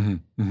anyway.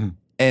 Mm-hmm, mm-hmm.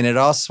 And it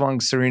all swung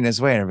Serena's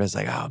way, and everybody's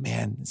like, "Oh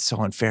man, it's so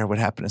unfair. What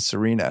happened to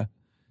Serena?"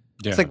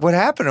 Yeah. It's like, what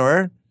happened to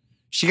her?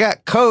 She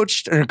got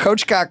coached, and her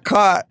coach got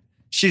caught.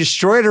 She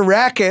destroyed her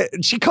racket,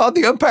 and she called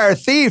the umpire a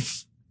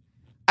thief.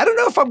 I don't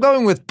know if I'm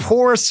going with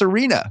poor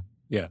Serena.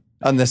 Yeah.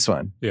 On this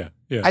one. Yeah.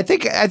 Yeah. I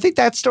think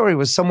that story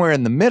was somewhere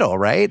in the middle,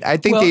 right? I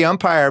think the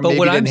umpire maybe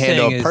didn't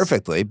handle it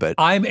perfectly, but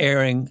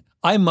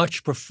I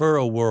much prefer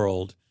a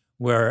world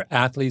where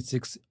athletes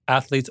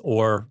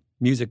or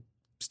music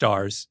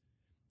stars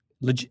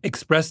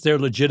express their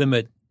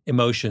legitimate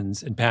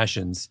emotions and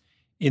passions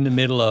in the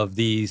middle of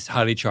these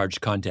highly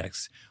charged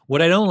contexts.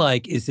 What I don't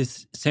like is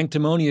this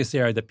sanctimonious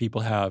air that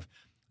people have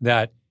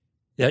that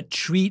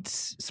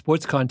treats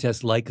sports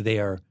contests like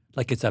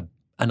it's an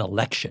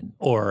election,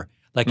 or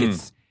like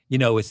it's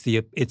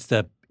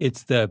the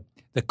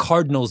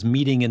cardinals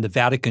meeting in the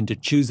Vatican to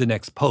choose the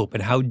next pope.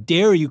 And how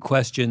dare you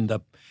question the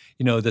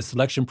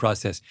selection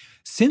process?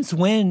 Since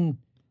when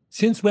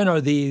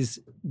are these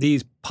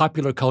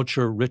popular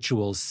culture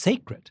rituals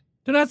sacred?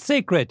 They're not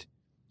sacred,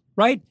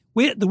 right?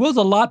 The world's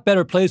a lot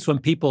better place when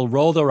people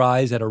roll their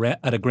eyes at a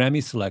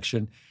Grammy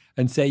selection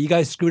and say, "You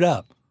guys screwed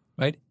up,"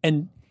 right?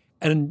 And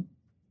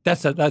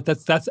that's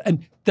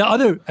and the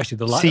other actually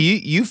the. See,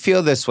 you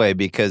feel this way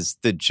because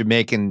the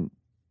Jamaican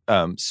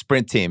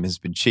sprint team has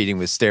been cheating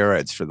with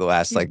steroids for the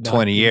last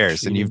 20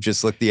 years, and you've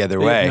just looked the other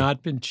way.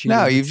 Not been cheating.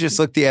 No, you've just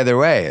looked the other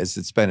way as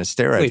it's been a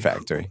steroid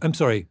factory. I'm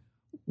sorry.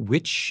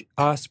 Which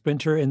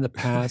sprinter in the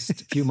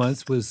past few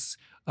months was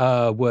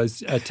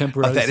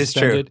temporarily that is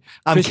suspended? True.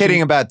 I'm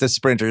kidding about the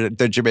sprinter,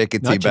 the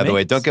Jamaican team, by the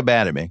way. Don't get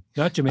mad at me.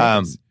 Not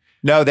Jamaicans.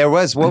 No, there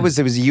was.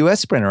 It was a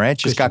U.S. sprinter, right?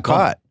 Just got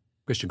caught.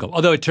 Christian Coleman.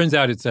 Although it turns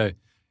out it's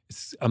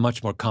a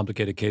much more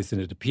complicated case than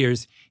it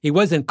appears. He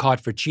wasn't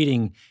caught for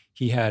cheating.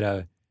 He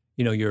had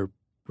you're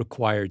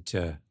required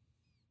to.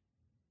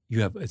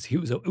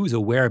 It was a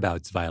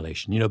whereabouts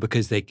violation.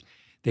 Because they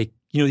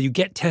you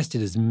get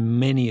tested as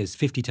many as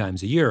 50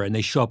 times a year, and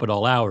they show up at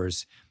all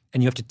hours,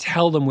 and you have to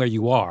tell them where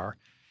you are.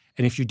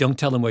 And if you don't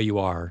tell them where you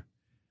are,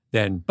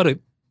 then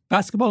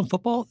basketball and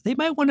football, they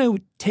might want to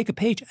take a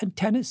page, and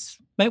tennis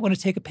might want to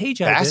take a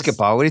page out of this.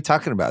 Basketball? What are you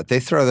talking about? They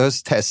throw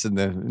those tests in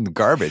the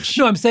garbage.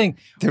 No, I'm saying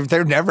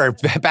they're never.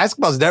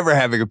 Basketball's never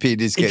having a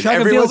PED scan.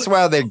 Every once in a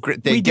while, they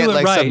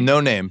get some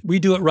no name. We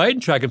do it right in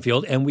track and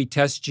field, and we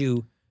test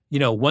you.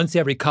 Once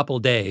every couple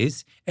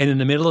days, and in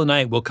the middle of the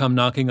night, we'll come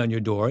knocking on your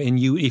door, and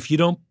if you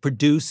don't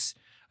produce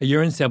a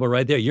urine sample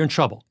right there, you're in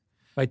trouble.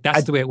 Right?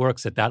 That's the way it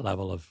works at that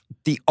level of.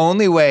 The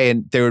only way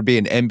there would be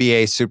an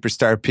NBA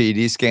superstar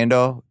PED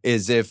scandal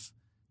is if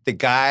the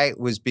guy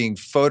was being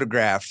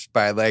photographed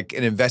by an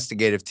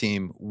investigative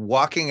team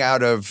walking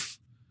out of,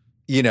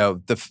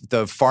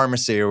 the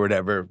pharmacy or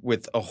whatever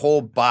with a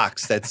whole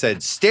box that said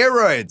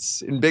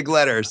steroids in big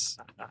letters.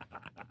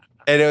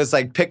 And it was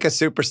pick a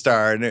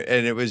superstar, and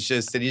it was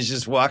just, and he's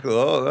just walking,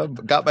 I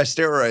got my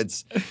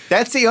steroids.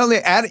 That's the only,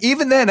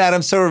 even then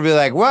Adam Silver would be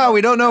like, wow,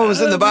 we don't know what was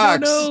in the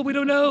box. We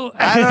don't know.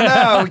 I don't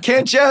know. We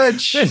can't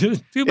judge.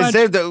 Too much.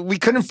 We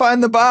couldn't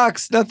find the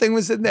box. Nothing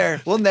was in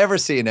there. We'll never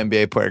see an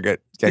NBA player get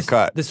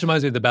caught. This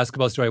reminds me of the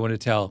basketball story I want to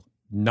tell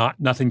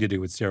nothing to do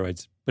with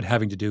steroids, but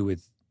having to do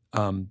with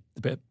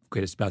the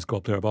greatest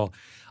basketball player of all.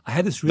 I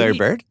had this really... Larry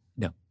Bird?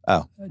 No.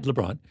 Oh.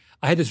 LeBron.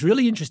 I had this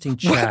really interesting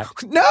chat.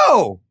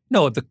 No!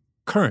 No, of the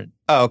current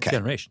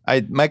generation.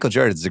 Michael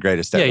Jordan's the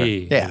greatest ever.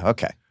 Yeah,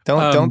 okay.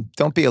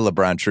 Don't be a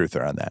LeBron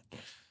truther on that.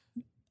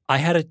 I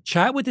had a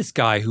chat with this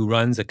guy who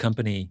runs a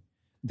company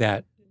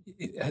that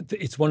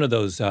it's one of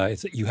those,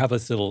 you have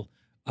this little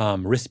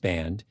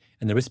wristband,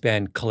 and the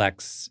wristband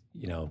collects,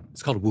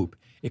 it's called Whoop.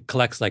 It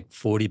collects like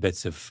 40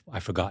 bits of,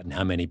 I've forgotten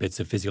how many bits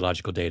of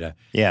physiological data.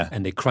 Yeah.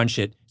 And they crunch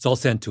it. It's all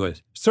sent to a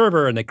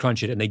server, and they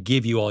crunch it, and they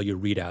give you all your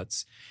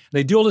readouts. And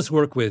they do all this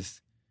work with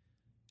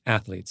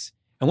athletes.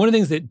 And one of the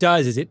things that it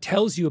does is it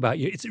tells you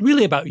it's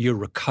really about your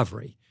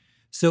recovery.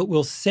 So it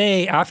will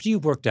say, after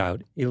you've worked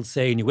out, it'll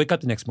say, and you wake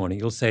up the next morning,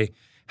 it'll say,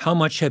 how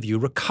much have you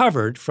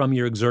recovered from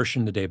your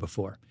exertion the day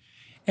before?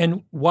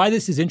 And why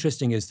this is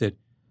interesting is that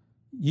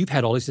you've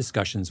had all these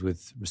discussions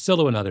with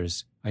Russillo and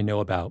others, I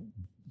know, about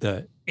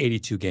the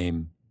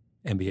 82-game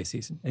NBA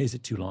season. Is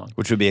it too long?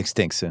 Which would be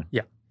extinct soon.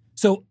 Yeah.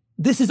 So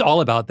this is all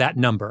about that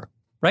number,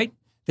 right?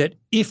 That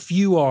if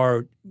you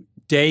are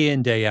day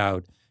in, day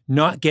out,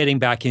 not getting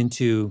back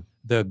into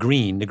the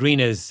green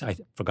is, I've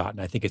forgotten,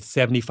 I think it's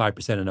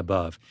 75% and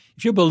above.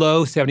 If you're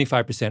below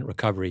 75%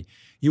 recovery,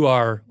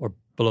 or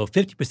below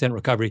 50%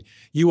 recovery,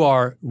 you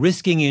are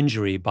risking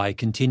injury by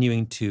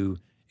continuing to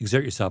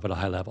exert yourself at a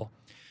high level.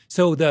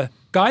 So the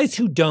guys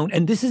who don't,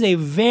 and this is a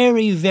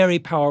very, very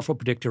powerful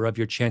predictor of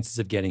your chances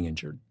of getting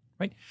injured,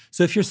 right?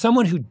 So if you're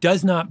someone who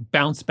does not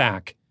bounce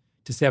back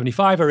to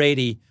 75 or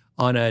 80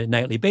 on a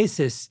nightly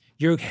basis,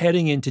 you're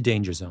heading into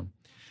danger zone.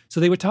 So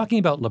they were talking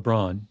about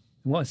LeBron. And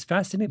what's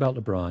fascinating about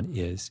LeBron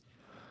is,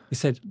 they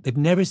said they've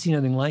never seen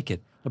anything like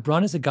it.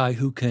 LeBron is a guy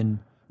who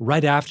can,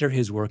 right after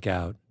his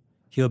workout,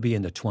 he'll be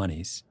in the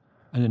 20s.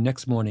 And the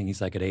next morning,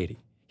 he's like at 80.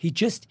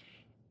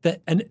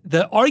 And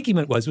the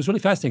argument was really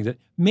fascinating, that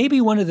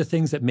maybe one of the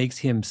things that makes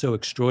him so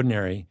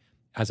extraordinary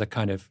as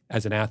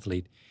an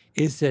athlete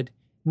is that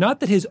not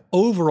that his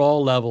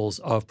overall levels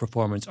of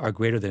performance are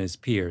greater than his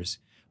peers,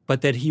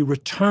 but that he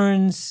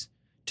returns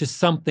to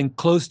something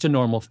close to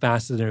normal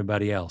faster than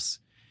everybody else.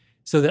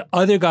 So that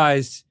other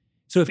guys,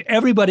 so if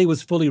everybody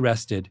was fully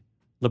rested,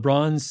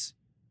 LeBron's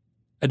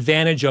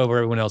advantage over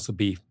everyone else would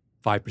be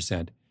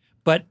 5%.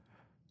 But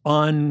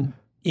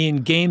in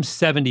game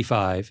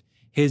 75,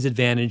 his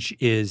advantage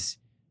is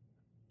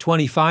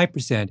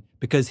 25%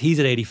 because he's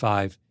at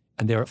 85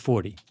 and they're at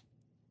 40,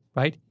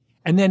 right?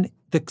 And then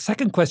the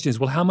second question is,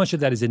 well, how much of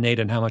that is innate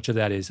and how much of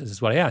that is, this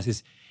is what I asked,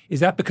 is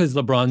that because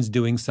LeBron's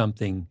doing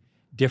something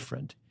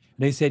different?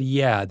 And they said,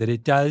 yeah, that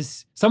it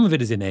does. Some of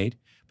it is innate,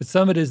 but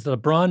some of it is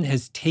LeBron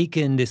has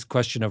taken this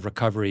question of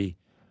recovery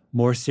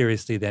more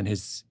seriously than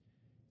his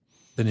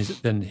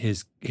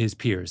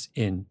peers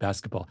in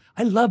basketball.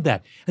 I love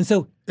that. And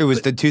so it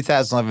was the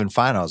 2011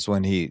 finals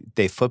when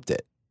they flipped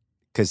it,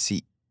 because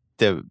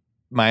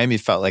Miami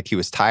felt like he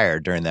was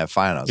tired during that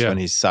finals when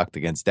he sucked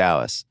against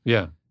Dallas.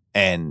 Yeah.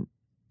 And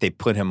they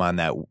put him on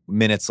that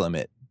minutes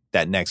limit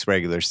that next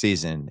regular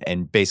season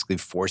and basically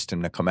forced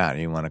him to come out.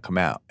 He didn't want to come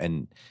out.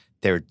 And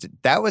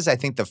that was, I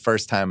think, the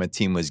first time a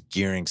team was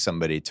gearing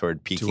somebody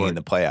toward peaking in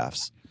the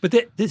playoffs. But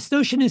this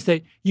notion is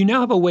that you now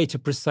have a way to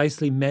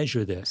precisely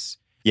measure this.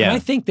 Yeah. And I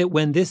think that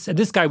when this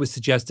guy was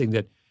suggesting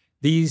that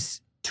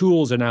these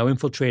tools are now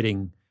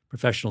infiltrating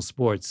professional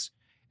sports.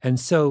 And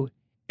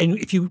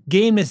if you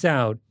game this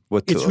out,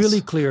 it's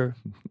really clear.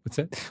 What's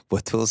that?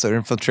 What tools are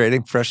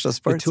infiltrating professional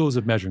sports? The tools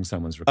of measuring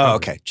someone's recovery. Oh,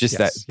 okay.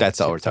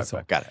 That's all we're talking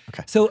about. Got it.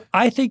 Okay. So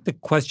I think the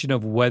question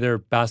of whether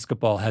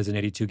basketball has an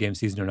 82-game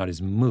season or not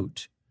is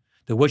moot.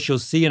 That what you'll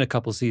see in a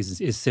couple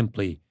seasons is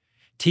simply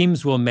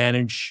teams will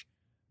manage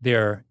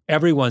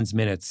everyone's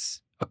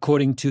minutes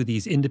according to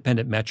these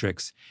independent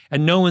metrics,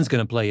 and no one's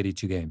going to play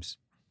 82 games,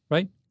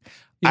 right?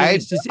 I'm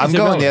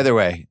going the other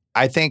way.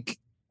 I think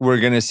we're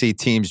going to see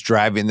teams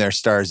driving their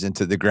stars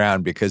into the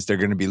ground because they're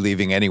going to be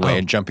leaving anyway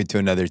and jumping to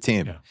another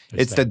team. Yeah,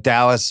 it's the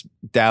Dallas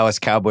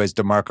Cowboys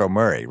DeMarco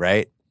Murray,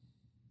 right?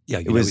 Yeah,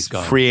 it was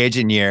free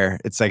agent year.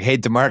 It's like, hey,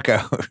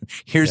 DeMarco,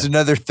 here's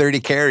another 30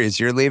 carries.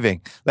 You're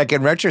leaving. Like,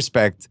 in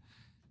retrospect,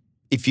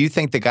 if you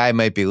think the guy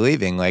might be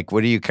leaving, like,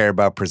 what do you care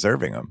about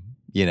preserving him?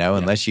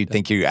 Unless you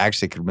think you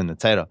actually could win the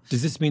title.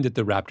 Does this mean that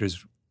the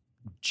Raptors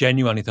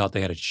genuinely thought they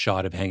had a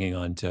shot of hanging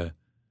on to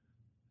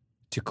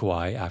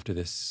Kawhi after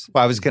this?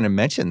 Well, I was going to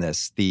mention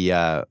this.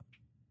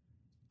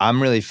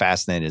 I'm really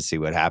fascinated to see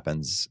what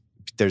happens.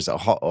 There's a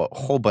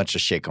whole bunch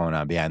of shit going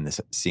on behind the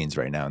scenes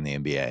right now in the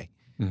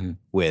NBA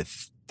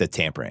with the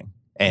tampering,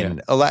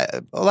 and a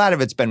lot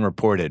of it's been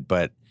reported.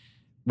 But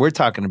we're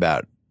talking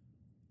about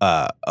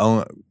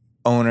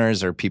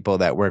owners or people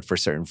that work for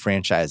certain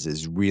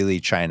franchises really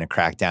trying to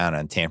crack down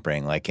on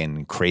tampering, like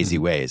in crazy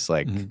ways.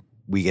 Like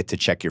we get to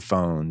check your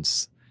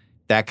phones,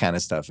 that kind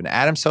of stuff. And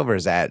Adam Silver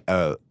is at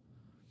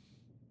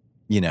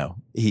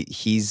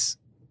he's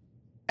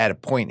at a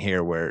point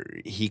here where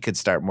he could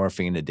start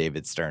morphing into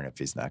David Stern if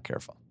he's not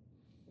careful.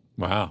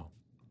 Wow.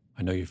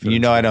 I know your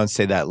feelings. I don't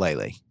say that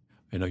lightly.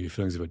 I know your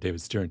feelings about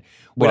David Stern.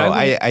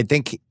 I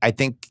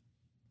think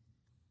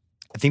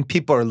I think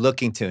people are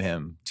looking to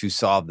him to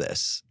solve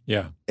this.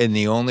 Yeah. And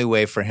the only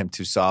way for him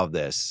to solve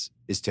this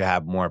is to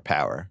have more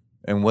power.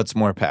 And what's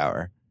more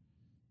power?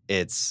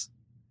 It's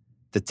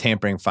the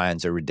tampering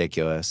fines are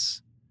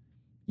ridiculous.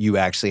 You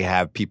actually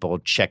have people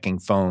checking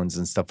phones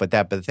and stuff like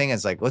that. But the thing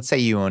is, like, let's say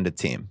you owned a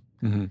team.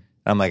 Mm-hmm.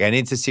 I'm like, I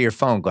need to see your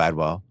phone,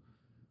 Gladwell.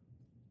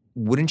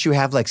 Wouldn't you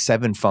have like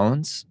 7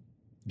 phones?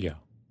 Yeah.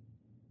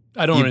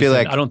 I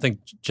don't think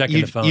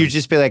checking the phone. You'd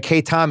just be like,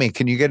 hey, Tommy,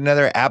 can you get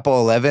another Apple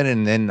 11?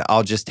 And then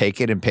I'll just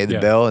take it and pay the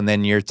bill. And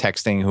then you're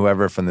texting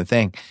whoever from the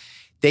thing.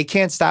 They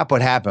can't stop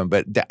what happened.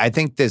 But I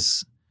think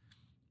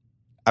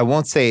I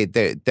won't say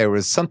that there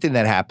was something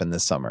that happened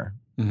this summer.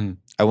 Mm-hmm.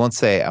 I won't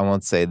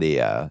say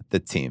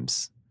the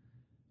teams,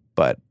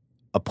 but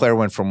a player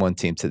went from one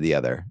team to the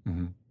other.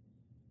 Mm-hmm.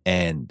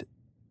 And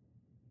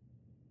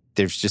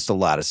there's just a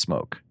lot of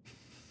smoke.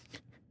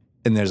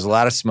 And there's a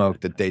lot of smoke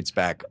that dates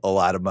back a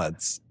lot of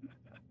months.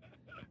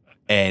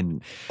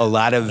 And a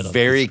lot of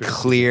very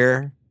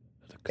clear.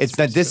 It's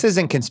not. This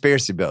isn't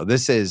conspiracy, Bill.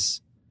 This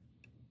is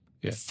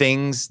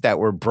things that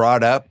were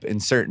brought up in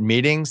certain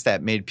meetings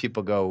that made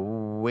people go,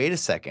 "Wait a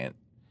second."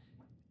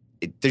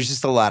 There's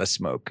just a lot of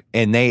smoke,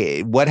 and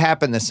what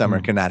happened this summer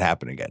cannot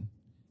happen again.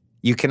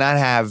 You cannot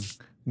have.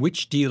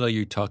 Which deal are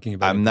you talking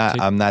about?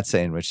 I'm not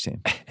saying which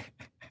team.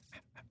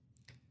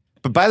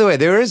 But by the way,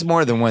 there is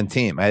more than one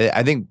team.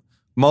 I think.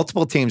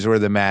 Multiple teams were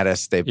the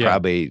maddest.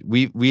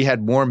 We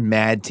had more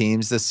mad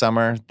teams this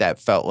summer that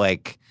felt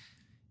like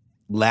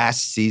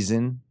last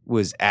season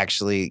was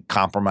actually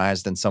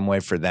compromised in some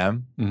way for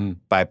them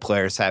by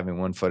players having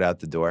one foot out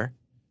the door.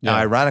 Now,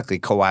 ironically,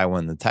 Kawhi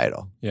won the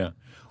title. Yeah.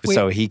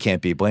 So he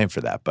can't be blamed for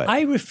that. But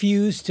I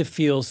refuse to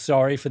feel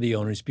sorry for the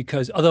owners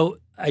because although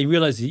I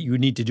realize that you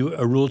need to do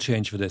a rule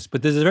change for this,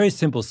 but there's a very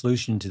simple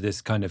solution to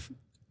this kind of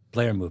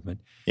player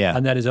movement. Yeah.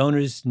 And that is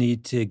owners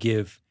need to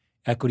give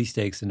equity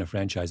stakes in the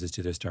franchises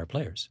to their star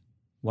players.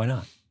 Why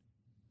not?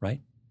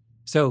 Right?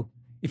 So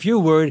if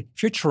you're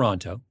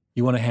Toronto,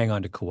 you want to hang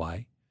on to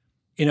Kawhi.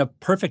 In a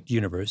perfect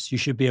universe, you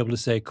should be able to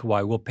say,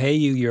 Kawhi, we'll pay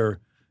you your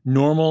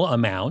normal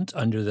amount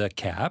under the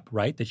cap,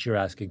 right, that you're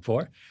asking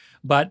for.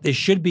 But there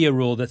should be a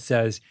rule that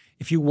says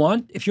if you're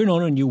an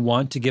owner and you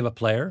want to give a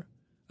player,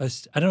 I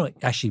don't know,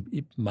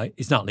 actually,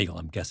 it's not legal,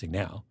 I'm guessing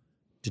now,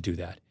 to do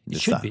that. It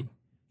should be.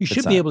 You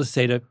should be able to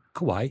say to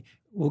Kawhi,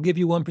 we'll give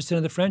you 1%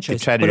 of the franchise.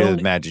 They tried to do it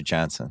with Magic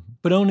Johnson.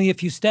 But only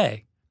if you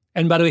stay.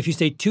 And by the way, if you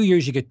stay 2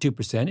 years, you get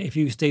 2%. If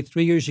you stay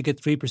 3 years, you get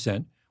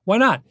 3%. Why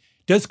not?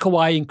 Does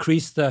Kawhi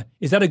increase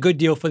is that a good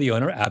deal for the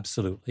owner?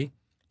 Absolutely.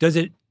 Does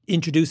it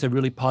introduce a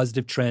really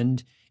positive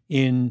trend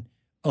in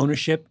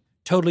ownership?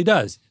 Totally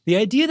does. The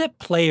idea that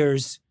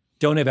players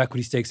don't have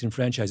equity stakes in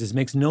franchises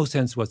makes no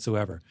sense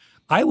whatsoever.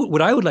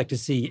 What I would like to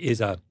see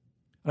is and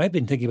I've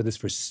been thinking about this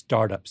for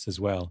startups as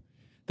well.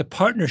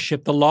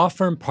 The law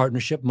firm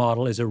partnership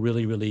model is a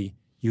really, really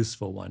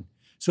useful one.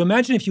 So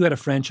imagine if you had a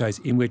franchise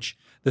in which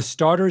the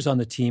starters on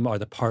the team are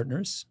the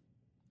partners.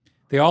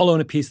 They all own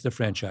a piece of the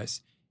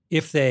franchise.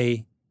 If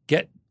they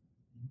get,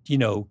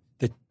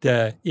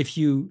 if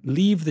you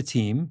leave the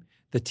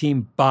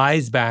team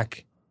buys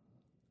back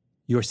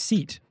your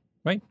seat,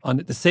 right? On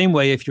the same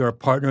way, if you're a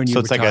partner and you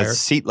retire. So it's like a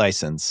seat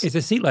license. It's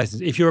a seat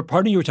license. If you're a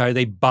partner and you retire,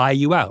 they buy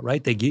you out,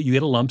 right? You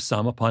get a lump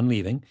sum upon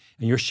leaving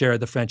and your share of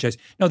the franchise.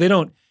 No, they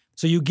don't.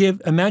 So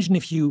imagine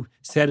if you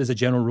said as a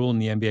general rule in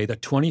the NBA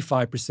that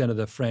 25% of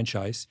the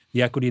franchise,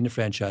 the equity in the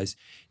franchise,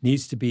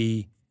 needs to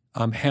be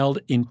held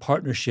in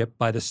partnership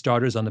by the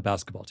starters on the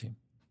basketball team.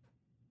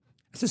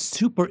 It's a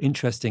super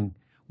interesting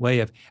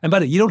way and by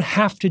the way, you don't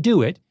have to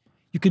do it.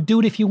 You could do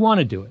it if you want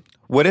to do it.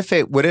 What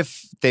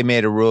if they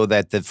made a rule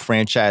that the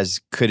franchise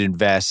could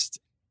invest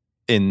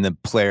in the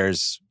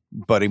players'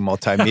 budding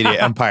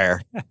multimedia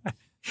empire?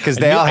 Because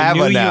they all have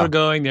one now. I knew you were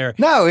going there.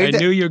 No, I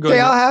knew you were going. They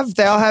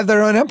all have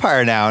their own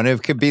empire now, and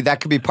that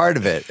could be part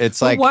of it.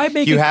 It's like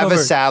you have a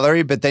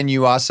salary, but then it's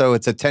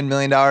a $10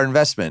 million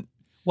investment.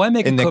 Why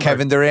make in it the covert?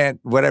 Kevin Durant,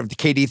 whatever, the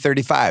KD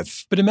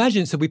 35? But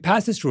imagine, so we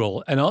pass this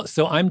rule, and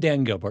so I'm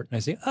Dan Gilbert, and I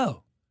say,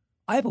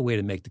 I have a way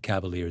to make the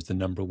Cavaliers the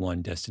number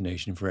one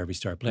destination for every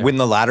star player. Win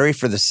the lottery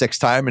for the 6th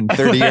time in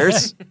 30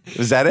 years?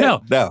 Was that it?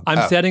 No.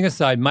 I'm setting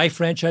aside my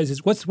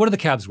franchises. What are the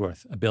Cavs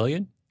worth? $1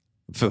 billion?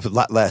 A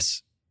lot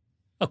less.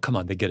 Oh, come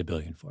on. They get $1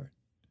 billion for it.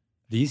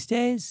 These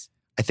days?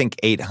 I think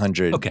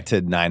 800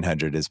 to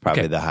 900 is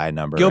probably the high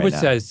number Gilbert right now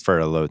says, for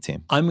a low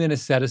team. I'm going to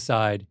set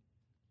aside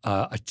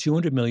a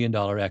 $200 million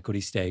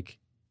equity stake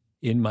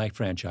in my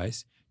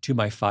franchise to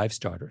my 5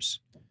 starters.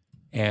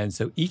 And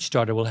so each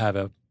starter will have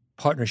a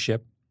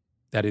partnership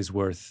that is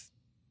worth,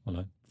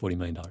 $40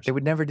 million. They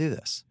would never do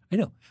this. I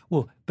know.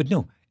 Well, but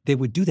no, they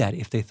would do that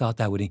if they thought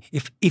that would,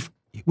 if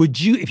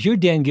you're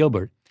Dan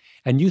Gilbert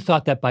and you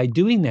thought that by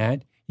doing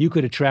that, you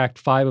could attract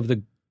 5 of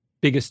the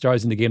biggest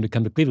stars in the game to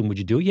come to Cleveland, would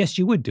you do it? Yes,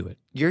 you would do it.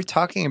 You're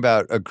talking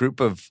about a group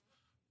of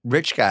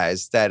rich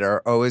guys that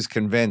are always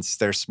convinced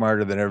they're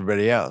smarter than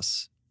everybody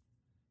else.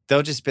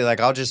 They'll just be like,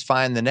 I'll just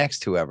find the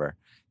next whoever.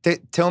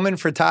 Tillman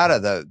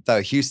Furtada,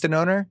 the Houston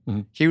owner,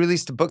 he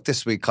released a book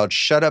this week called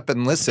Shut Up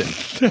and Listen.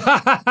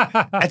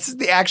 That's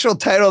the actual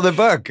title of the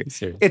book.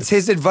 It's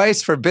his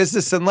advice for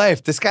business and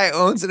life. This guy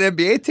owns an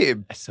NBA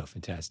team. That's so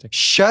fantastic.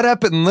 Shut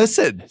up and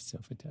listen. That's so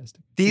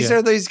fantastic. These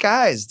are these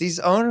guys, these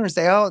owners,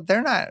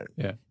 they're not,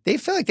 yeah. They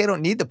feel like they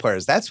don't need the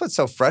players. That's what's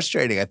so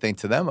frustrating, I think,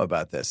 to them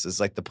about this is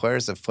like the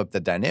players have flipped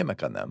the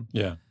dynamic on them.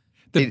 Yeah.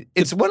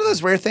 It's one of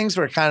those rare things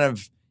where kind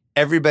of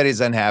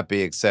everybody's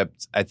unhappy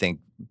except, I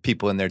think,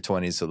 people in their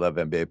 20s who love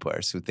NBA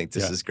players who think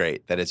this is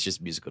great, that it's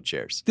just musical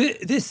chairs.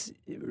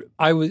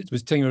 I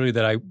was telling you earlier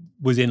that I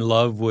was in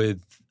love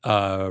with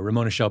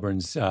Ramona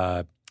Shelburne's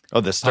the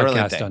Sterling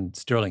podcast thing. on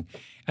Sterling.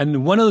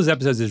 And one of those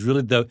episodes is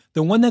really the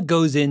one that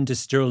goes into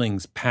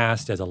Sterling's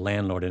past as a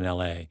landlord in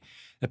L.A.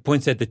 That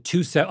points out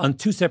that on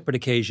two separate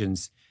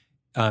occasions,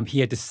 he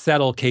had to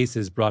settle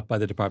cases brought by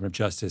the Department of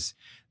Justice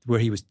where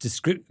he was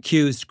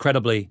accused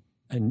credibly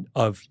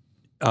of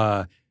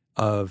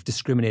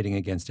discriminating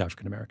against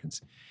African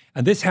Americans.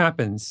 And this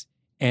happens,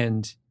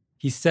 and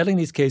he's settling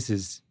these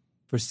cases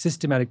for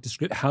systematic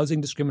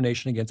housing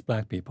discrimination against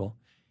Black people.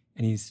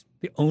 And he's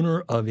the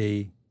owner of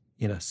a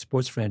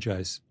sports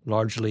franchise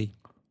largely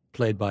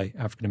played by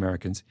African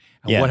Americans.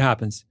 And what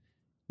happens?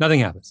 Nothing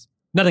happens.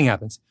 Nothing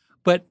happens.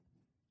 But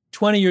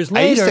 20 years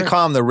later... I used to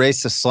call him the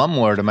racist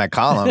slumlord in my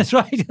column. That's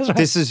right.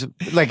 This is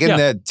like in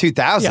the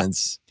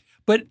 2000s. Yeah.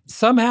 But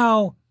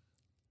somehow...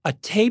 a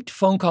taped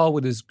phone call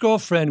with his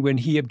girlfriend when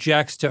he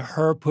objects to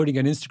her putting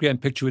an Instagram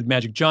picture with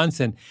Magic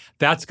Johnson,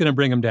 that's going to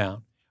bring him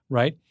down,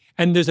 right?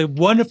 And there's a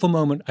wonderful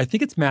moment. I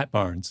think it's Matt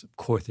Barnes. Of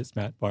course, it's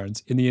Matt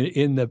Barnes in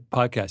the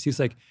podcast. He's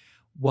like,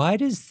 why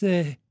does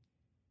the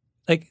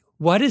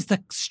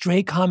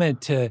stray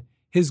comment to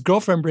his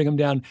girlfriend bring him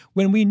down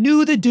when we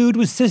knew the dude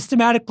was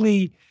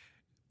systematically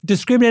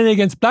discriminating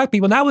against Black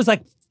people? And that was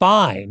like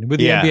fine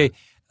with the NBA.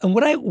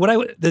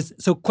 And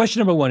so question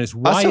number one is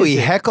why also he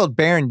heckled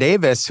Baron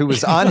Davis, who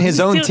was on his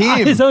own team. On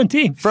his own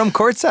team. From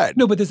courtside.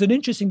 No, but there's an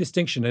interesting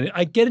distinction, and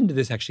I get into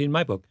this actually in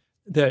my book,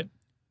 that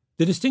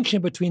the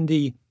distinction between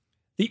the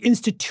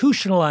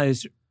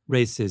institutionalized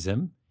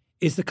racism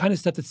is the kind of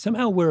stuff that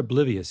somehow we're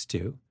oblivious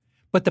to,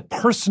 but the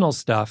personal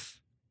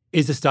stuff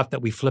is the stuff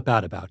that we flip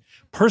out about.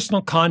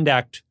 Personal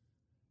conduct,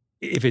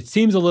 if it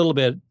seems a little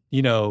bit,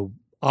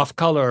 off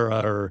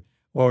color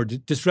or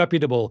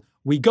disreputable,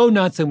 we go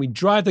nuts and we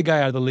drive the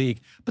guy out of the league.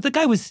 But the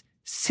guy was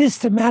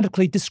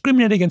systematically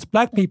discriminating against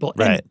Black people.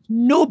 Right. And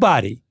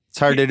nobody. It's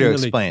harder to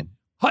explain.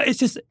 It's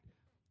just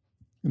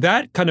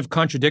that kind of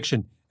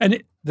contradiction.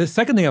 And the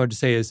second thing I would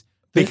say is...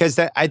 because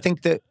I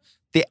think that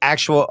the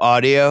actual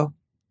audio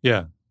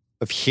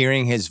of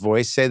hearing his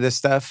voice say this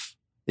stuff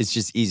is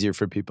just easier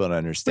for people to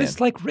understand. It's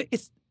like,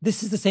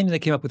 this is the same thing that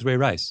came up with Ray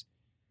Rice.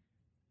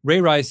 Ray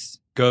Rice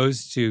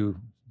goes to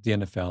the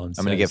NFL and says,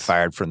 I'm going to get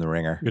fired from the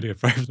Ringer. I'm going to get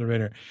fired from the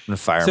Ringer. I'm going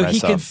to fire so myself.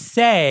 So he can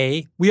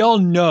say, we all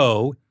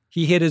know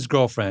he hit his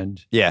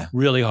girlfriend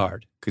really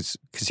hard. Because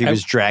he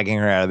was dragging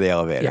her out of the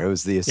elevator. Yeah. It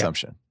was the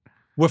assumption. Yeah.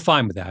 We're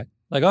fine with that.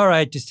 Like, all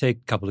right, just take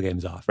a couple of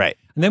games off. Right.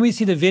 And then we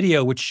see the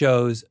video which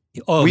shows,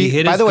 he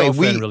hit his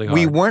girlfriend really hard.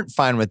 We weren't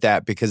fine with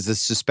that because the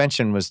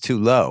suspension was too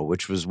low,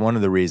 which was one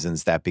of the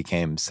reasons that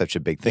became such a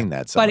big thing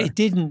that summer. But it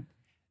didn't,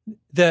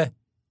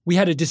 we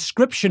had a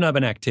description of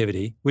an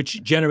activity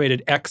which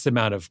generated X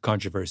amount of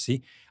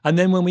controversy. And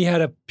then when we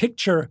had a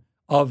picture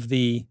of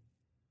the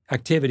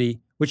activity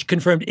which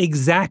confirmed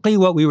exactly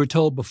what we were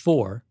told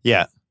before,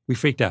 we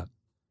freaked out,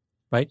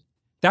 right?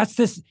 That's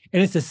this,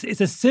 and it's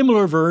a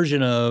similar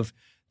version of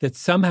that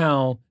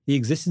somehow the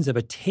existence of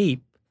a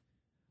tape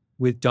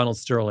with Donald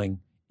Sterling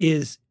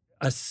is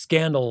a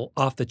scandal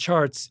off the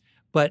charts,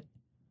 but,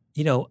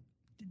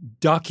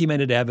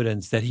 documented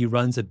evidence that he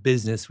runs a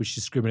business which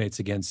discriminates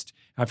against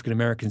African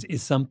Americans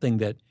is something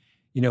that,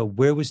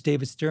 where was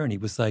David Stern? He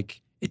was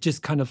like, it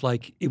just kind of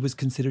like, it was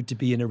considered to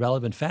be an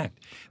irrelevant fact.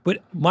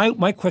 But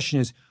my question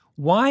is,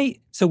 why?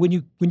 So when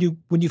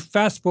you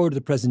fast forward to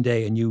the present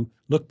day and you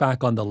look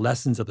back on the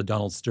lessons of the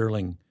Donald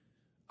Sterling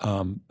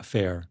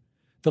affair,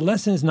 the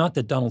lesson is not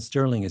that Donald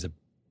Sterling is a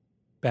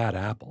bad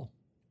apple.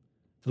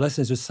 The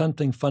lesson is there's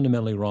something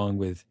fundamentally wrong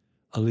with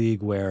a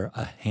league where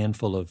a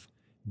handful of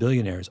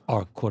billionaires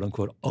are quote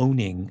unquote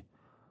owning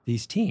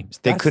these teams.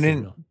 They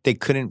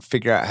couldn't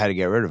figure out how to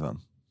get rid of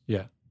him.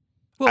 Yeah.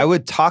 Well, I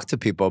would talk to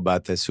people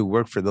about this who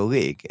work for the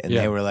league, and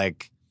they were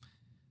like,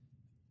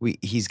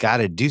 he's got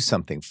to do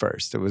something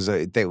first. It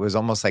was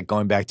almost like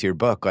going back to your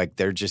book, like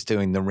they're just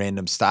doing the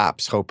random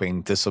stops,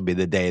 hoping this will be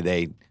the day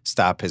they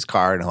stop his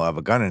car and he'll have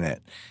a gun in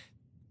it.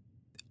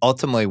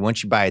 Ultimately,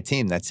 once you buy a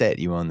team, that's it.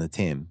 You own the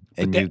team,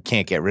 and you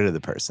can't get rid of the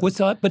person.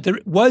 But there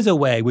was a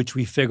way which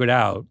we figured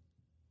out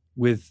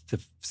with the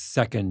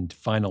second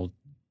final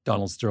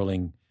Donald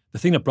Sterling. The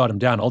thing that brought him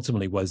down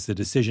ultimately was the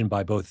decision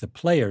by both the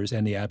players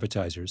and the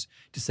advertisers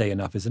to say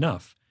enough is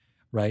enough,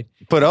 right?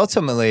 But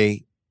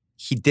ultimately,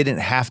 he didn't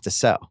have to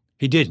sell.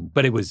 He didn't,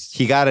 but it was...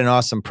 He got an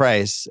awesome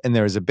price, and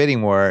there was a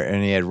bidding war,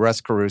 and he had Russ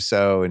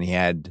Caruso, and he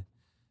had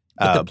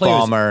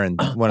Ballmer,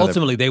 and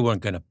ultimately, they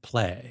weren't going to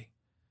play.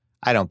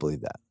 I don't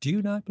believe that. Do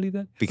you not believe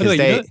that?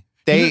 Because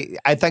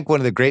I think one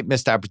of the great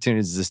missed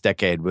opportunities this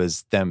decade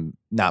was them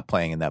not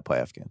playing in that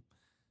playoff game.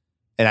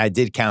 And I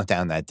did count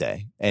down that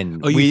day.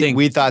 And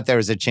we thought there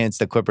was a chance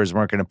the Clippers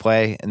weren't going to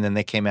play. And then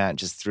they came out and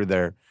just threw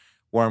their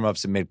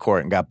warm-ups in midcourt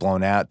and got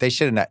blown out. They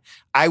should have not.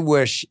 I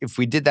wish if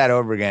we did that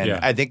over again,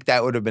 I think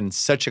that would have been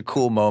such a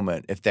cool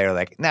moment if they were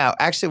like, now,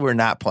 actually, we're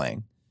not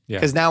playing.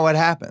 Because now what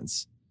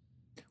happens?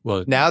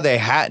 Well, now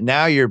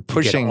now you're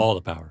pushing. You get all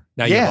the power.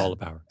 Now you have all the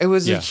power. It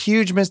was a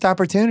huge missed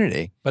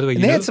opportunity. By the way,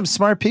 they had some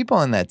smart people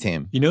on that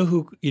team. You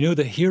know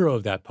the hero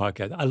of that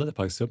podcast? I love that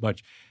podcast so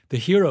much. The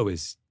hero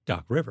is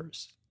Doc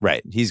Rivers.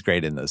 Right. He's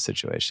great in those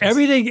situations.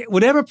 Everything,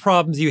 whatever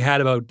problems you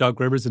had about Doc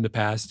Rivers in the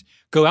past,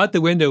 go out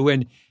the window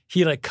when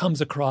he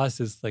comes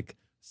across as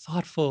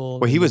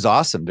thoughtful. Well, he was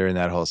awesome during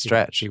that whole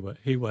stretch. He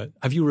was.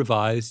 Have you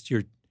revised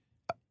your?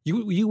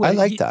 I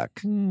like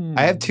Doc.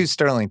 I have two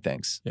sterling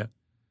things. Yeah.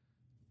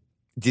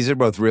 These are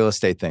both real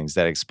estate things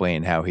that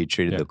explain how he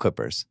treated the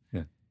Clippers.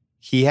 Yeah.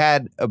 He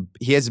has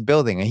a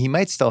building, and he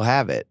might still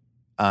have it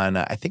on.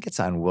 I think it's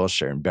on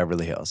Wilshire in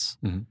Beverly Hills.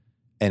 Mm-hmm.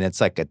 And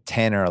it's like a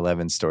 10 or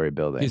 11-story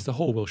building. He's the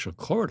whole Wilshire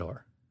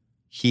corridor.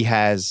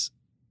 He's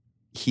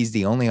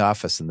the only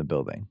office in the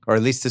building. Or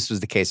at least this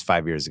was the case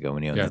 5 years ago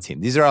when he owned the team.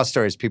 These are all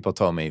stories people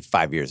told me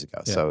 5 years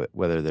ago. Yeah. So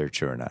whether they're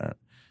true or not,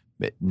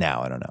 but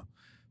now I don't know.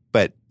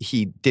 But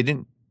he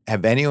didn't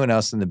have anyone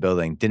else in the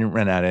building, didn't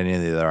rent out any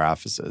of the other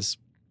offices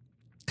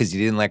because he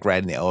didn't like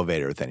riding the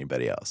elevator with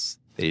anybody else.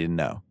 They didn't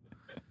know.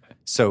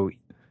 So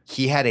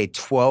he had a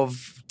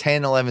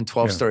 10, 11,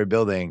 12-story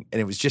building, and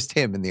it was just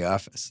him in the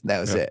office. That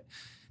was it.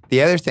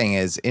 The other thing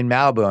is, in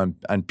Malibu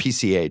on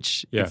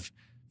PCH,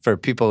 for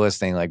people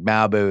listening,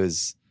 Malibu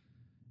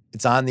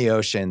it's on the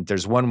ocean.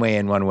 There's one way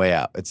in, one way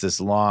out. It's this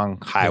long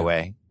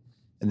highway,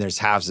 and there's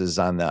houses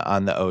on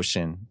the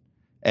ocean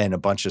and a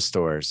bunch of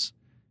stores.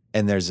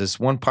 And there's this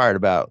one part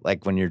about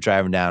when you're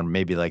driving down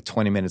maybe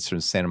 20 minutes from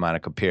Santa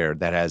Monica Pier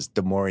that has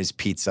Demori's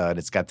Pizza, and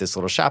it's got this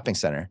little shopping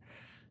center.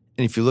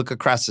 And if you look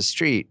across the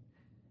street,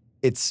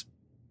 it's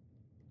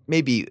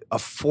maybe a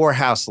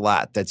 4-house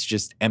lot that's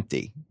just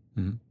empty.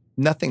 Mm-hmm.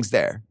 Nothing's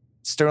there.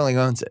 Sterling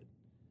owns it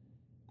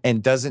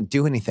and doesn't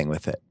do anything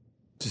with it.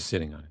 Just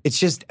sitting on it. It's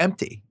just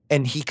empty.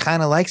 And he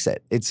kind of likes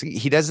it.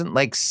 He doesn't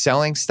like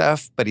selling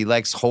stuff, but he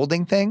likes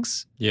holding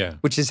things. Yeah.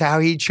 Which is how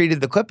he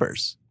treated the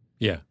Clippers.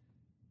 Yeah.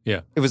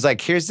 Yeah. It was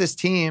here's this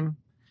team.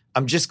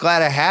 I'm just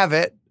glad I have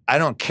it. I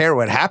don't care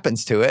what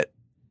happens to it.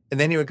 And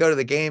then he would go to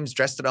the games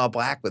dressed in all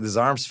black with his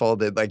arms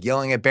folded,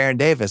 yelling at Baron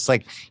Davis.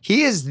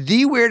 He is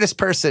the weirdest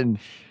person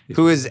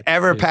who has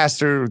ever passed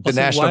through the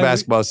National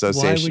Basketball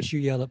Association. Why would you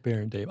yell at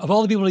Baron Davis? Of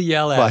all the people to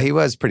yell at. Well, he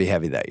was pretty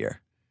heavy that year.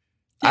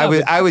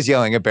 Yeah, I was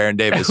yelling at Baron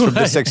Davis from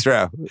the 6th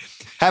row.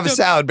 Have a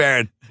salad,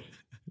 Baron.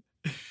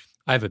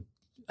 I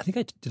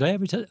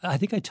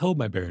think I told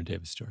my Baron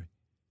Davis story.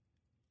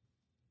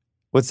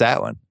 What's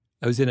that one?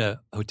 I was in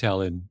a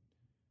hotel in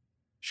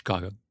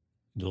Chicago,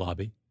 in the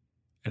lobby,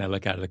 and I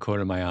look out of the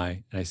corner of my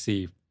eye, and I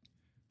see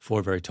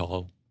 4 very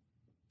tall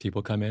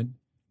people come in.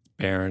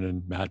 Baron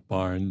and Matt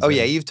Barnes. Oh,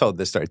 yeah, you've told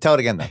this story. Tell it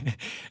again, though.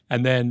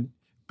 And then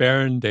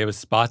Baron Davis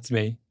spots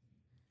me,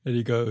 and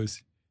he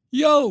goes,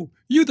 "Yo,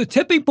 you the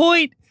Tipping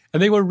Point?"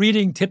 And they were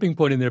reading Tipping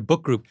Point in their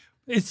book group.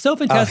 It's so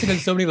fantastic on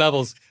so many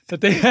levels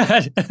that they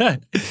had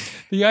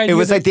the idea. It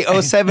was like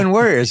the 07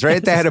 Warriors,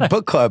 right? They had a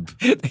book club.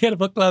 They had a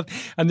book club,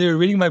 and they were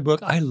reading my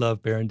book. I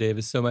love Baron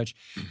Davis so much.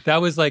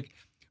 That was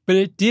but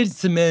it did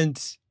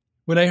cement,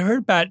 when I heard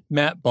about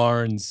Matt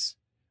Barnes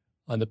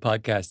on the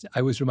podcast,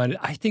 I was reminded,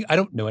 I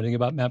don't know anything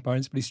about Matt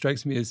Barnes, but he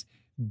strikes me as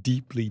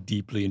deeply,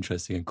 deeply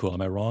interesting and cool.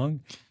 Am I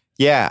wrong?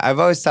 Yeah, I've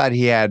always thought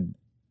he had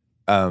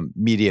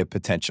media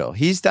potential.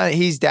 He's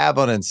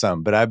dabbled in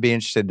some, but I'd be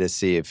interested to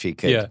see if he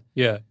could.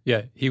 Yeah.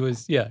 He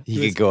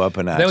could go up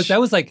a notch. That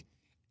was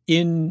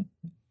in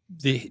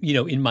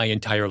in my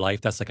entire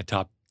life, that's a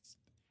top.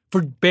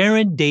 For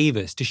Baron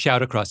Davis to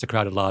shout across the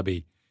crowded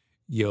lobby,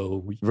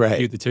 "Yo,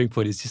 you the Tipping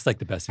Point," is just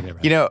the best thing ever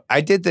happened.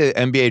 I did the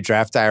NBA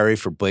draft diary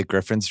for Blake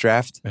Griffin's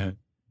draft. Uh-huh.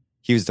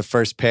 He was the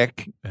first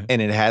pick,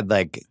 and it had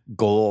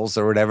goals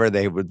or whatever.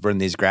 They would run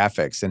these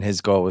graphics, and his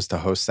goal was to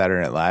host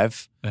Saturday Night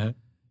Live. Uh-huh.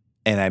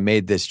 And I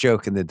made this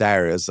joke in the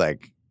diary. I was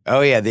like,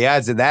 "Oh yeah, the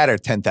odds of that are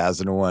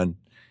 10,000 to 1."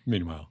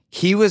 Meanwhile,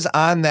 he was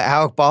on the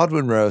Alec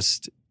Baldwin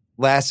roast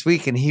last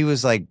week, and he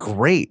was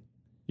great.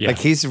 Yeah.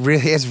 He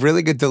has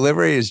really good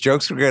delivery. His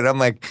jokes were good. I'm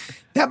like,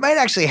 that might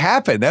actually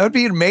happen. That would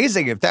be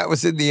amazing if that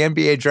was in the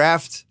NBA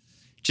draft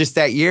just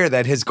that year,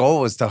 that his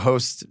goal was to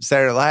host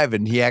Saturday Night Live,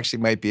 and he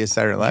actually might be a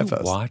Saturday Night Live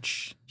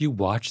host. You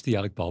watched the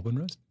Alec Baldwin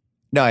roast?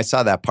 No, I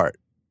saw that part.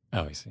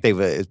 Oh, I see.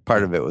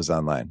 Part of it was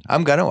online.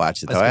 I'm going to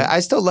watch it, though.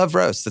 I still love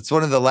roast. It's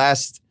one of the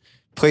last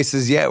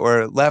places yet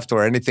where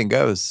anything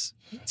goes.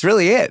 It's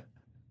really it.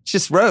 It's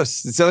just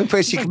roast. It's the only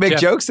place you can make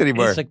jokes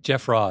anymore. It's like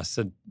Jeff Ross,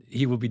 and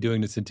he will be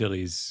doing this until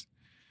he's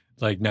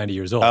 90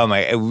 years old. Oh,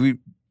 my.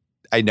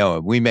 I know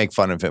him. We make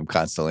fun of him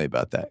constantly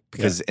about that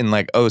because in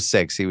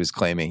 06, he was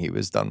claiming he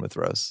was done with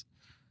roast.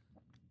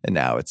 And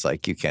now it's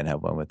you can't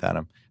have one without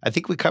him. I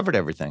think we covered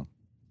everything.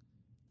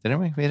 Didn't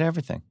we? We had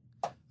everything.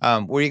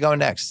 Where are you going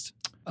next?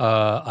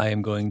 I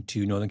am going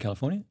to Northern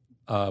California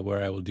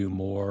where I will do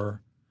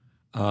more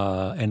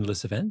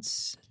endless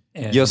events.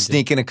 And you'll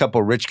sneak in a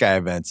couple rich guy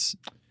events.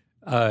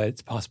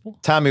 It's possible.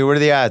 Tommy, what are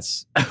the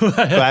odds?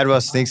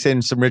 Gladwell sneaks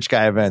in some rich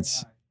guy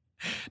events.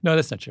 No,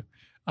 that's not true.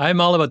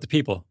 I'm all about the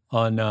people.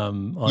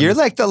 You're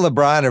like the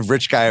LeBron of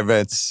rich guy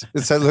events.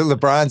 So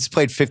LeBron's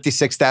played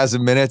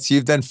 56,000 minutes.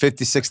 You've done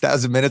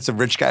 56,000 minutes of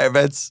rich guy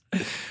events.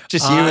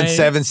 Just you and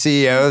 7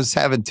 CEOs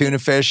having tuna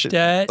fish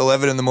at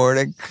 11 in the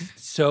morning.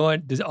 So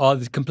this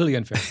is completely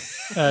unfair.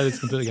 It's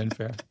completely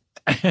unfair.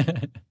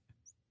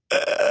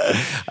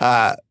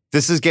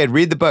 This is good.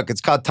 Read the book.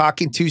 It's called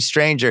Talking to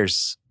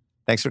Strangers.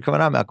 Thanks for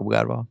coming on, Malcolm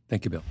Gladwell.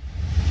 Thank you, Bill.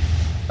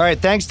 All right.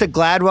 Thanks to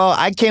Gladwell.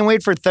 I can't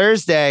wait for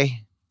Thursday.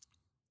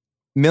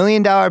 $1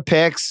 million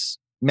picks,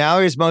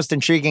 Mallory's most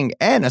intriguing,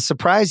 and a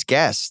surprise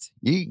guest.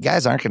 You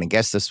guys aren't going to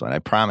guess this one, I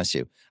promise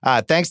you.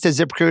 Thanks to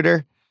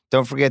ZipRecruiter.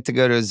 Don't forget to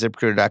go to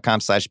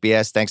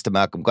ZipRecruiter.com/BS. Thanks to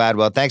Malcolm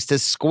Gladwell. Thanks to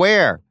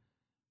Square.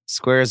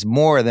 Square is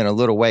more than a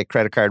little white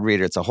credit card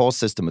reader. It's a whole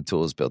system of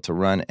tools built to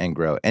run and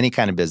grow any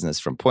kind of business,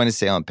 from point of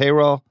sale and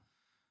payroll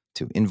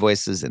to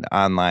invoices and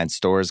online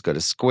stores. Go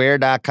to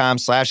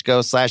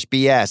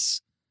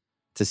square.com/go/BS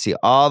to see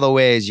all the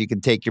ways you can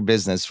take your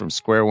business from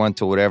square one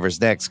to whatever's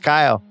next.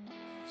 Kyle.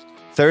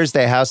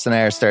 Thursday, House and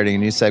I are starting a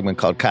new segment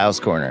called Kyle's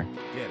Corner.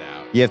 Get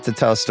out. You have to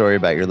tell a story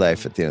about your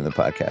life at the end of the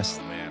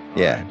podcast. Oh, man.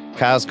 Yeah. Right.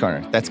 Kyle's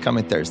Corner. That's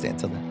coming Thursday.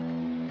 Until then.